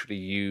literally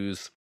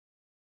use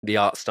the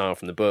art style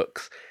from the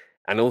books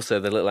and also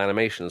the little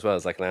animation as well.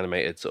 It's like an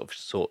animated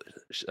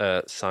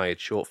side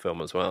short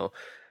film as well.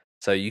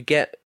 So you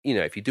get,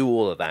 if you do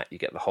all of that, you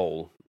get the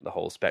whole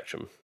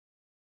spectrum.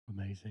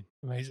 Amazing.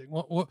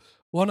 What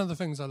one of the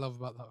things I love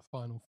about that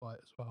final fight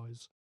as well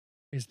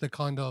is the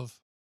kind of,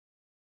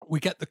 we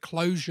get the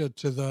closure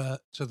to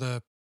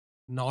the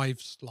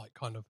knives like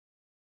kind of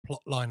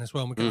plot line as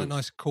well. And we get a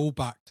nice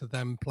callback to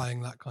them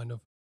playing that kind of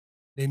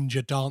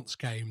ninja dance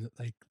game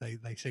that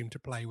they seem to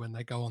play when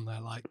they go on their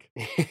like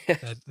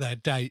their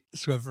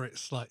dates, whether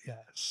it's like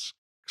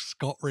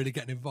Scott really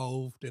getting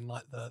involved in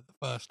like the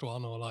first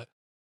one, or like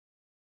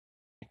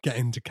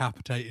getting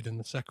decapitated in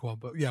the second one.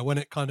 But when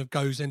it kind of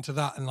goes into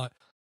that, and like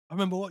I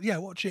remember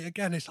watch it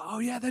again, it's like, oh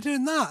yeah, they're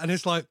doing that, and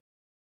it's like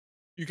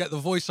you get the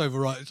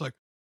voiceover right, it's like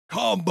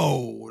combo,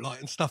 like,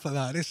 and stuff like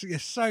that. It's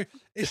so,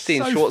 it's just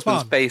seeing so Schwartzman's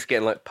fun. face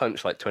getting like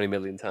punched like 20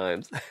 million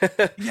times.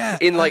 Yeah,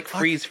 in like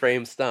freeze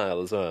frame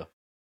style as well.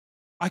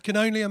 I can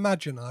only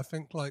imagine, and I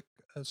think like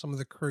some of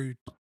the crew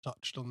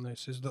touched on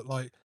this, is that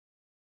like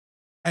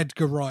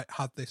Edgar Wright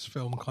had this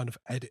film kind of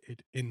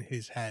edited in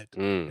his head,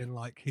 and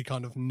like he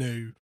kind of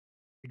knew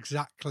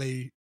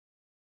exactly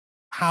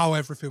how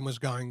everything was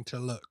going to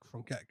look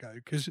from get-go,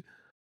 because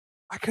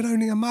I can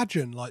only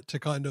imagine like to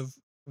kind of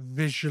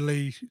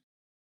visually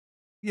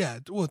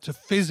or to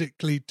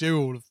physically do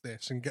all of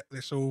this and get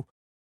this all,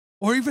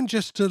 or even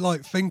just to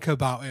like think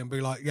about it and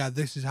be like,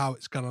 this is how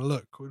it's gonna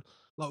look,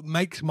 like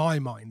makes my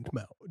mind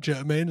melt. Do you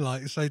know what I mean?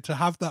 Like, so to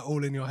have that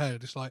all in your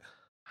head, it's like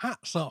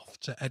hats off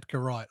to Edgar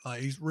Wright.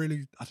 Like, he's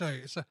really, I don't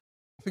know,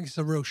 I think it's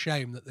a real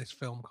shame that this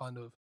film kind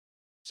of,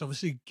 it's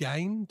obviously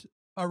gained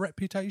a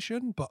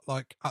reputation, but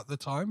like at the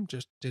time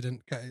just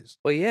didn't get its,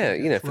 for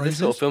raises. This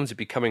sort of film to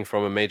be coming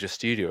from a major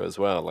studio as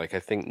well, like I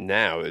think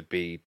now it would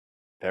be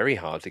very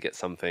hard to get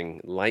something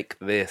like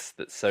this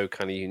that's so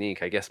kind of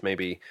unique. I guess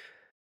maybe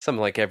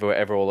something like Everywhere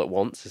Ever All at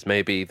Once is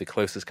maybe the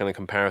closest kind of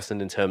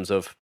comparison in terms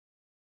of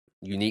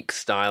unique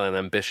style and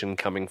ambition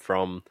coming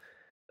from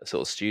a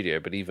sort of studio,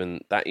 but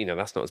even that,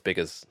 that's not as big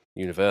as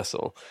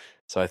Universal.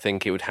 So I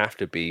think it would have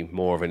to be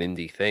more of an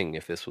indie thing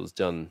if this was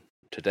done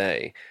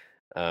today.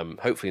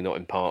 Hopefully not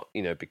in part,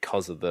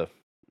 because of the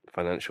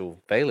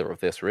financial failure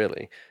of this,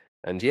 really.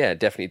 And it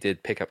definitely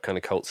did pick up kind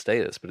of cult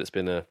status, but it's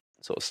been a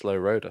sort of slow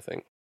road, I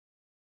think.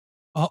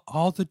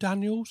 Are the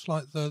Daniels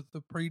like the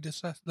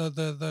predecessor,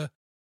 the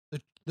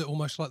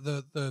almost like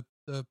the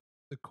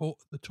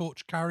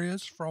torch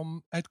carriers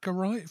from Edgar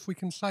Wright, if we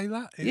can say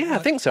that? I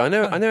think so. I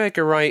know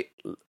Edgar Wright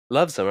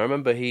loves them. I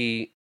remember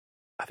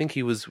I think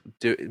he was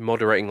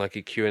moderating like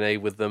a Q&A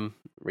with them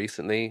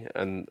recently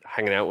and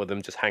hanging out with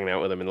them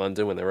in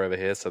London when they were over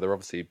here. So they're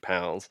obviously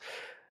pals.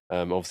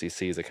 Obviously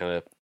sees a kind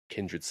of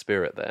kindred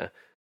spirit there.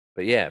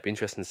 But it'd be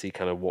interesting to see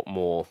kind of what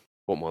more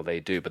they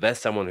do. But there's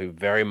someone who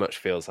very much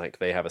feels like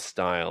they have a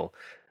style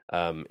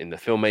in the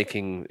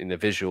filmmaking, in the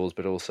visuals,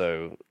 but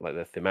also like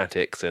the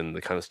thematics and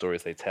the kind of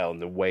stories they tell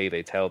and the way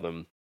they tell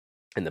them,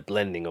 and the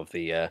blending of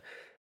the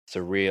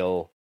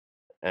surreal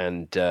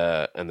and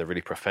the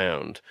really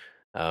profound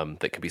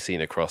that can be seen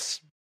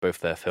across both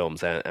their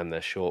films and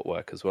their short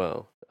work as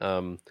well.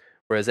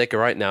 Whereas Edgar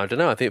Wright now, I don't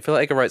know, I feel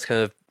like Edgar Wright's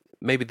kind of,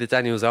 maybe the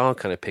Daniels are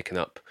kind of picking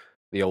up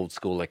the old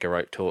school Edgar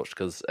Wright torch,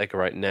 because Edgar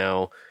Wright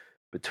now,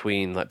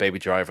 between like Baby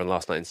Driver and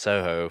Last Night in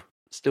Soho,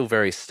 still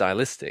very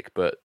stylistic,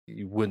 but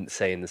you wouldn't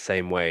say in the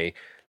same way.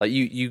 Like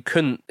you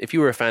couldn't, if you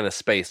were a fan of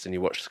Space and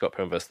you watched Scott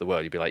Pilgrim vs. the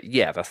World, you'd be like,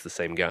 yeah, that's the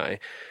same guy.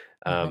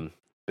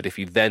 But if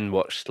you then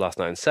watched Last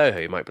Night in Soho,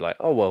 you might be like,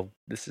 oh, well,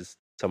 this is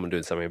someone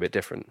doing something a bit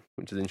different,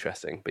 which is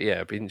interesting. But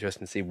it'd be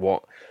interesting to see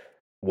what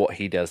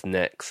he does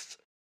next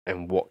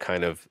and what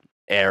kind of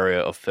area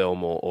of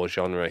film or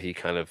genre he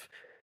kind of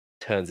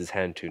turns his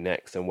hand to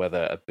next, and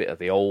whether a bit of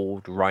the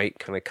old Wright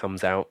kind of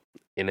comes out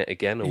in it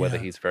again, or whether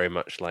he's very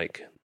much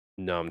like,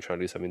 no, I'm trying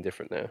to do something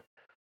different now.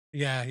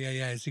 Yeah.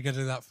 Is he going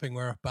to do that thing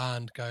where a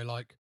band go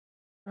like,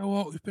 oh,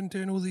 what we've been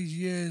doing all these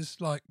years,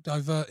 like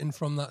diverting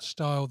from that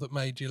style that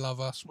made you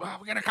love us. Well,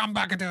 we're going to come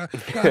back and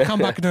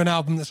do an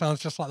album that sounds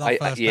just like that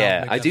first album.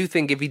 Yeah, I do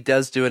think if he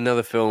does do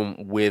another film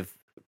with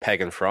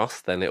Peg and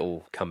Frost, then it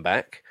will come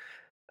back.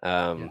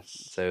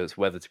 So it's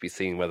whether to be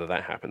seen whether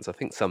that happens. I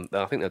think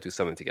they'll do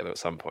something together at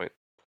some point.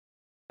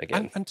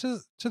 Again, and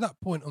to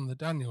that point on the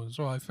Daniels as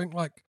well, I think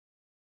like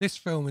this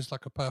film is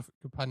like a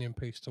perfect companion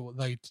piece to what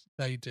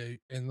they do,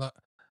 in that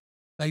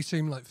they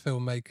seem like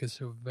filmmakers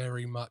who are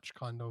very much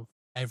kind of,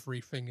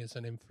 everything is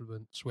an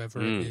influence,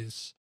 whether it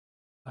is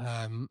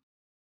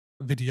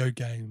video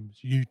games,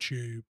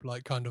 YouTube,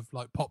 like kind of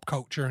like pop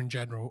culture in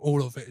general.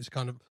 All of it is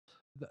kind of,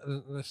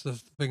 that's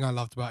the thing I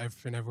loved about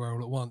Everything Everywhere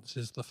All at Once,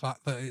 is the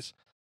fact that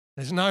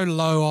there's no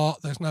low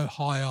art, there's no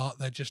high art,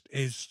 there just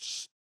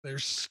is,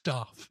 there's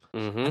stuff.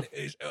 And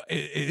it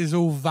is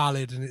all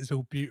valid and it's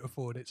all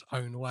beautiful in its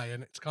own way.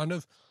 And it's kind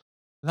of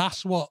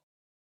that's what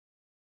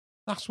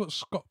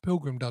Scott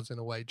Pilgrim does in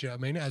a way. Do you know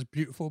what I mean? It has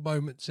beautiful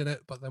moments in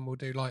it, but then we'll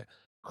do like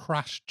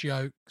crash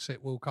jokes.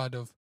 It will kind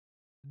of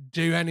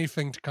do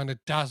anything to kind of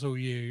dazzle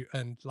you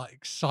and like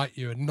excite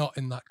you, and not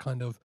in that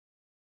kind of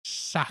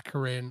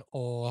saccharine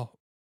or,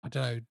 I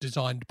don't know,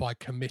 designed by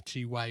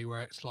committee way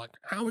where it's like,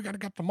 how are we going to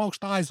get the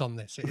most eyes on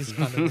this? It is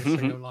kind of this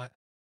thing of like,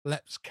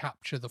 let's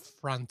capture the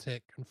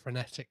frantic and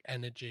frenetic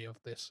energy of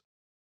this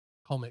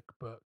comic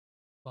book,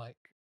 like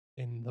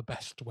in the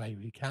best way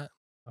we can.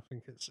 I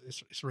think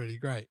it's really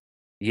great.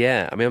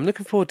 Yeah, I mean, I'm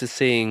looking forward to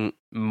seeing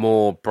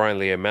more Brian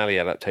Lee O'Malley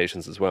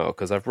adaptations as well,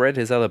 because I've read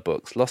his other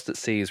books. Lost at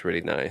Sea is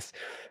really nice,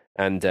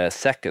 and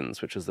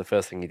Seconds, which was the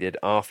first thing he did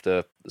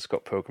after the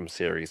Scott Pilgrim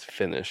series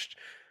finished,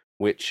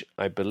 which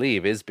I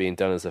believe is being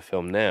done as a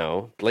film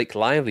now. Blake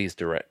Lively's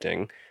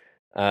directing,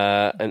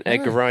 and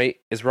Edgar Wright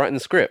is writing the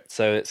script,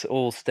 so it's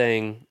all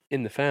staying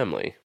in the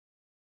family.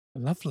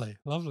 Lovely,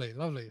 lovely,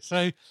 lovely.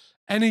 So,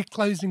 any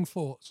closing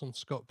thoughts on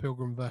Scott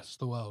Pilgrim vs.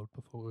 the World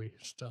before we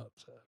start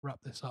to wrap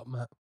this up,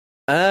 Matt?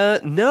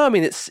 No, I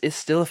mean it's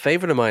still a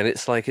favorite of mine.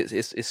 It's like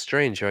it's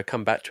strange. I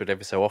come back to it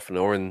every so often,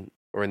 or in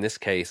this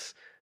case,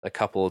 a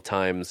couple of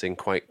times in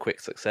quite quick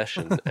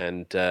succession.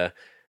 And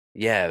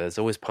yeah, there's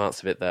always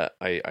parts of it that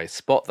I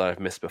spot that I've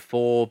missed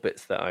before,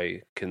 bits that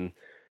I can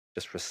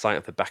just recite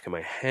off the back of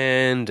my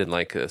hand, and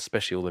like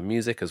especially all the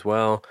music as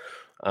well.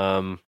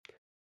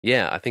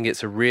 Yeah, I think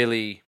it's a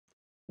really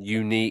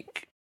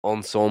unique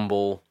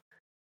ensemble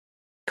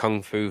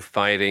kung fu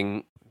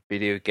fighting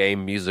video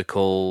game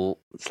musical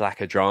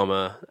slacker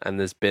drama,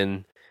 and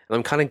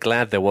I'm kind of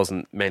glad there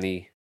wasn't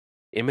many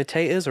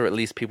imitators, or at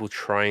least people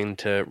trying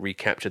to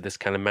recapture this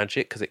kind of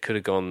magic, because it could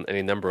have gone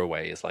any number of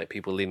ways, like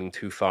people leaning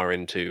too far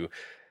into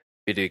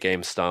video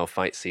game style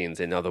fight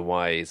scenes in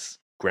otherwise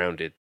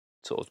grounded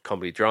sort of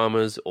comedy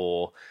dramas,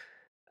 or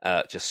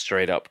just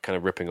straight up kind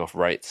of ripping off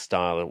Wright's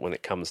style when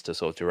it comes to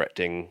sort of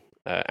directing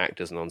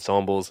actors and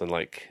ensembles. And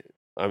like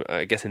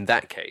I guess in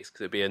that case,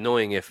 because it'd be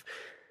annoying if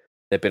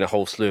there'd been a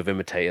whole slew of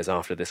imitators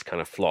after this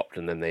kind of flopped,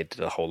 and then they did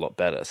a whole lot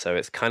better. So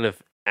it's kind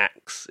of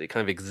it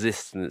kind of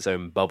exists in its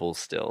own bubble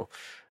still.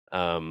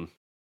 Yeah,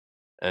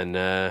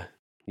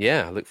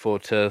 I look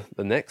forward to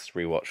the next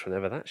rewatch,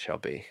 whenever that shall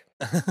be.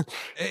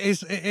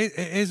 It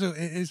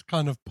is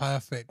kind of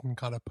perfect and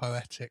kind of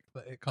poetic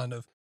that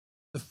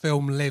the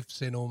film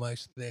lives in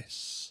almost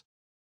this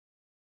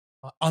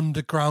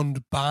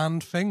underground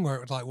band thing where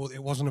it was like, well,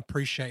 it wasn't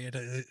appreciated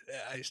at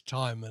its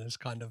time, and has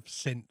kind of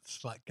since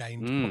like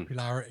gained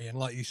popularity. And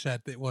like you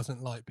said, it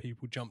wasn't like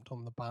people jumped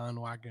on the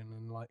bandwagon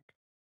and like,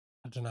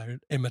 I don't know,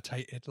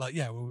 imitated. Like,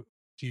 yeah, we'll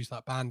use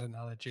that band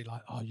analogy.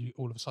 Like, oh, you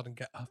all of a sudden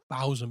get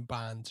 1,000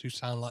 bands who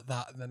sound like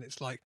that, and then it's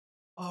like,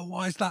 oh,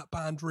 why is that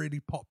band really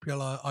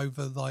popular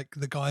over like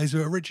the guys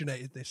who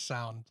originated this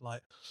sound,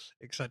 like,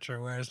 etc.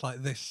 Whereas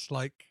like this,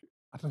 like,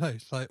 I don't know,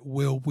 it's like,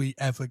 will we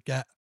ever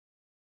get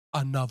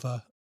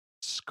another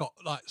Scott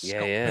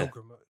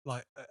Pilgrim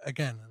like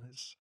again? And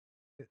it's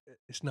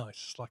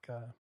nice. It's like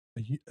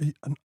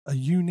a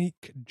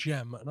unique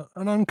gem,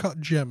 an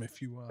uncut gem,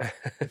 if you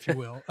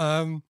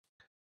will.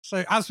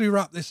 So as we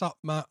wrap this up,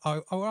 Matt,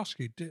 I'll ask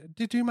you: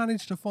 did you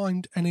manage to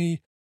find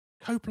any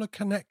Coppola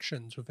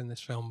connections within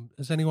this film?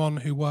 Has anyone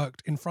who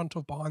worked in front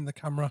or behind the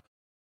camera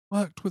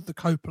worked with the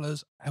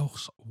Coppolas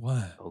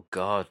elsewhere? Oh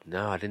God,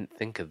 no! I didn't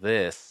think of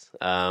this.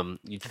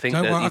 You'd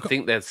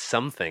think there's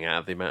something out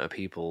of the amount of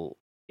people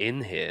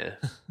in here,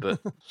 but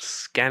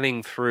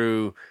scanning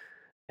through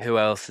who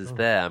else is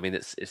there, I mean,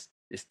 it's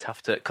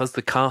tough to, because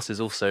the cast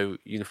is also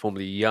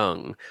uniformly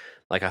young.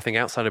 Like, I think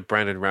outside of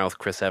Brandon Routh,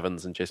 Chris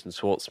Evans, and Jason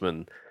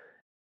Schwartzman,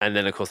 and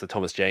then of course the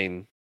Thomas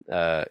Jane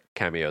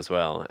cameo as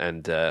well,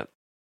 and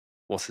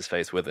what's his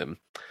face with him?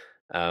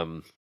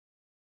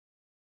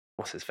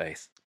 What's his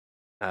face?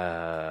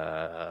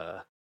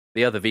 The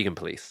other vegan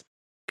police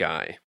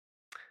guy.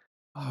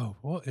 Oh,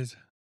 what is?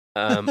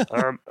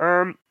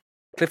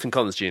 Clifton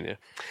Collins Jr.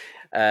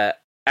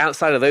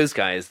 Outside of those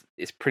guys,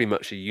 it's pretty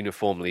much a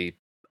uniformly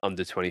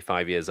under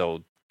 25 years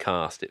old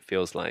cast, it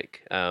feels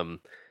like.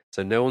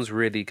 So no one's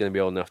really going to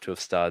be old enough to have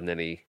starred in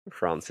any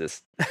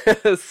Francis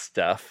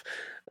stuff.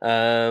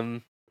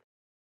 Don't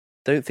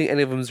think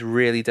any of them's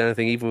really done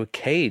anything, even with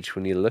Cage,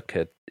 when you look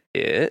at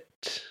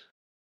it.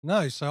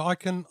 No, so I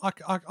can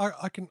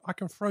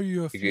throw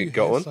you a few.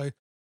 Go on. So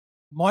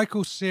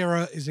Michael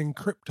Cera is in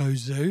Crypto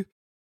Zoo,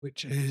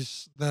 which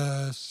is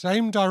the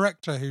same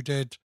director who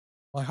did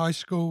My High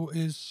School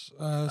is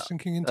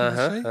Sinking into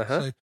the Sea.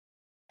 So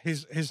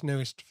his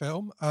newest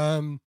film.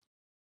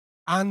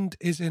 And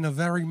is in A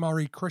Very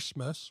Murray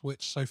Christmas,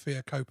 which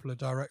Sofia Coppola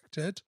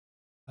directed.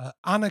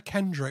 Anna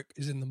Kendrick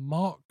is in The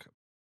Mark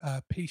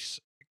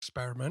Peace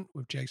Experiment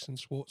with Jason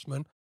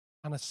Schwartzman,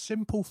 and A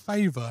Simple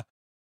Favor,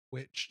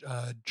 which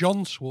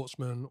John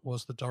Schwartzman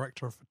was the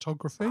director of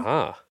photography,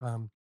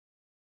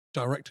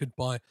 directed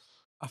by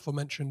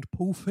aforementioned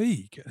Paul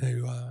Feig,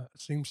 who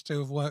seems to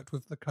have worked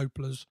with the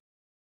Coppolas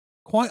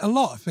quite a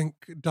lot. I think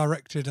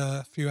directed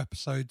a few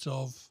episodes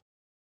of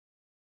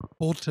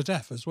Bored to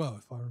Death as well,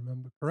 if I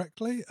remember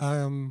correctly.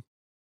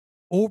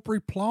 Aubrey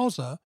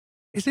Plaza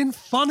is in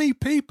Funny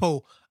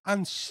People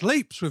and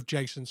sleeps with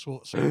Jason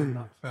Schwartzman in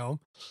that film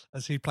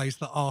as he plays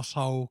the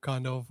arsehole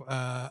kind of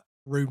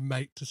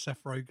roommate to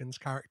Seth Rogen's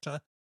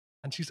character.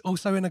 And she's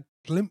also in A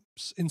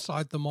Glimpse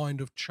Inside the Mind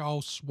of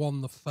Charles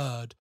Swan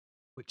III,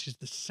 which is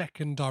the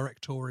second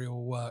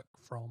directorial work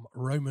from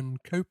Roman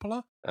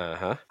Coppola.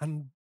 Uh-huh.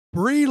 And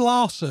Brie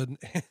Larson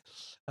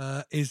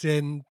is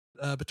in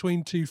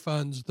Between Two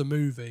Ferns, the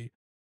movie,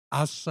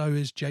 as so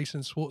is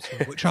Jason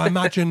Schwartzman, which I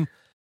imagine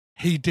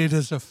he did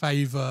as a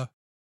favour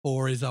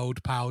for his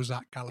old pal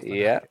Zach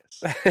Galifianakis.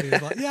 Yeah. He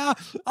was like, "Yeah,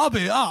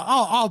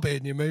 I'll be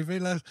in your movie.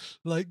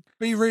 Like,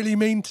 be really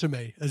mean to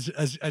me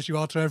as you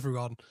are to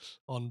everyone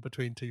on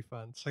Between Two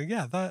Ferns." So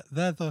yeah,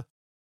 they're the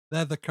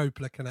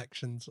Coppola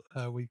connections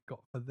we've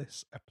got for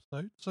this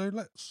episode. So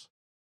let's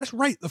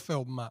rate the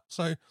film, Matt.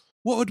 So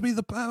what would be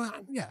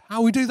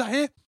how we do that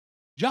here?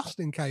 Just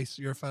in case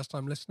you're a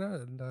first-time listener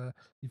and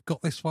you've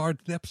got this far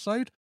into the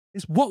episode,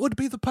 is what would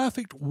be the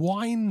perfect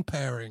wine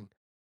pairing?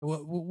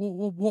 What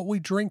are we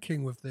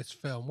drinking with this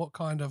film? What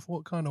kind of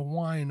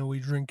wine are we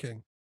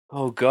drinking?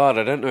 Oh God,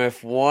 I don't know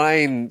if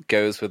wine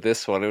goes with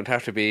this one. It would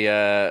have to be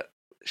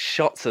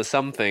shots of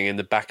something in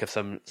the back of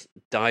some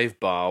dive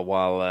bar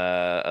while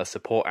a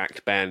support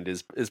act band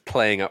is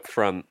playing up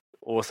front,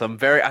 or some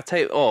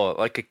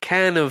like a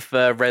can of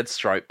Red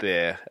Stripe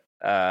beer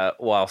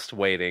whilst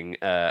waiting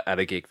at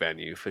a gig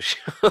venue for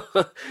sure.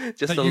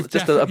 just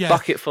a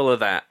bucket full of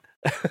that.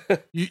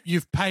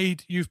 You've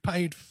paid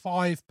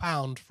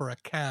 £5 for a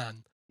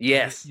can.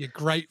 Yes, you're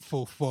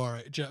grateful for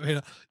it. Do you know what I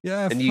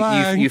mean?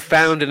 Yeah, and you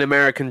found an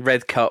American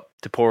red cup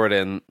to pour it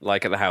in,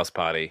 like at the house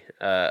party,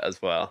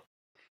 as well.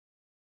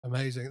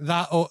 Amazing.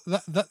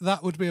 That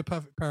would be a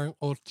perfect pairing,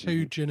 or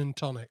two gin and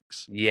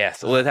tonics.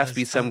 Yes, or there'd have to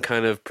be some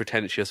kind of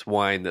pretentious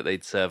wine that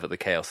they'd serve at the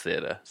Chaos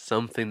Theatre.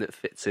 Something that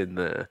fits in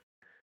there,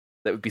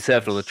 that would be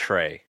served on a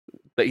tray,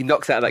 that he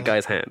knocks out of that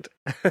guy's hand.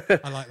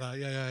 I like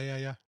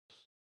that.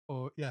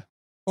 Yeah.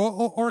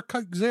 Or a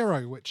Coke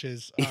Zero, which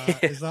is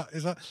is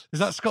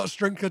that Scott's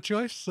drink of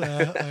choice?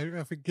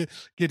 I think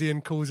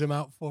Gideon calls him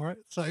out for it.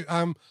 So,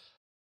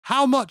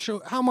 how much are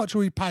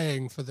we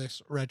paying for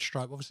this Red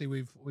Stripe? Obviously,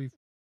 we've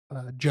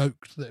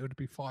joked that it would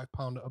be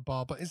 £5 at a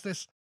bar, but is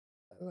this?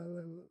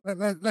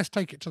 Let's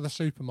take it to the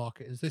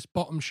supermarket. Is this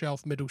bottom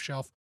shelf, middle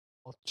shelf,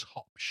 or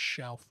top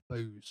shelf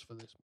booze for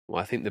this?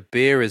 Well, I think the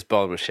beer is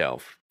bottom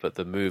shelf, but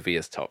the movie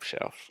is top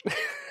shelf.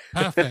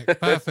 Perfect.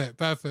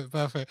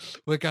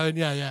 We're going,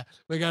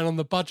 we're going on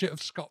the budget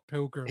of Scott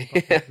Pilgrim.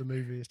 But the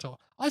movie is top.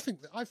 I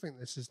think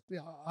this is. Yeah,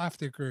 I have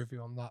to agree with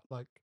you on that.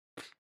 Like,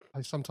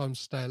 I sometimes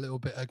stay a little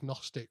bit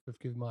agnostic with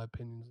giving my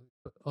opinions,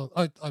 but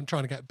I'm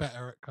trying to get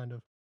better at kind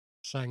of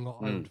saying what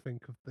I would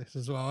think of this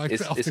as well.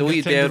 It's all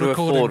you'd be able to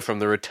afford from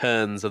the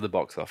returns of the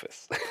box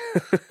office.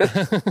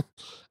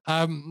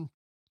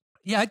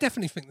 Yeah, I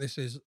definitely think this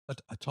is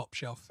a top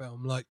shelf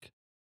film. Like,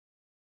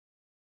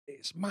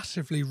 it's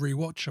massively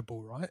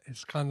rewatchable, right?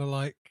 It's kind of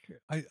like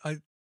I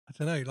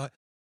don't know. Like,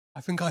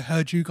 I think I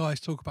heard you guys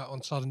talk about it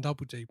on Sudden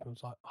Double Deep, and I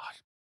was like,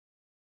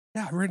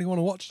 I really want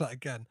to watch that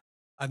again.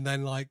 And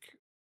then like,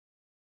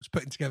 I was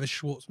putting together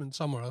Schwartzman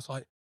somewhere. I was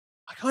like,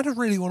 I kind of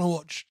really want to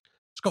watch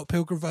Scott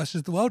Pilgrim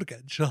versus the World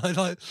again. Should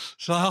I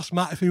ask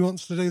Matt if he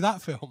wants to do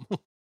that film?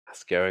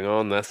 That's going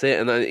on. That's it.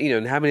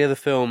 And how many other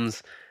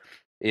films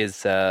is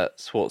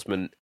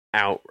Schwartzman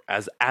out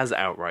as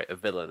outright a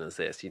villain as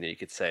this? You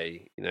could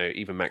say,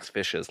 even Max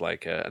Fisher's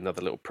like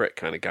another little prick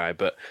kind of guy,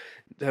 but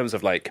in terms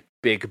of like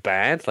big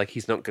bad, like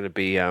he's not going to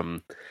be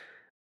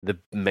the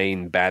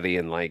main baddie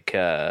in like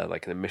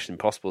in a Mission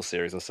Impossible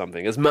series or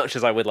something, as much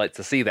as I would like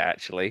to see that,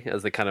 actually,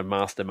 as the kind of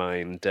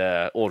mastermind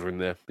ordering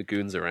the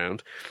goons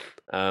around.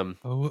 But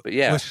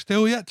yeah, we're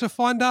still yet to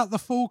find out the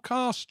full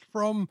cast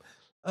from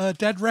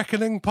Dead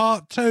Reckoning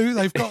Part 2.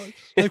 They've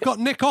got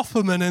Nick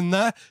Offerman in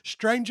there.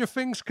 Stranger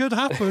things could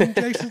happen.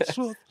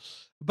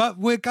 But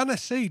we're gonna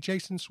see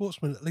Jason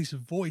Schwartzman at least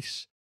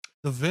voice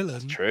the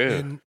villain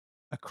in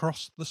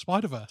Across the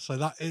Spider-Verse. So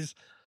that is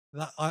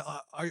that.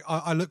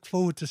 I look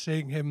forward to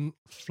seeing him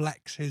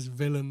flex his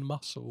villain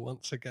muscle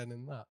once again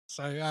in that.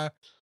 So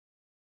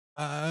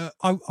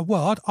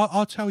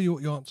I'll tell you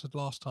what you answered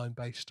last time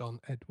based on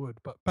Ed Wood,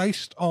 but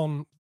based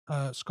on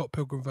Scott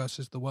Pilgrim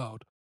versus the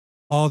World.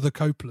 Are the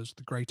Coppolas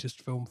the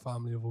greatest film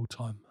family of all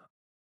time?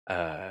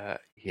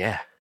 Yeah.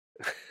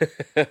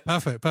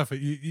 Perfect.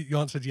 You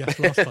answered yes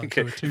last time.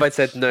 So if I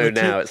said no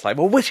now, it's like,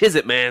 well, which is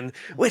it, man?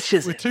 Which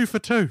is it? We're 2 for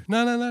 2.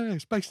 No.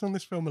 It's based on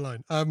this film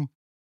alone.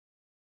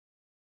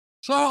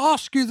 So I'll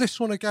ask you this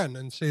one again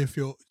and see if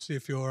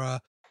your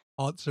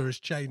answer has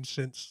changed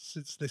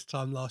since this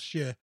time last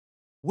year.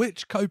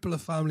 Which Coppola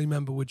family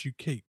member would you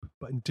keep?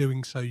 But in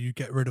doing so, you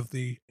get rid of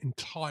the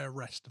entire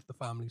rest of the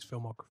family's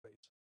filmography.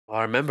 Well,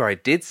 I remember I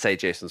did say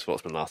Jason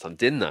Schwartzman last time,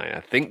 didn't I? I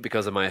think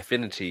because of my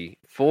affinity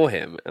for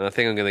him, and I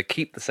think I'm going to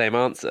keep the same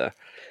answer.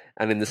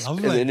 And in the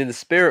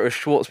spirit of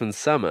Schwartzman's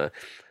summer,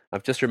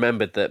 I've just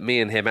remembered that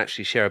me and him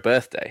actually share a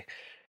birthday.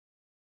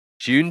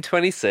 June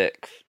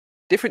 26th,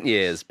 Different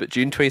years, but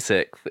June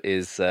 26th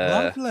is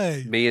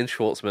Lovely. Me and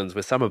Schwartzman's.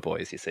 We're summer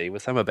boys, you see. We're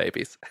summer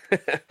babies.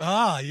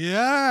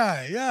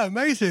 Yeah,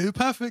 amazing.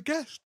 Perfect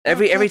guess.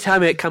 Every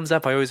time it comes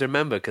up, I always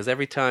remember, because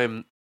every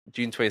time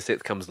June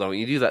 26th comes along,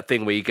 you do that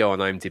thing where you go on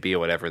IMDb or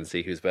whatever and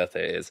see whose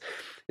birthday it is.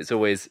 It's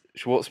always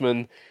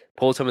Schwartzman,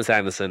 Paul Thomas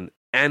Anderson,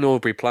 and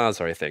Aubrey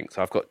Plaza, I think.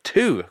 So I've got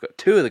two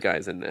of the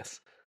guys in this.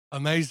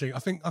 Amazing. I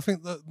think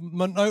the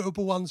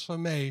notable ones for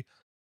me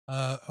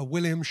are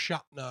William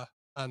Shatner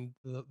and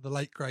the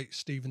late great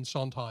Stephen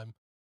Sondheim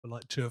were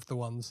like two of the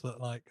ones that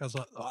I was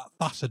like, oh,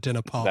 that's a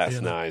dinner party.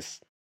 That's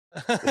nice.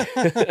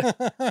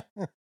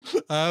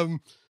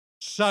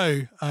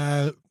 So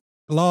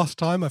last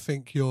time I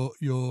think your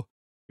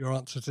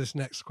answer to this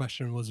next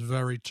question was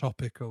very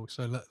topical.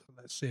 So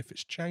let's see if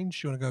it's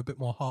changed. You want to go a bit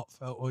more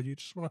heartfelt, or you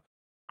just want to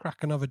crack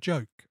another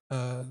joke?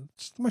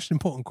 It's the most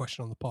important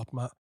question on the pod,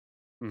 Matt.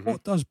 Mm-hmm.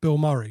 What does Bill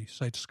Murray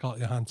say to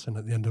Scarlett Johansson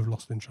at the end of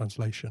Lost in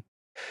Translation?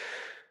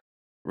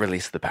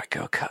 Release the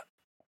Batgirl cut.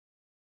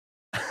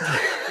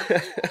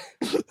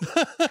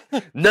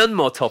 None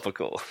more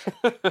topical.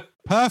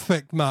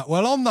 Perfect, Matt.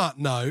 Well, on that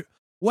note,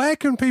 where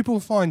can people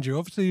find you?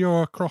 Obviously,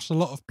 you're across a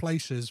lot of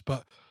places,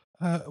 but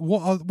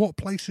what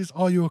places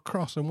are you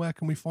across, and where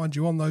can we find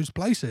you on those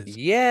places?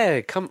 Yeah,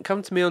 come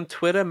to me on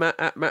Twitter,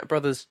 at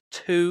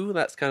MattBrothers2.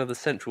 That's kind of the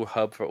central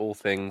hub for all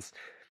things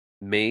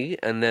me.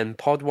 And then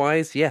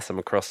pod-wise, yes, I'm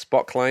across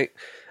Spotlight,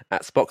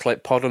 at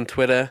Spotlight Pod on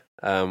Twitter,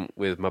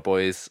 with my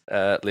boys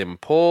Liam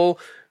and Paul.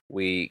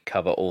 We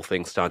cover all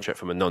things Star Trek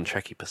from a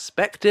non-Trekkie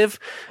perspective.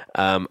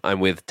 I'm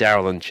with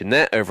Daryl and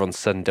Jeanette over on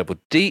Sudden Double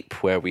Deep,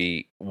 where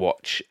we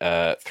watch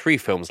 3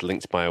 films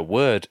linked by a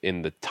word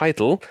in the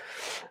title.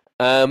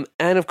 And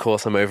of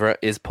course, I'm over at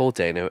Is Paul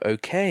Dano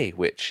OK,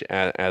 which,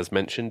 as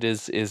mentioned,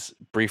 is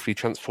briefly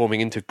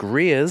transforming into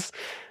Greer's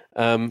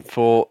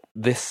for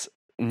this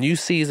new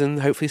season,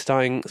 hopefully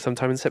starting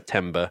sometime in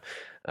September,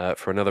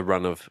 for another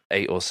run of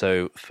 8 or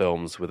so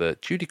films with a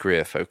Judy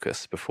Greer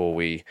focus before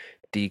we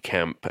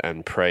decamp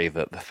and pray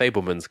that The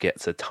Fabelmans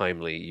gets a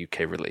timely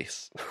UK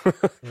release.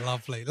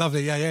 Lovely.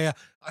 Yeah.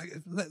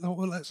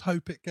 Let's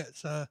hope it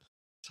gets. I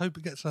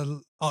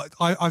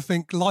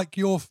think, like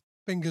your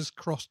fingers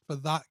crossed for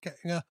that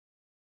getting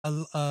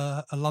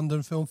a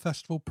London Film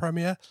Festival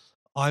premiere.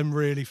 I'm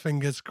really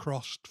fingers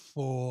crossed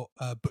for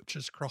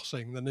Butcher's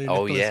Crossing, the new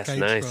Nicolas Cage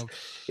nice. film.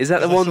 Is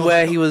that the one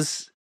where he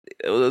was?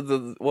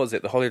 What was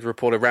it? The Hollywood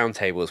Reporter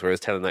roundtables, where he was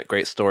telling that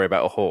great story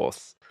about a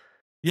horse.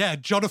 Yeah,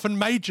 Jonathan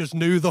Majors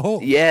knew the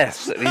horse.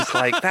 Yes, and he's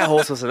like, that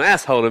horse was an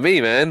asshole to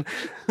me, man.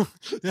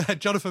 Yeah,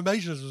 Jonathan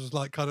Majors was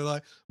like, kind of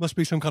like, must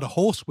be some kind of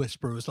horse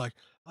whisperer. It was like,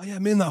 oh yeah,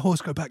 me and that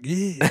horse go back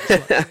years.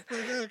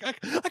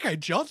 Like, okay,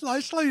 John,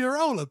 like, slow your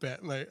roll a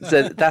bit, mate.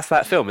 So that's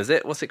that film, is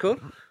it? What's it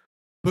called?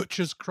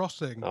 Butcher's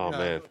Crossing. Oh,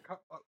 man.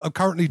 I'm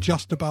currently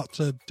just about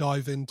to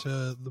dive into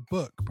the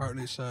book.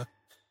 Apparently it's a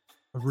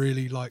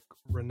really, like,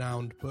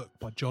 renowned book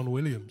by John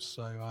Williams.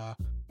 So, a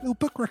little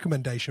book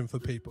recommendation for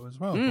people as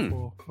well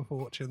before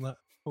watching that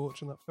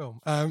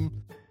film.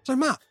 So,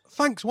 Matt,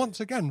 thanks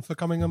once again for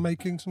coming and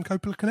making some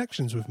Coppola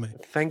connections with me.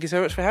 Thank you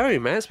so much for having me,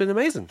 man. It's been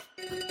amazing.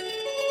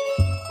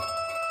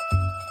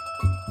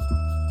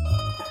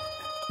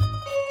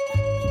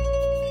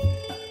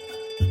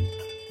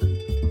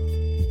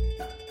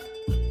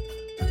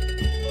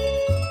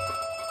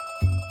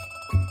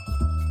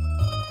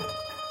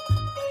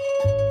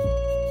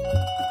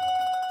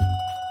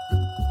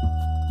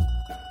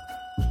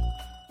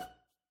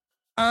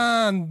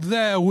 And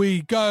there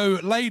we go,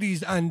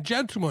 ladies and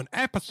gentlemen.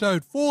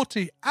 Episode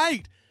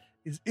 48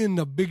 is in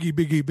the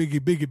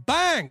biggie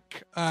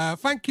bank.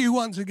 Thank you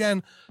once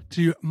again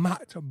to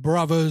Matt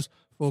Brothers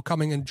for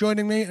coming and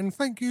joining me. And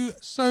thank you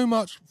so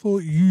much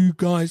for you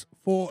guys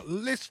for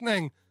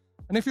listening.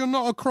 And if you're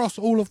not across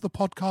all of the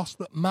podcasts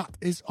that Matt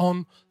is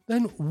on,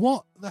 then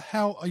what the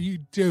hell are you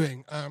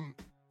doing?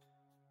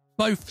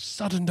 Both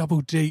Sudden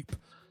Double Deep,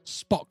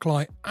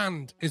 Spotlight,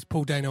 and Is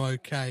Paul Dano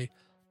OK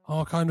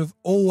are kind of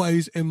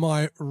always in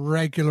my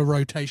regular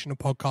rotation of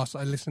podcasts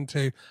I listen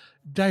to.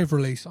 Day of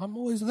release, I'm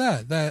always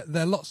there.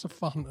 They're lots of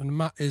fun, and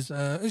Matt is,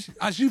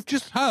 as you've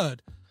just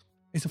heard,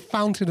 is a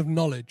fountain of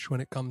knowledge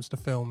when it comes to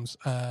films.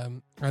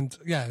 And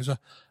yeah, it was a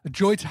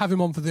joy to have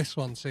him on for this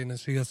one, seeing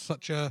as he has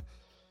such a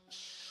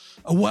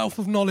wealth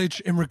of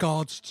knowledge in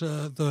regards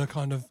to the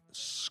kind of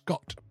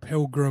Scott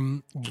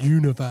Pilgrim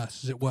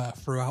universe, as it were,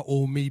 throughout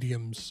all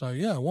mediums. So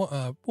yeah, what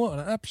an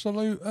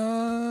absolute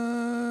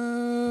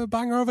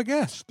banger of a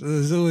guest.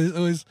 It's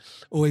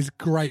always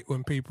great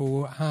when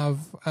people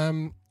have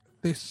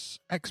this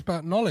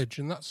expert knowledge,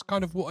 and that's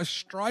kind of what I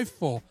strive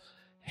for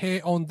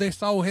here on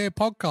this old here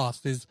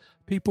podcast. Is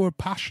people are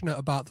passionate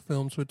about the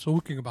films we're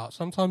talking about.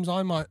 Sometimes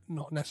I might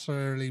not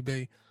necessarily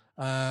be,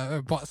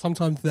 but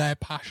sometimes their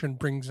passion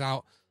brings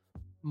out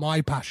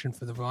my passion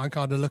for the film. I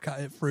kind of look at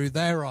it through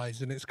their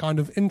eyes, and it's kind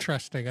of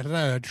interesting. I don't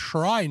know, I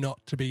try not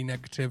to be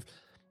negative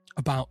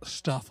about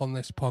stuff on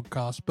this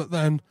podcast, but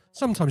then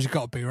sometimes you've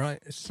got to be,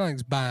 right? If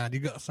something's bad,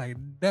 you've got to say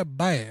they're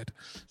bad.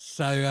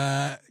 So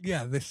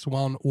yeah, this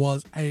one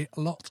was a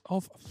lot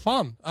of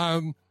fun.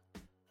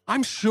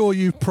 I'm sure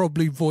you've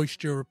probably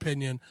voiced your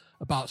opinion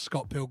about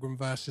Scott Pilgrim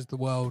versus the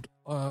World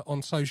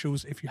on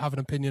socials if you have an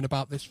opinion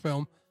about this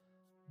film.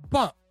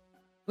 But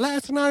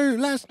let us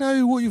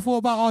know what you thought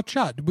about our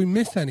chat. Did we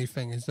miss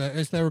anything? Is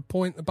there a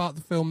point about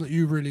the film that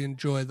you really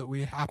enjoy that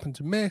we happen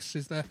to miss?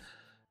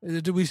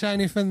 Did we say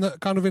anything that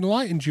kind of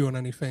enlightened you on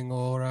anything,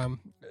 or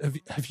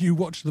have you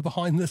watched the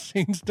behind the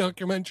scenes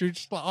documentary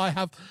just like I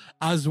have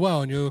as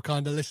well, and you're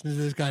kind of listening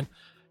to this going,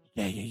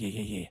 yeah,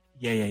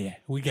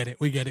 we get it.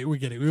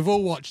 We've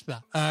all watched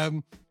that.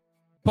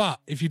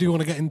 But if you do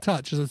want to get in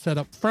touch, as I said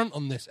up front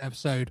on this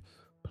episode,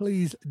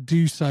 please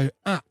do so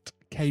at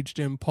Caged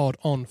In Pod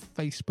on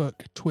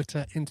Facebook,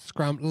 Twitter,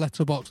 Instagram,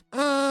 Letterboxd,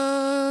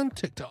 and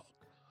TikTok.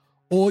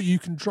 Or you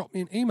can drop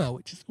me an email,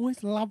 which is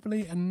always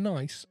lovely and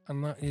nice,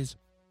 and that is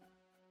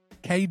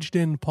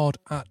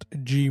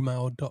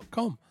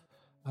cagedinpod@gmail.com.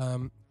 I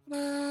haven't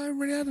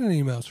really had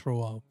any emails for a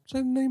while.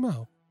 Send an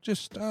email.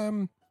 Just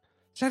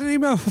send an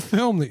email for a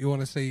film that you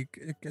want to see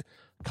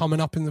coming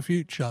up in the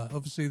future.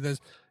 Obviously, you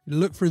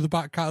look through the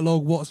back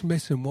catalogue, what's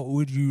missing, what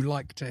would you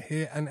like to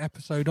hear an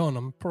episode on?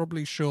 I'm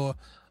probably sure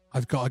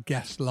I've got a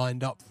guest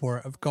lined up for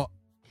it. I've got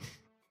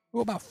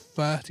about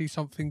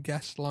 30-something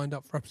guests lined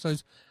up for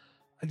episodes.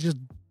 I just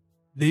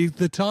need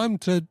the time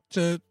to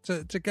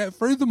get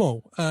through them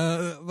all.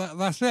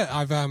 That's it.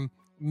 I've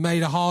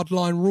made a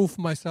hardline rule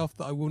for myself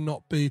that I will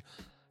not be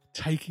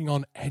taking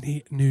on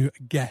any new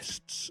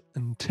guests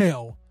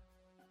until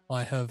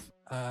I have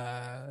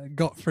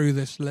got through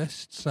this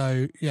list.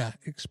 So yeah,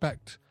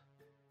 expect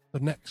the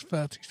next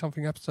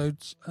 30-something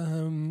episodes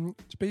to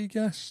be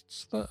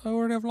guests that I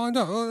already have lined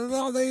up.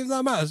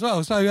 That matters as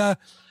well. So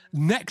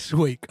next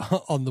week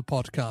on the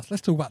podcast,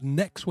 let's talk about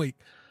next week.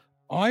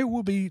 I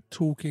will be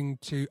talking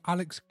to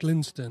Alex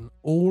Glinston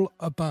all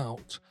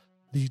about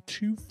the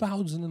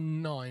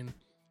 2009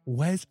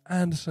 Wes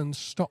Anderson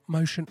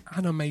stop-motion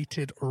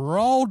animated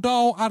Roald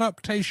Dahl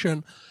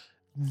adaptation,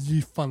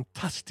 The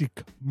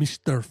Fantastic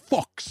Mr.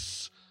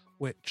 Fox,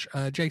 which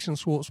Jason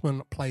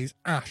Schwartzman plays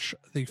Ash,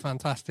 the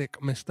Fantastic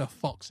Mr.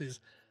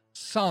 Fox's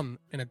son,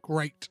 in a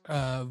great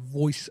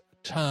voice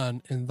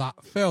turn in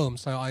that film.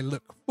 So I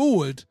look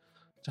forward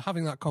to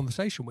having that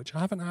conversation, which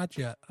I haven't had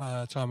yet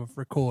time of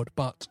record,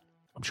 but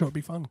I'm sure it'll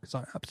be fun because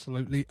I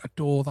absolutely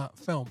adore that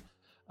film.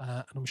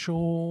 And I'm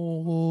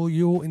sure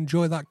you'll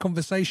enjoy that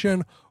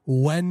conversation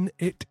when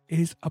it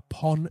is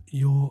upon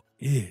your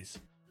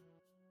ears.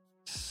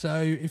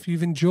 So if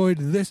you've enjoyed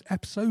this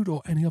episode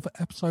or any other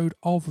episode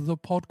of the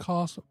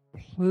podcast,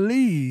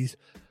 please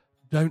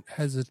don't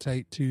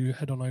hesitate to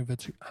head on over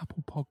to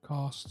Apple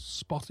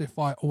Podcasts,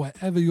 Spotify, or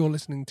wherever you're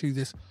listening to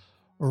this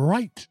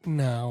right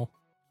now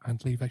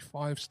and leave a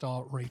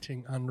 5-star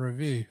rating and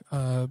review.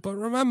 But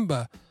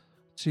remember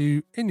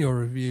to, in your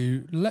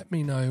review, let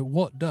me know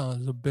what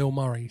does Bill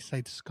Murray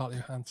say to Scarlett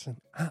Johansson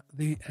at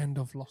the end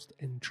of Lost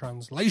in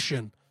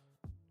Translation.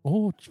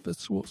 Or for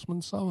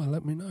Schwartzman Summer,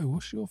 let me know,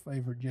 what's your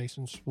favourite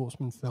Jason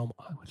Schwartzman film?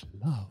 I would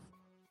love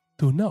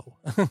to know.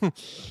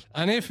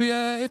 And if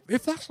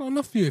that's not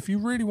enough for you, if you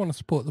really want to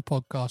support the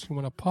podcast and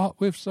want to part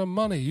with some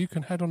money, you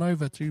can head on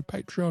over to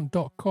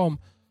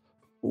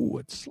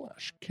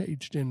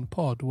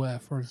patreon.com/cagedinpod, where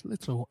for as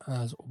little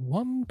as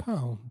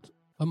 £1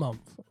 a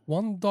month,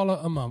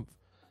 $1 a month,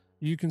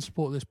 you can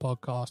support this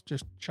podcast.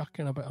 Just chuck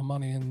in a bit of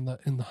money in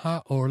the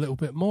hat, or a little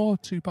bit more,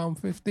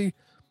 £2.50.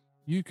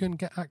 You can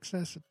get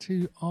access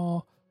to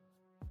our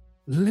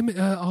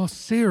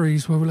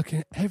series where we're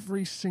looking at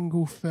every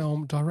single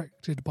film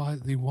directed by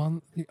the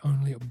one, the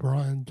only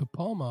Brian De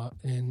Palma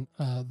in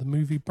the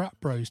movie Brat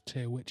Bros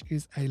tier, which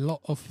is a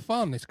lot of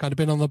fun. It's kind of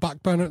been on the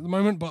back burner at the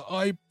moment, but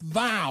I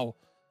vow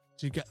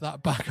to get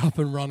that back up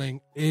and running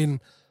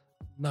in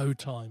no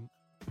time.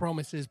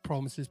 Promises,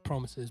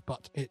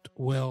 but it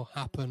will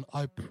happen.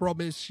 I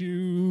promise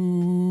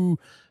you.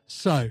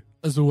 So,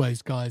 as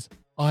always, guys,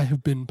 I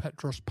have been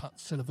Petros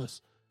Patsilivus,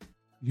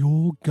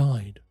 your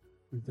guide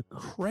through the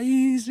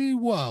crazy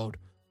world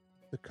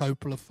of the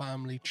Coppola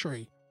family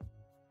tree.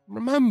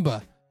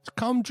 Remember to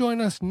come join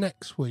us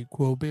next week.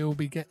 We'll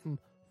be getting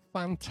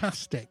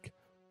fantastic.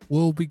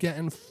 We'll be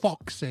getting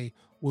foxy.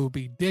 We'll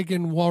be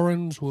digging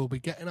warrens. We'll be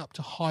getting up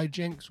to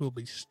hijinks. We'll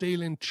be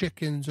stealing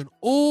chickens and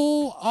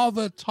all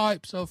other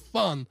types of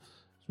fun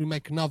as we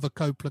make another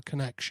Coppola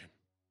connection.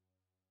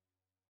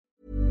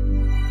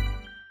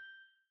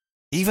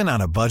 Even on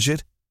a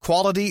budget,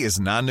 quality is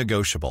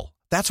non-negotiable.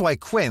 That's why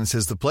Quince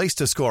is the place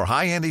to score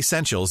high-end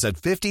essentials at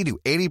 50 to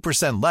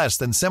 80% less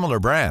than similar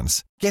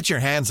brands. Get your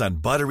hands on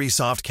buttery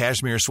soft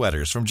cashmere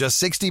sweaters from just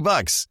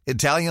 $60,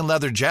 Italian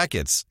leather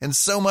jackets, and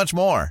so much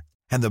more.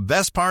 And the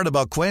best part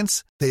about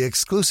Quince, they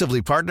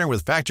exclusively partner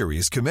with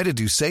factories committed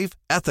to safe,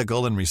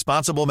 ethical, and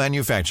responsible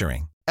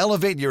manufacturing.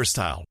 Elevate your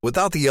style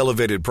without the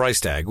elevated price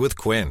tag with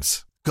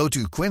Quince. Go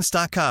to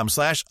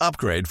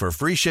quince.com/upgrade for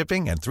free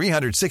shipping and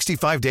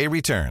 365-day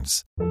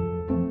returns.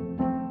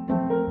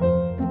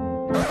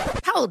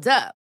 Hold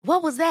up.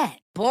 What was that?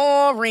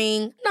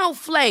 Boring. No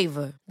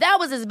flavor. That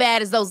was as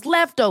bad as those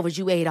leftovers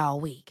you ate all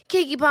week.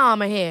 Keke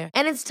Palmer here,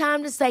 and it's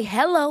time to say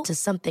hello to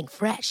something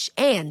fresh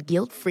and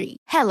guilt-free.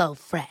 Hello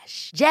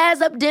Fresh.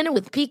 Jazz up dinner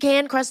with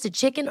pecan-crusted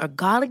chicken or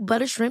garlic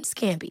butter shrimp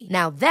scampi.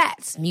 Now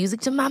that's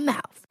music to my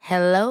mouth.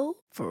 Hello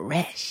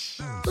Fresh.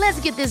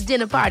 Let's get this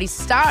dinner party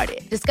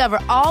started. Discover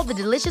all the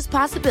delicious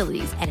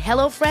possibilities at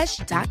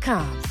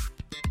HelloFresh.com.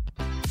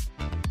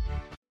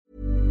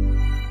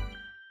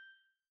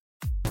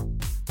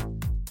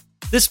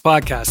 This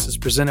podcast is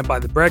presented by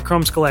the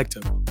Breadcrumbs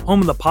Collective, home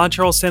of the Pod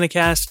Charles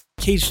Cinecast,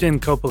 Caged In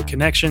Coppola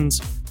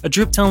Connections, A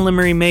Driptown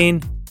Limerick,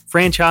 Maine,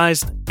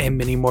 Franchised, and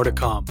many more to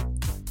come.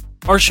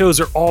 Our shows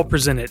are all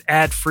presented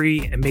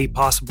ad-free and made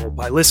possible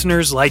by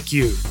listeners like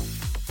you.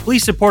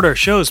 Please support our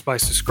shows by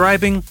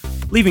subscribing,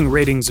 leaving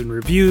ratings and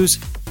reviews,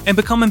 and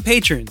becoming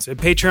patrons at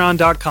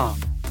patreon.com.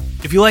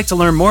 If you'd like to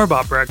learn more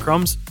about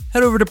Breadcrumbs,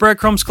 head over to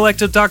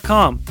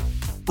breadcrumbscollective.com.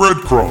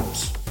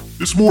 Breadcrumbs.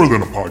 It's more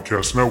than a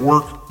podcast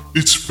network.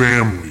 It's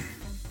family.